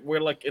day, right, we're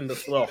like in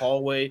this little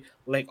hallway,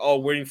 like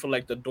all waiting for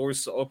like the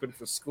doors to open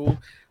for school.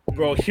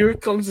 Bro, here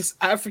comes this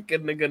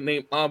African nigga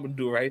named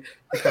Amadou, right?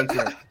 He comes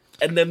in.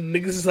 And then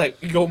niggas is like,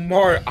 yo,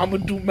 Mar,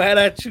 Amadou mad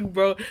at you,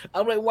 bro.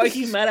 I'm like, why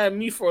he mad at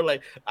me for?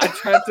 Like, I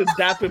tried to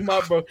dap him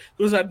up, bro.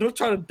 He was like, don't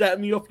try to dap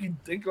me up, you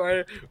dick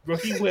rider. Bro,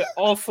 he went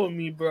off on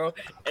me, bro.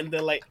 And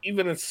then, like,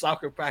 even in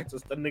soccer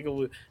practice, the nigga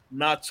would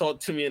not talk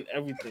to me and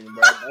everything,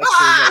 bro.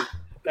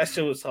 That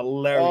shit was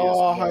hilarious.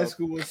 Oh, bro. high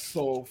school was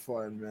so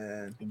fun,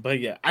 man. But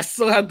yeah, I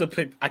still have the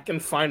pic. I can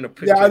find the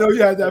picture. Yeah, I know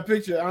you had that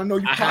picture. I know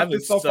you I cropped have it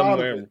yourself out of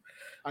somewhere. it.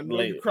 I know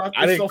Like, you cropped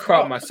I didn't yourself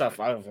crop out. myself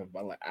out of it,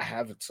 but like I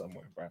have it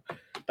somewhere, bro.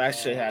 That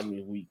shit had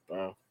me weak,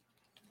 bro.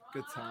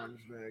 Good times,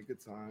 man. Good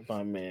times.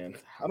 My man.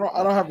 I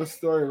don't have a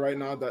story right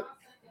now that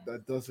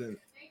doesn't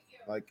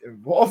like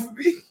involve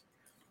me.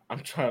 I'm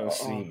trying to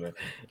see, bro.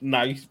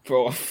 Nah,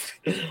 bro.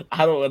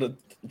 I don't want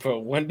to, bro.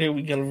 One day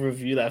we gonna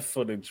review that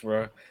footage,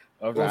 bro.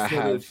 Of What that I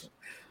footage?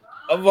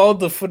 have, of all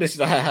the footage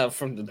that I have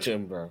from the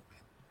gym, bro.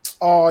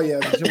 Oh yeah,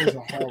 the gym was a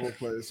horrible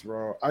place,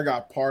 bro. I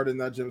got parred in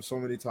that gym so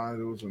many times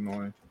it was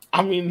annoying.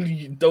 I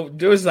mean,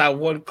 there was that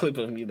one clip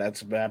of me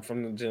that's bad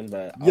from the gym,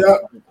 but Yep.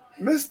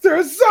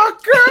 Mr.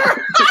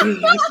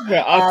 Zucker.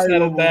 yeah,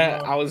 outside of I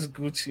that, know. I was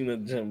Gucci in the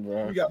gym,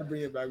 bro. We got to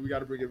bring it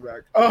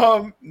back.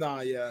 Nah,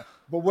 yeah.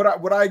 But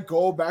would I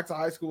go back to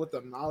high school with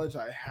the knowledge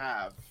I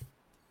have?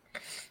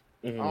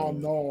 I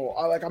don't know.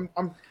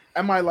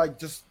 Am I like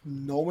just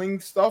knowing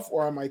stuff,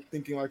 or am I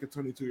thinking like a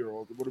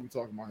 22-year-old? What are we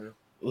talking about here?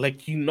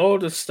 Like you know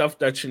the stuff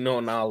that you know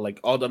now, like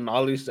all the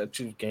knowledge that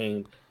you've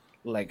gained,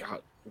 like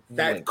how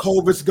That like,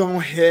 COVID's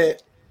gonna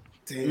hit.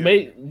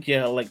 Damn.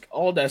 yeah, like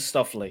all that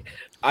stuff. Like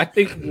I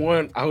think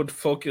one, I would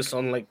focus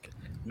on like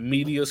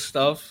media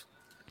stuff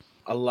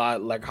a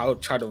lot. Like I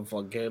would try to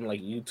get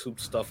like YouTube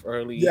stuff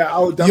early. Yeah, I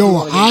would definitely. Yo,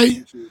 wanna go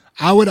to YouTube.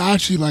 I would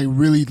actually like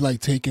really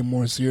like take it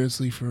more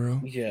seriously for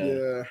real.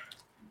 Yeah.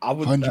 I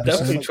would 100%.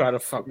 definitely try to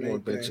fuck more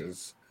Main thing.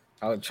 bitches.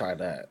 I would try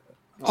that.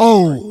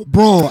 Oh,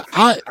 bro,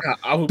 I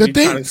would The be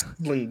thing- trying to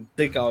sling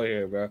dick out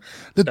here, bro.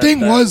 the That- thing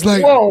that- was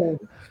like Whoa.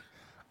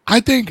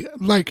 I think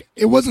like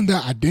it wasn't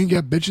that I didn't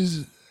get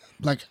bitches,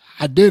 like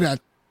I did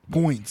at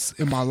points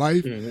in my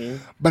life, Mhm.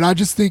 but I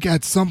just think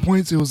at some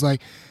points it was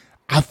like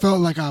I felt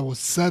like I was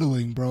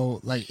settling, bro.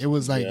 Like it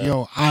was like, Yeah.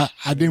 yo, I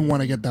didn't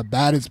want to get the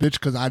baddest bitch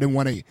because I didn't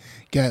want to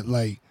get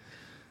like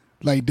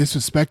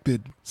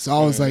disrespected. So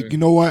I was like, you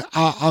know what?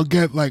 I'll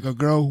get like a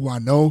girl who I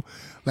know,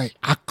 like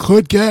I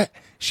could get.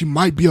 She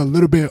might be a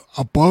little bit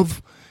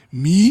above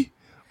me,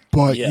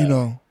 but Yeah. you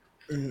know.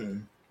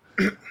 Mhm.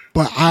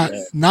 But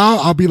now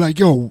I'll be like,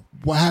 yo,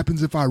 what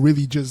happens if I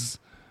really just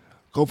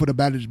go for the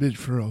baddest bitch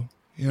for real?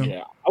 You know?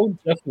 Yeah, I would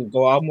definitely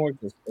go out more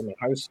because in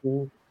high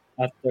school,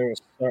 after a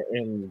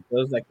certain,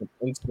 there was like an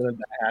incident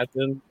that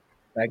happened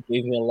that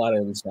gave me a lot of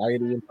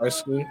anxiety in high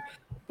school.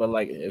 But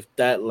like, if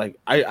that, like,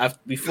 I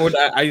before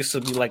that, I used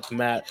to be like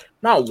mad,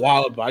 not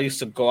wild, but I used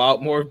to go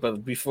out more.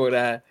 But before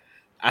that,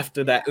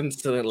 after that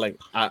incident, like,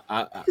 like,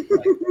 yeah.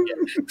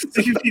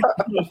 You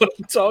know what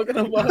I'm talking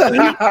about?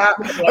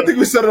 I think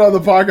we said it on the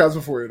podcast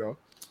before, you know.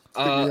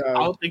 I Yeah.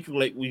 don't think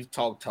like we've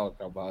talked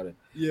about it.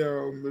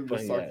 Yeah, maybe But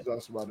let's yeah. talk to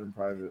us about it in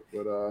private.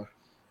 But But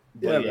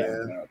Yeah,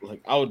 man. bro,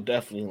 like I would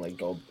definitely like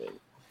go big.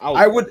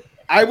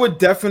 I would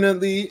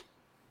definitely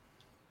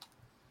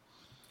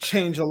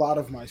change a lot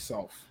of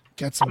myself.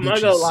 Get some I'm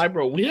not gonna bitches. lie,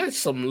 bro. We had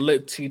some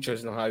lit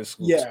teachers in high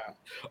school. Yeah.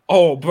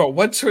 Oh, bro,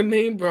 what's her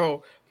name,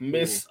 bro?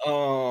 Miss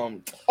Oh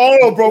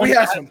no, bro, we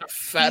had some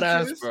fat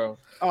ass, teachers. bro.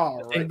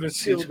 Oh, right.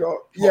 English Here we teacher. go.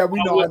 Yeah,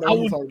 we know. I know what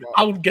you're talking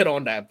I about. would get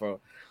on that, bro.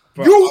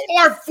 Bro, You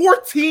are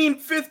 14,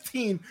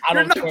 15. I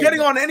You're don't not care, getting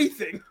bro. on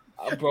anything.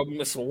 Bro,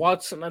 Miss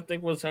Watson, I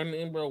think was her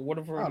name, bro.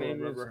 Whatever her I don't name is.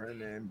 remember her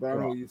name, but I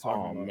know what you're Oh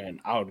talking about. man,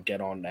 I would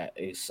get on that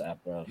ASAP,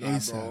 bro. Yeah. Nah,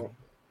 ASAP. bro.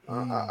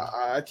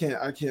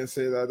 Mm. I can't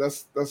say that.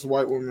 That's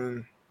white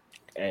women.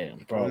 Hey,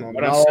 I bro, don't know.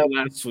 what I said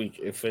last week.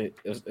 If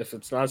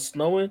it's not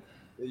snowing,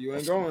 Yeah, you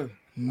ain't going.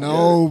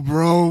 No,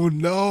 bro,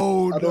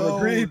 no. I don't no,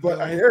 agree, but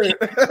no. I hear it.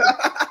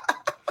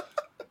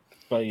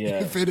 but yeah.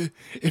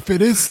 If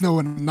it is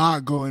snowing, I'm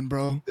not going,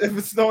 bro. If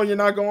it's snowing, you're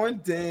not going.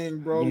 Dang,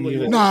 bro. Me Look,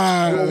 neither.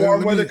 Nah, you're a let warm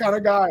me- weather kind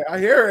of guy. I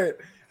hear it.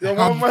 You're a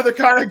warm I'm- weather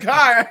kind of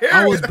guy. I hear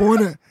I was it.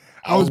 born in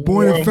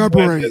A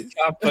February. warm-blooded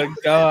type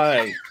of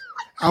guy.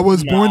 I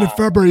was born in Nah.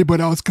 February, but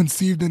I was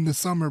conceived in the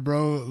summer,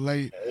 bro.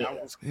 Like, I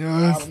was- you know,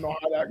 I it's- don't know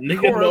how that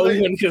Nigga know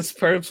correlates. when his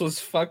parents was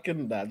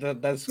fucking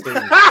that's crazy. bro,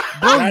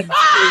 That's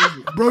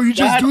crazy. bro, you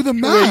just do the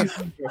math,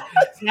 Crazy, bro.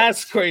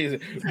 That's crazy.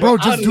 bro.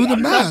 Just do the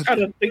I'm math, not trying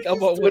to think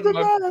about Do what the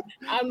my math.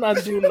 I'm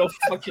not doing no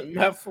fucking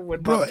math for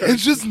what bro. my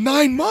It's just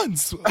 9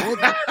 months. I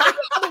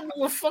don't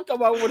give a fuck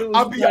about what it was.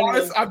 I'll be done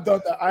honest, with. I've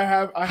done that. I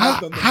have How,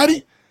 done that. how do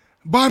you,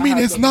 but I mean,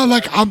 have it's done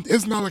not that. like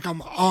it's not like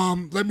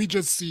I'm, let me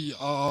just see,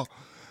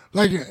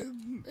 like,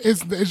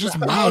 it's just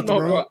I math,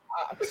 don't know, bro.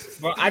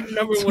 bro. I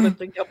never want to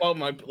think about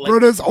my Bro,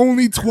 there's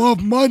only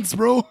 12 months,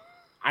 bro.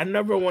 I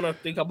never want to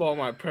think about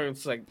my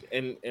parents like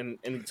in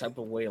any type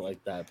of way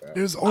like that, bro.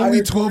 There's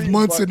only 12 agree,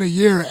 months but in a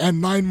year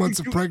and 9 months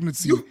of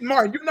pregnancy.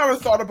 Martin, you've never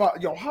thought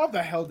about, yo, how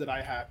the hell did I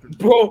happen?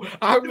 Bro,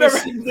 I remember never-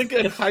 some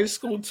nigga in high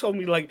school told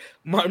me like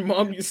my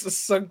mom used to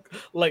suck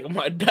like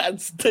my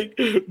dad's dick.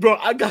 Bro,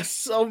 I got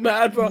so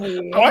mad, bro.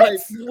 I'm like,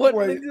 what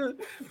Wait. nigga?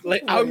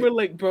 Like I remember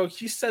like, bro,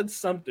 he said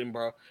something,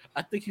 bro.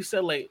 I think he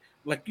said like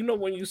you know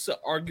when you used to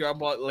argue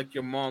about like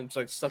your mom's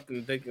like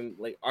sucking dick and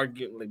like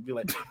arguing, like be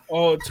like,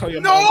 oh, tell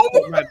your mom. No!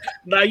 suck my-"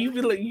 Nah, you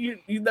be like you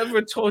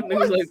never told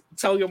niggas like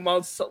tell your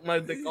mom suck my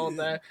dick all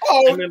that.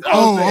 Oh, And then I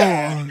was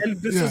like,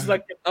 and this yeah. is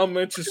like an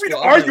elementary you mean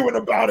school. I was like,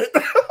 arguing about it?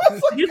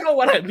 you know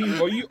what I mean,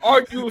 bro. You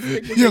argue with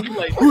niggas, Yeah, and you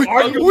like we-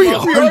 argue we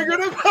about- are-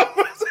 arguing about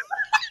it?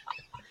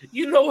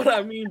 you know what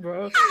I mean,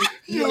 bro.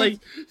 You Yo, like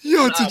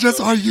yo, nah, to just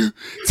bro. argue,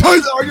 tell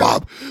your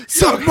mom,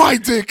 suck my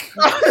dick.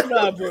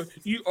 nah, bro.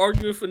 You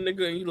argue with a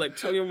nigga and you like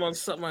tell your mom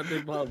suck my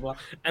dick, blah blah.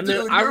 And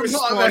then Dude, I your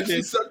mom actually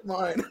responded. sucked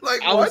mine.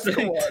 Like, I what? was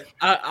Come like,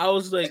 on. I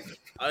was like,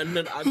 and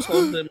then I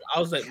told them, I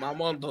was like, my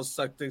mom don't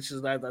suck dick.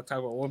 She's not that type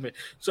of woman.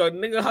 So,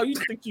 nigga, how you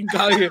think you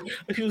got here?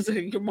 He was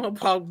like, your mom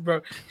probably,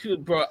 bro. He was,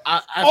 bro,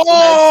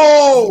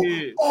 Oh,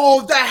 yeah.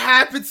 oh, that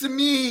happened to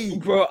me.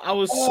 Bro, I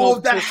was Oh, so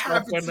that pissed off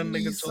happened when the to me,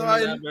 nigga told me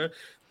son. that, man.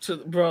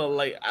 Bro,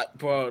 like,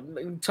 bro,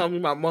 nigga tell me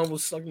my mom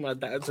was sucking my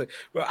dad. It's like,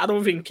 bro, I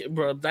don't even,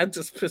 bro, that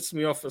just pissed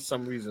me off for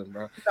some reason,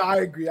 bro. No, I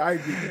agree. I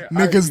agree.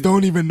 Niggas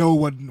don't even know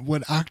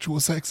what actual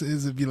sex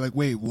is and be like,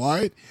 wait,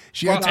 what?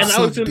 She Bro, had to and I suck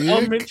was in dick?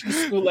 elementary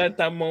school at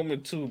that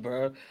moment too,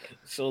 bro.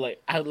 So like,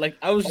 I was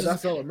Oh, just,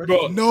 that's elementary.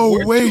 bro, No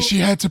we're way too- she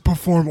had to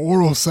perform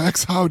oral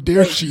sex. How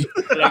dare she?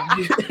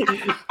 like,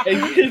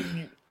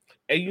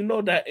 and you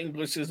know that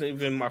English isn't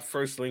even my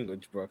first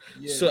language, bro.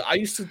 Yeah. So I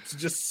used to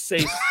just say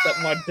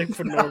suck my dick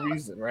for no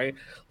reason, right?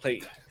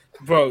 Like,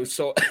 bro,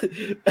 so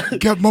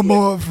Get my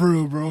mom for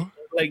real, bro.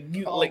 like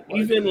you Oh like my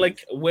even goodness.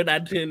 like when I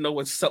didn't know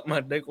what suck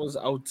my dick was,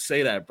 I would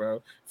say that,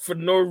 bro, for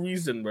no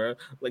reason, bro.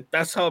 Like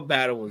that's how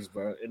bad it was,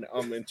 bro, in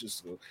elementary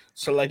school.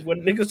 So like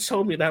when niggas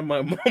told me that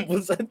my mom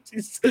was at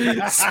this, bro,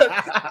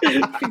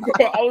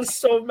 I was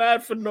so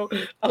mad for no.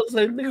 I was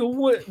like, nigga,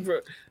 what, bro?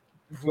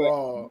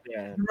 Bro,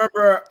 Yeah.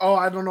 remember? Oh,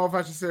 I don't know if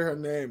I should say her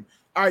name.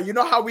 All right, you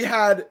know how we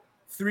had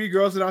 3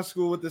 girls in our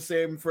school with the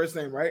same first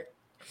name, right?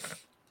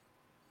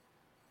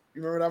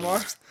 You remember that,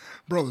 Mark?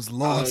 Bro is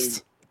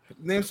lost.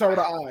 Name start with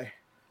an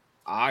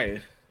I. Yeah.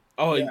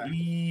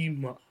 Yeah,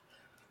 bro,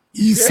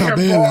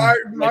 Isabella. I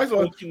might as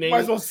well, what's your name? might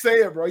as well say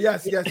it, bro.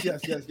 Yes. Okay.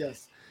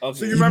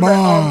 So you remember?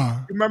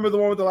 Ima. You remember the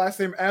one with the last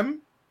name M,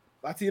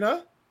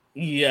 Latina?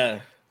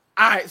 Yeah.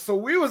 All right, so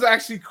we was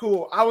actually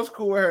cool. I was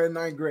cool with her in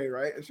 9th grade,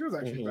 right? And she was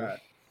actually Mhm. bad.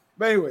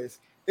 But anyways,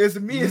 it's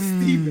me and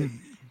Steven.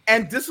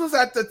 And this was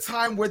at the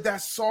time where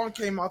that song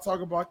came out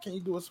talking about can you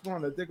do a split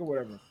on the dick or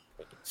whatever.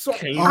 So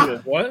Can you do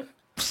what?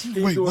 can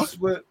you Wait, do a what?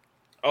 split?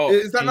 Oh,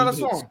 Is that can not you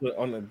a do song? split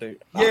on the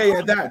date?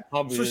 Yeah, that.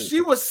 Probably So is.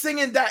 she was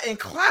singing that in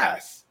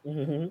class.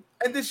 Mhm.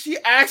 And then she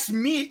asked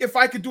me if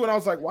I could do it. I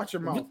was like, watch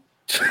your mouth.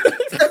 And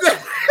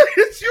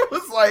then she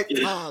was like,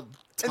 Todd,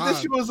 and then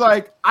she was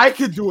like, I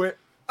could do it.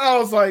 I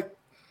was like,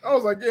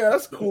 yeah,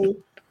 that's cool.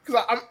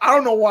 Because I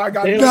don't know why I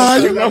got Damn, nervous Nah,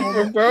 at you- that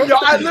moment. bro. Yo,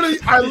 I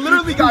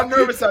literally got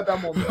nervous at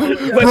that moment. I was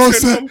like, yeah, Bro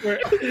What's your said-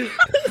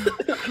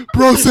 number?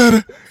 Bro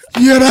said,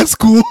 yeah, that's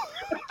cool.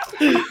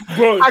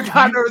 Bro, I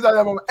got nervous at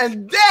that moment.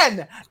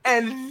 And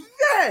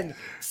then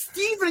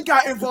Steven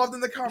got involved in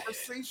the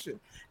conversation.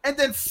 And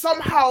then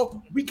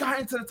somehow we got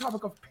into the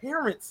topic of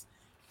parents.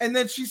 And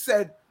then she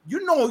said,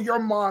 you know your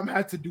mom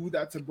had to do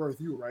that to birth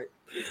you, right?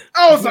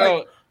 I was bro,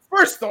 like,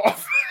 first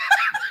off,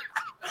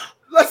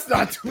 let's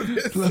not do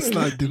this. Let's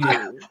not do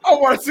it. I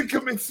wanted to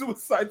commit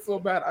suicide so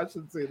bad. I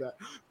shouldn't say that.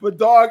 But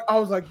dog, I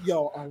was like,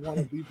 yo, I want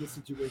to leave this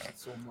situation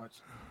so much.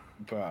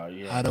 bro,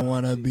 yeah. I don't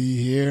want to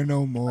be here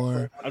no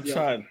more. I'm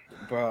trying,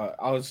 bro.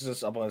 I was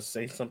just about to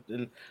say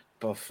something,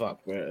 but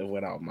fuck, bro, it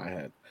went out of my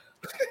head.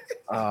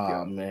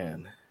 Oh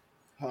man,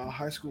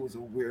 High school was a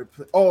weird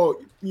place. Oh,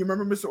 you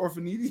remember Mr.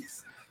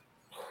 Orphanides?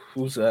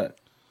 who's that?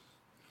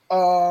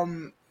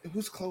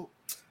 Who's close?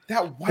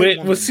 That white Wait,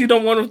 woman. was he the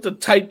one with the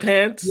tight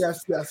pants?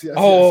 Yes.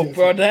 Oh, yes,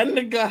 bro, yes. that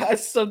nigga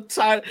has some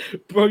tight.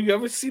 Bro, you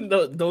ever seen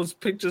those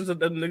pictures of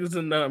the niggas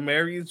in the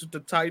Marys with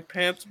the tight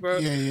pants, bro?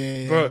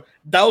 Yeah. Bro,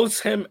 that was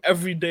him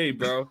every day,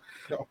 bro.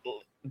 No.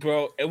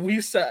 Bro, and we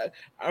sat.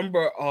 I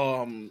remember,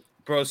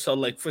 bro. So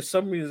like for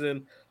some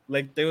reason,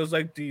 like there was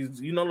like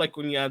these, you know, like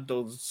when you had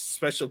those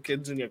special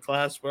kids in your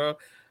class, bro.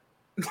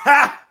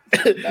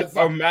 That's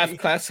Our not math funny.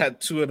 class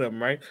had two of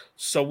them, right?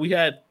 So we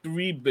had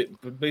three,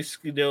 but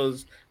basically there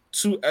was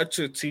two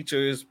extra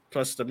teachers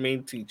plus the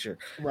main teacher.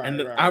 Right, And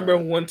then right, I remember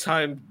right. one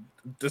time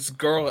this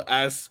girl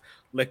asked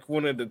like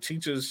one of the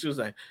teachers, she was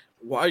like,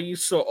 "Why are you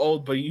so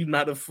old, but you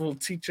not a full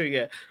teacher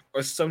yet?"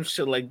 Or some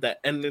shit like that.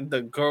 And then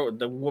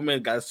the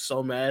woman got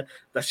so mad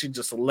that she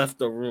just left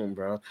the room,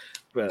 bro.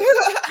 But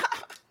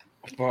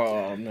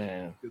oh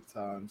man, Good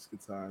times,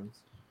 good times.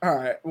 All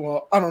right.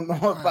 Well, I don't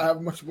know if I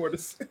have much more to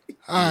say.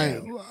 All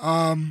right.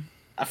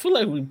 I feel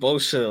like we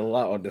bullshit a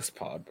lot on this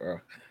pod,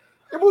 bro.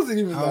 It wasn't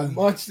even that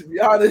much, to be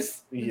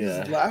honest. We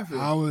just laughing.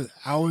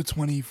 Hour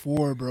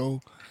 24, bro.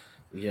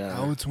 Yeah.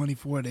 Hour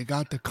 24. They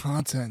got the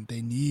content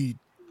they need.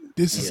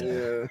 This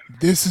Yeah.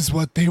 is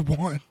what they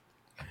want.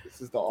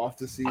 This is the off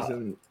the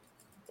season.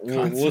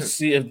 We'll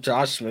see if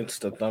Josh makes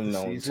the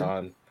thumbnail in Season?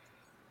 time.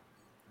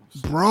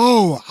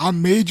 Bro, I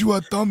made you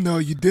a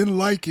thumbnail. You didn't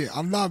like it.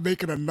 I'm not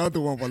making another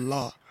one,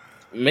 wallah.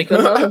 Make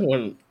another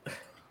one.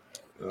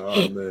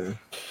 Oh man.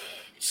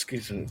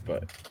 Excuse me,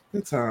 but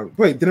Good time.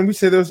 Wait, didn't we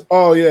say there's?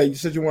 Oh yeah, you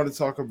said you wanted to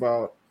talk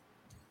about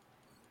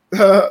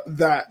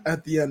that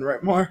at the end,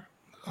 right, Mar?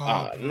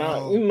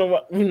 no, you know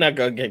what? We're not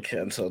gonna get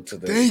canceled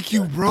today. Thank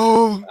you,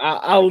 bro.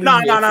 I'll leave No.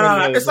 it for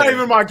another It's not day.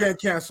 even about getting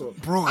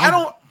canceled, Bro, I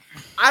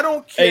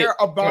don't care Hey,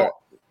 about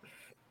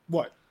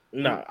what.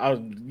 No,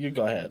 you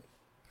go ahead.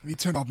 Let me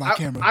turn off my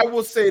camera. I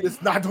will say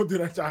this. Nah, don't do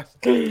that, Josh.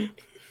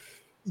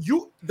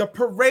 The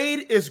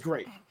parade is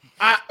great.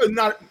 Not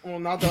that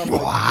I'm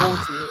going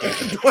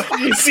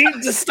to. You see,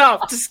 just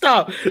stop. Just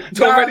stop. Just stop.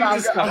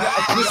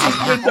 This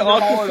has been the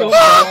Awkward Film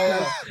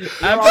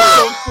Podcast,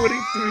 episode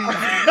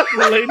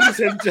 43. Ladies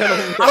and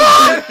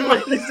gentlemen.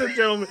 Ladies and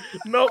gentlemen.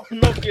 Nope,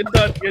 you're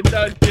done. You're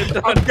done.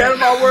 I'm getting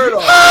my word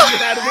off. You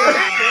had one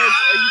chance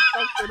and you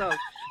fucked it up.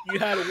 You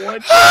had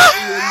one chance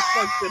and you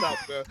fucked it up,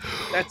 bro.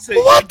 That's it.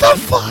 What the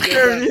fuck?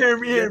 Hear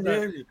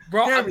me.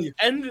 Bro, Hear I'm me.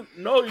 ending.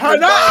 No, I'm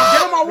getting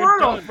my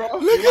word off, bro.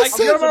 Look I'm at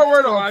getting my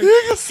word off.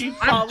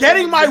 I'm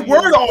getting my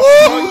word off.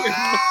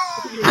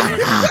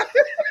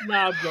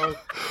 Nah, bro.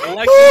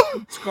 Like and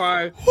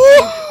subscribe.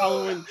 Keep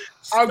following.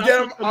 I'm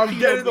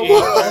getting the word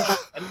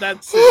off. And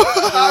that's it.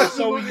 That's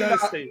all we gotta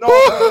say.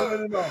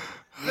 No.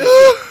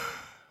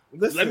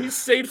 Listen. Let me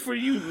say it for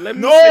you.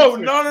 No.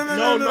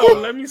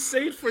 Let me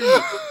say it for you.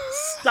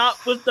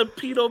 Stop with the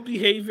pedo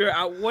behavior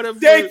at whatever.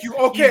 Thank you.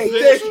 Okay,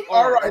 event thank you.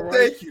 are, All right,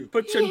 thank you.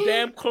 Put your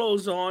damn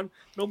clothes on.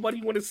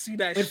 Nobody want to see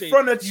that In shit.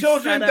 front of You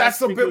children, fat-ass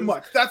that's a bit niggas.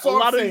 much. That's A all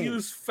lot I'm of saying.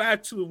 you's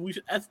fat too. We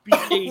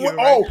FBK here.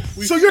 Oh, Right?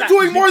 We so you're fat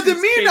doing more than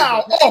bitches me came,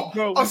 now. bro. Oh,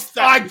 Bro,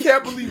 I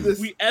can't believe this.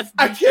 We I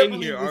can't FBK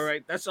believe here. this. All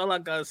right, that's all I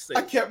gotta say.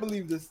 I can't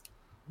believe this.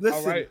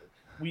 Listen, All right,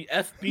 we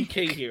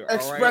FBK here. All right.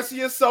 expressing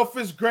yourself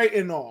is great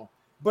and all,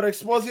 but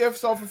exposing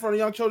yourself in front of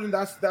young children,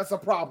 that's a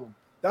problem.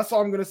 That's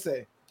all I'm gonna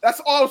say. That's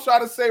all I'm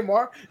trying to say,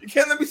 Mark. You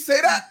can't let me say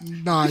that.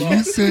 Nah,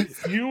 you said.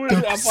 You were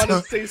about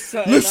to say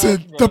something. Listen,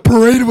 else, bro. the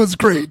parade was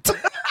great.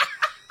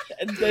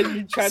 And then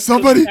you tried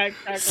Somebody to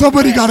backtrack on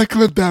Somebody that. gotta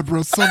clip that,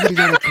 bro. Somebody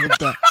gotta clip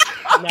that.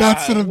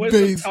 That's an where's the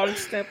amazing.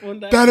 timestamp on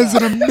that? That is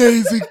an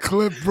amazing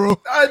clip,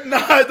 bro.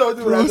 Nah, don't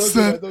do Bro that.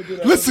 said, Don't do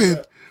that.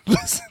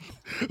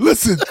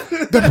 listen.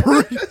 The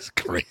parade is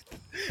great.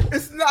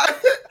 It's not.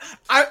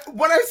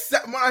 When I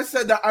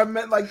said that, I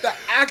meant like the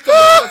act of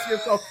expressing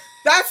yourself.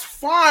 That's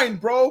fine,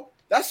 bro.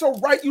 That's a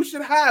right you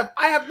should have.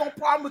 I have no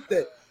problem with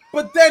it.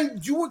 But then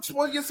you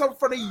expose yourself in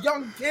front of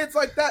young kids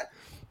like that.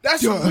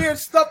 That's Yeah. weird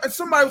stuff. And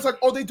somebody was like,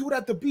 "Oh, they do it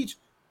at the beach."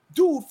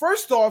 Dude,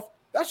 first off,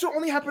 that should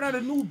only happen at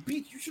a new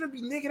beach. You shouldn't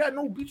be naked at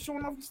no beach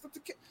showing off your stuff to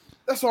kids.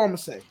 That's all I'm gonna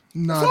say. That's all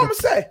I'm Nah, gonna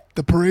say.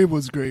 the parade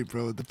was great,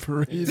 bro. The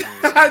parade.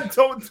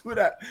 Don't do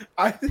that.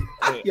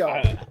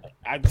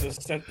 I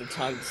just sent the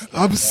timestamp.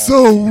 I'm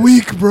so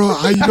weak, bro.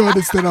 You don't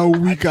understand how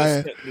weak I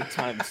am. Sent the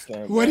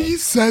timestamp. When bro. he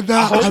said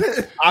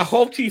that, I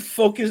hope he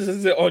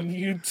focuses it on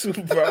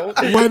YouTube, bro.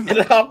 When-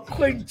 And how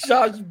quick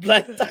Josh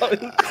blacked out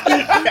his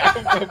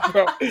camera,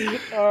 bro.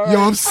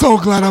 yo, I'm so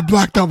glad I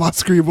blacked out my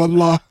screen,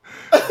 wallah.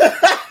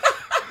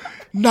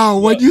 Now,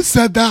 when you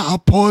said that, I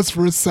paused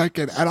for a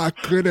second and I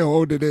couldn't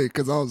hold it in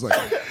because I was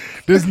like,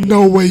 there's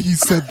no way he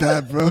said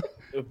that, bro.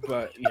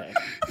 But yeah,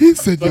 He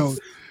said, yo,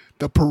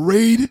 the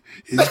parade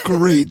is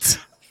great.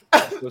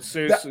 but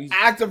seriously, The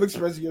act of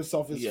expressing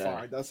yourself is Yeah.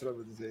 fine. That's what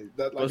I'm gonna say.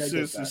 That, but like, I get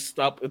seriously, that.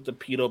 stop with the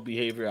pedo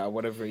behavior at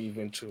whatever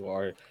event you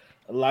are.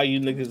 A lot of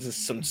you niggas is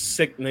some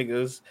sick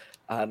niggas.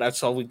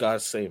 That's all we gotta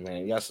say,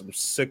 man. You got some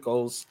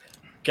sickos.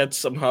 Get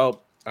some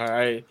help. All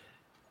right.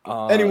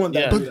 Anyone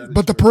that- yeah.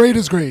 But the parade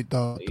is great,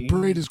 though. The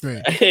parade is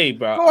great. Hey,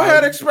 bro. Go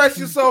ahead, express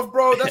yourself,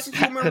 bro. That's a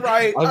human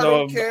right. I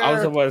don't care. I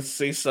was about to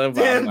say something.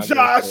 but I'm Damn, not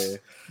gonna Josh. say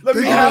it. Let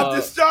me have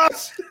this,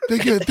 Josh.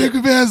 Think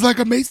of it as like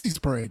a Macy's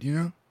parade, you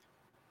know?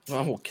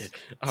 Oh, okay.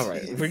 All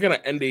right. We're gonna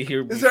end it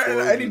here. Is there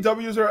before any we-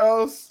 W's or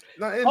L's?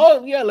 Nothing?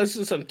 Oh yeah, let's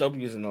do some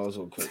W's and O's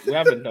real quick. We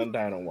haven't done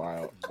that in a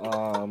while.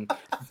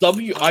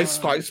 Ice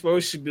Spice, bro.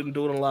 She's been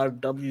doing a lot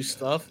of W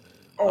stuff.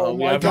 Oh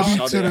we my haven't God. W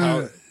shouted to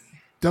out.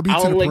 the W I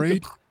to don't the like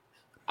parade.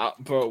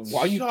 Bro,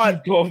 why you Shut-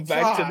 keep going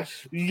back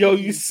Josh, to yo?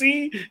 You please.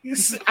 see,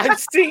 I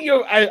see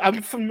your.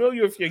 I'm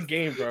familiar with your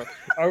game, bro.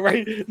 All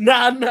right,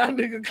 nah,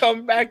 nigga,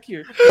 come back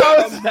here,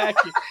 come back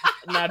here.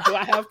 Nah, do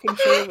I have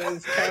control of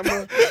his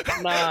camera?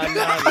 Nah,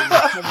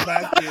 nigga, come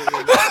back here.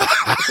 Nigga.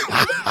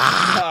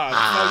 Nah,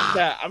 fuck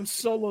that. I'm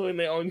soloing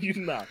it on you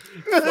now.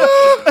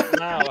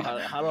 Now,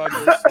 how do I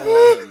go solo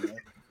on him,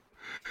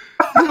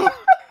 man?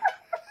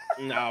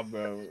 Nah,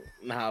 bro.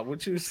 Nah,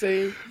 what you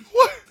saying?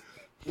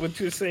 What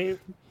you saying?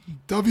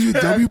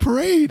 W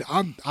parade.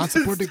 I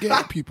support the gay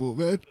people,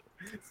 man.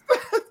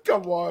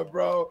 Come on,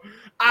 bro.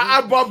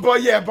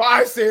 But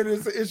I say it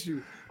is an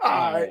issue.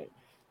 All right.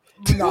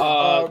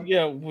 No,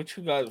 Yeah, what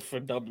you got for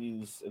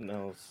W's and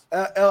L's?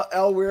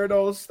 L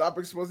weirdos, stop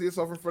exposing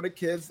yourself in front of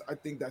kids. I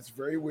think that's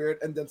very weird.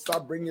 And then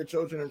stop bringing your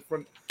children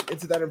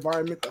into that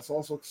environment. That's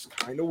also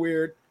kind of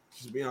weird.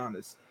 Just be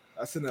honest.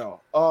 That's an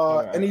L.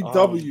 Right, Any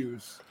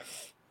W's?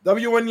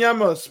 W and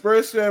Yama,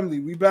 Spurs family,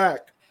 we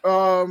back.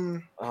 Yeah,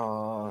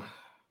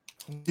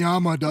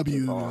 I'm a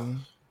W.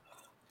 I'm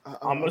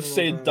gonna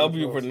say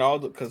W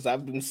Ronaldo because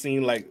I've been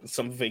seeing like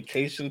some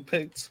vacation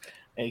pics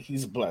and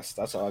he's blessed.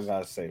 That's all I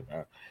gotta say,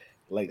 bro.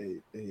 Like,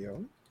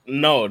 yo.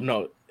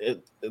 No,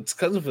 it's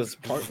because of his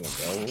partner,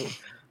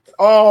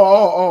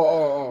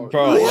 bro.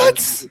 Bro,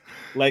 what?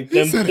 Like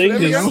them thing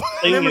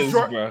is,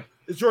 bro.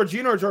 Is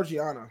Georgina or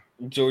Georgiana?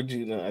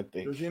 Georgina, I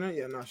think. Georgina,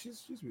 yeah, no,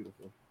 she's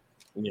beautiful.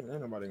 Yeah,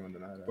 ain't nobody gonna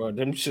deny that. Bro,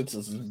 them shits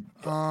is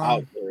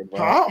out there,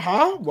 bro.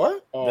 Huh?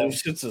 What? Them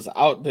shits is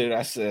out there.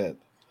 I said.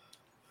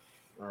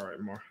 All right,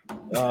 more.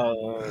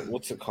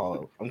 What's it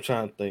called? I'm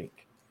trying to think.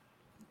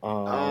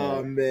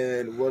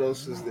 Man, what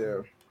else is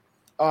there?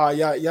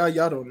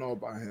 Y'all don't know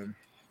about him.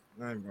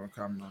 I'm not even gonna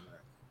comment on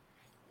that.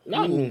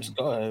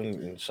 Go ahead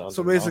and shout.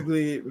 So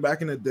basically,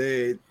 back in the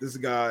day, this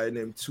guy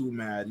named Too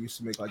Mad used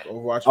to make like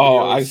Overwatch videos.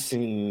 Oh, I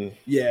seen.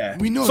 Yeah,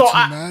 we know Too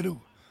Mad.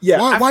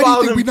 Yeah, why do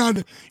you think we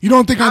not? You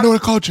don't think I know the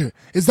culture?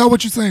 Is that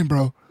what you're saying,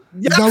 bro?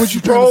 Yes, is that what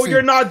you're bro. trying to say?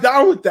 You're not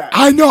down with that.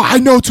 I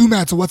know Too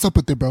Mad. So what's up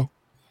with it, bro?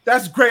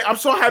 That's great. I'm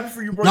so happy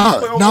for you, bro. Now,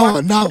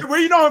 where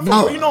you know him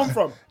from? Where you know him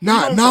from?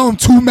 Now I'm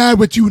too mad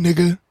with you,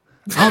 nigga.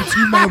 I'm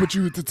too mad with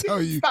you to tell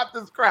you. Stop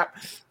this crap.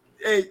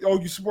 Hey,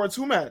 you support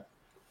Too Mad?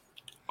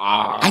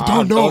 I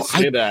don't know. Don't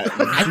say that.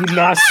 Do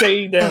not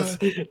say yes.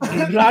 Do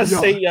not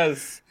say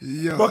yes.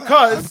 Yo,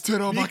 because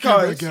turn on my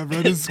camera again,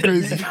 bro. This is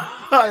crazy.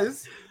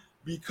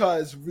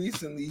 Because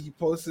recently he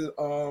posted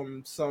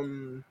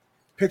some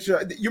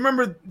picture. You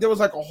remember there was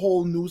like a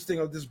whole news thing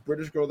of this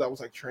British girl that was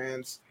like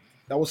trans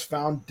that was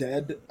found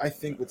dead. I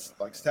think with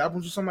like stab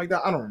wounds or something like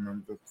that. I don't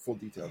remember the full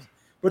details,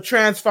 but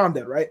trans found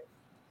dead, right?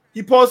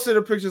 He posted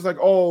a picture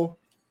like, or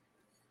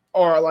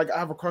like I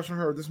have a crush on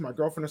her. Or this is my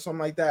girlfriend or something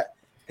like that.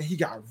 And he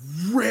got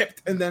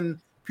ripped, and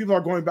then people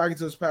are going back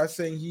into his past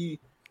saying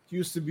he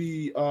used to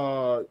be,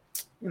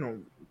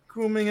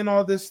 grooming and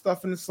all this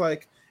stuff, and it's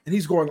like, and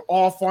he's going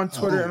off on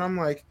Twitter, and I'm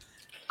like,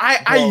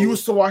 I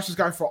used to watch this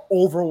guy for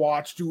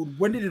Overwatch, dude.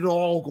 When did it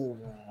all go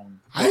wrong?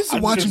 I used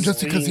to watch him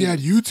just because he had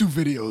YouTube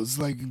videos,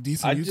 like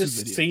decent YouTube videos. I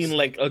just seen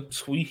like a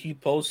tweet he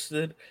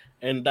posted,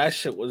 and that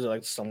shit was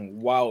like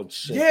some wild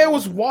shit. Yeah, it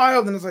was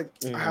wild, and it's like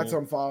I had to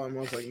unfollow him.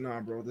 I was like,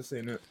 nah, bro, this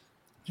ain't it.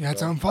 You had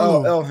to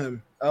unfollow. L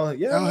him.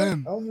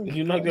 him.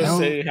 You're not gonna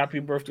say happy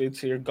birthday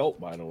to your goat,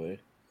 by the way.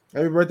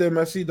 Happy birthday,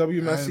 Messi.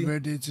 W Messi. Happy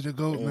birthday to the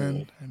goat,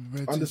 man.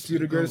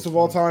 Undisputed greatest of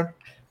all time.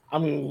 I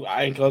mean,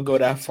 I ain't gonna go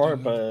that far,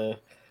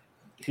 but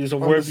he's a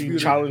worthy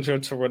challenger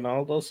to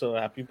Ronaldo. So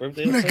happy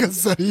birthday! Nigga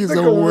said he's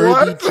a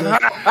worthy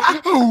challenger.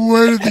 A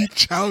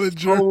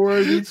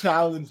worthy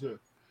challenger.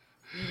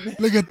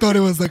 Nigga thought it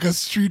was like a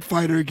Street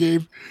Fighter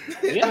game.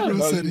 Yeah,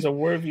 bro, he's a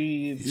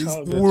worthy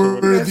challenger.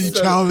 Worthy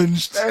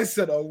challenged. I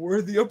said a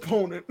worthy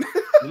opponent.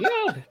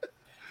 Yeah.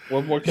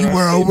 What more you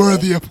were a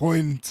worthy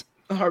opponent.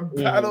 Our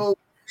battle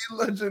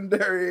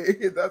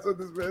legendary. That's what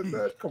this man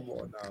said. Come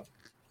on now.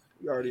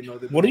 You already know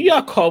that. What do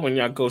y'all call when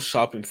y'all go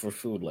shopping for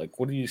food? Like,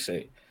 what do you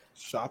say?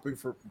 Shopping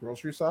for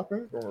grocery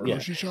shopping? Or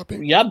grocery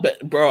shopping? Yeah,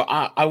 bro.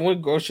 I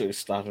went grocery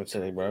shopping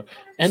today, bro.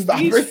 And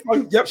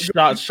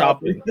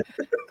shopping.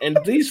 And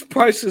these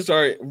prices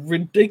are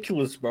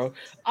ridiculous, bro.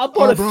 I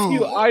bought a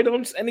few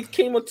items and it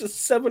came up to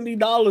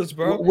 $70,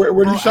 bro.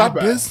 Where do you shop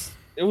at?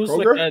 It was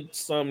Kroger? like at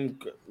some.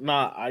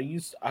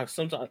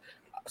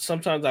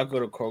 Sometimes I go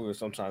to Kroger,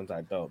 sometimes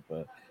I don't,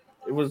 but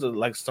it was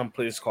like some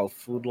place called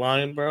Food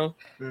Line, bro.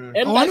 And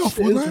I know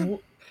Food Line.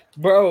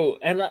 Bro,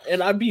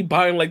 and I be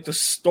buying like the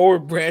store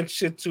brand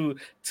shit to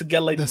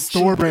get like the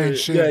store brand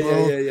shit,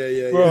 bro.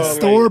 Yeah. Bro, the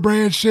store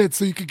brand shit,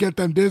 so you could get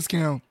them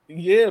discount.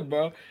 Yeah,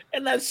 bro,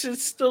 and that shit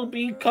still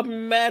be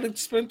coming mad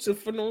expensive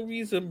for no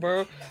reason,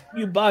 bro.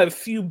 You buy a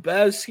few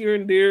bevs here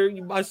and there.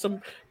 You buy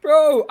some,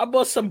 bro. I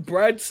bought some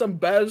bread, some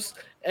bevs,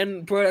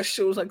 and bro, that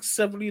shit was like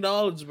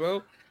 $70,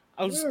 bro.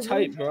 I was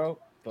tight, bro.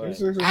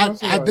 But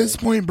at this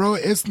point, bro,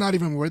 it's not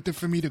even worth it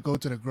for me to go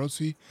to the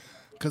grocery.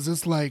 Cause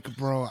it's like,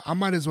 bro, I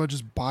might as well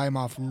just buy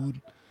my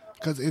food,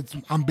 cause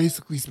I'm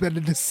basically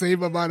spending the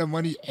same amount of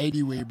money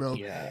anyway, bro.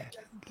 Yeah,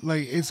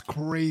 like it's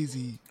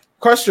crazy.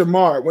 Question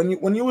mark: When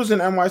you was in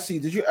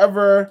NYC, did you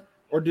ever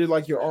Or did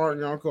like your aunt and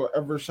your uncle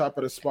ever shop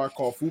at a spot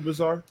called Food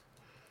Bazaar?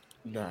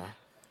 Nah.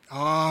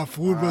 Ah,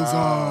 Food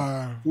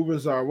Bazaar. Food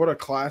Bazaar, what a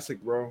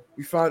classic, bro.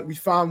 We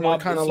found one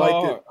kind of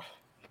like it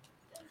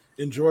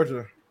in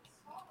Georgia.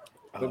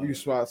 W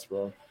spots,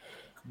 bro.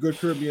 Good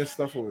Caribbean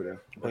stuff over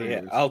there. But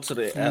yeah, out to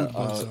Food the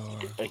Bazaar.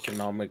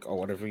 economic or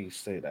whatever you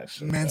say that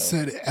shit. Man bro.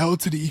 said L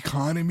to the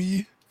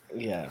economy.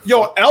 Yeah.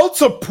 Yo, L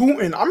to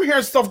Putin. I'm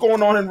hearing stuff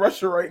going on in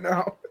Russia right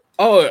now.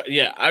 Oh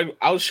yeah,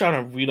 I was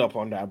trying to read up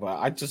on that, but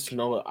I just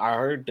know I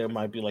heard there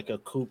might be like a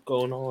coup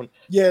going on.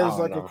 Yeah, I there's don't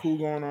like know. a coup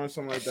going on,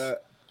 something like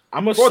that.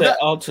 I'm gonna Bro, say that-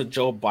 out to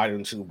Joe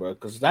Biden too, bro,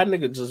 because that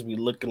nigga just be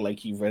looking like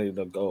he ready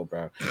to go,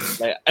 bro.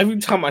 Like every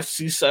time I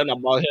see something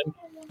about him,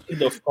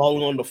 either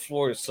falling on the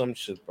floor or some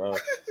shit, bro.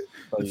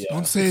 But yeah,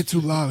 Don't say it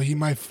too loud. He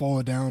might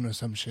fall down or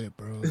some shit,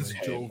 bro. It's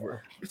Like, Jover.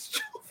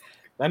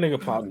 that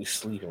nigga probably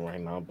sleeping right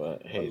now,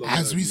 but hey,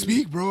 as we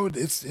speak, bro,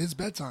 it's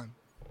bedtime.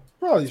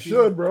 Probably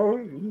should, bro.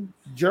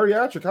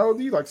 Geriatric. How old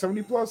are you? Like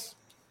 70 plus?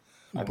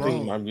 I Bro.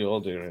 think he might be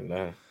older than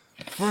that.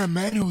 For a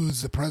man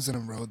who's the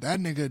president, bro, that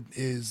nigga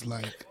is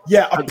like,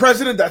 Yeah, a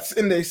president that's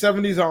in their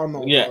 70s, I don't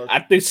know. Yeah, dog. I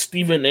think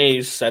Stephen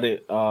A. said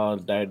it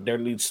that there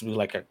needs to be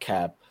like a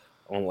cap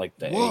on like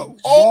the whoa, age.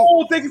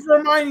 Oh, thank you for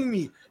reminding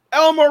me.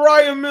 El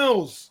Mariah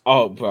Mills.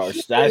 Oh, bro,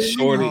 that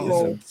shorty is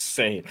bro.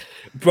 insane,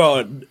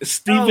 bro.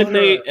 Stephen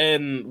A. her.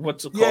 and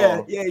what's it Yeah,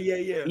 called?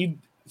 yeah.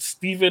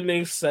 Stephen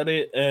A. said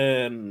it,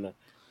 and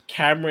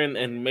Cameron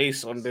and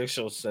Mace on their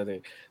show said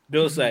it. They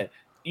was like,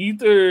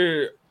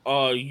 either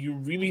you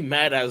really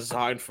mad at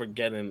Zion for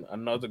getting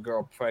another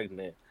girl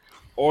pregnant,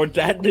 or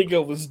that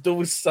nigga was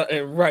doing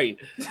something right.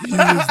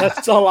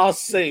 That's all I'll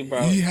say,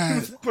 bro. he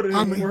had, Put it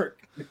I in mean, work.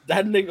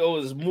 That nigga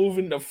was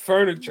moving the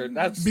furniture.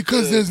 That's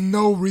because the- there's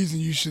no reason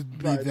you should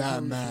be Right,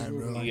 that no mad, reason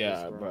to bro. like yeah,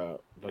 this, bro.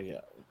 bro. But yeah,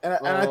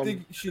 And I Um,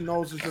 think she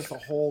knows it's just a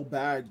whole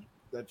bag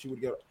that she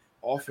would get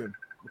off him.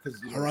 Because,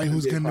 you know, All right,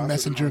 who's NBA getting the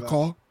process and messenger all that.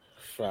 call?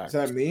 fact. Is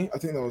that me? I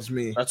think that was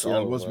me. That's yeah,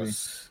 all it was me.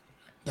 us.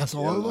 That's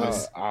all Yeah, it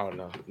was. I don't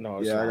know. No,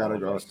 it's Yeah, not I gotta all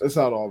go. of us. It's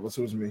not all of us.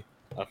 It was me.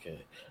 Okay,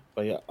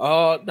 but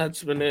yeah,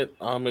 that's been it.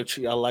 Make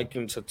sure y'all like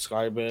and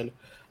subscribing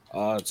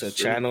to the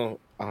channel.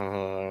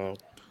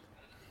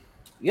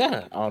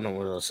 Yeah, I don't know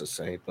what else to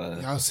say,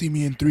 but Y'all see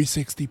me in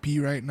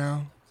 360p right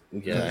now.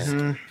 yeah,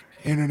 Mhm.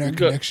 Internet We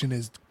got- connection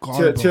is Tier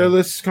garbage.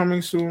 list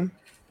coming soon.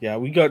 yeah,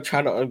 we gotta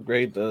try to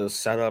upgrade the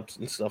setups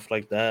and stuff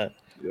like that.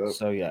 Yep.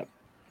 So yeah,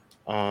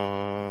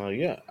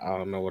 yeah, I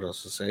don't know what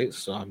else to say,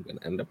 so I'm gonna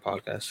end the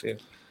podcast here.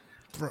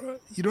 Bro,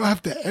 you don't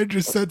have to end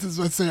your sentence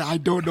by saying I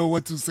don't know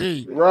what to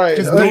say. Right.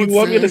 Just What do don't you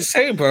want me say to it.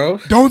 say, bro?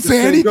 Don't Just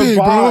say say anything,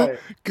 goodbye. bro. See y'all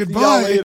Goodbye. later.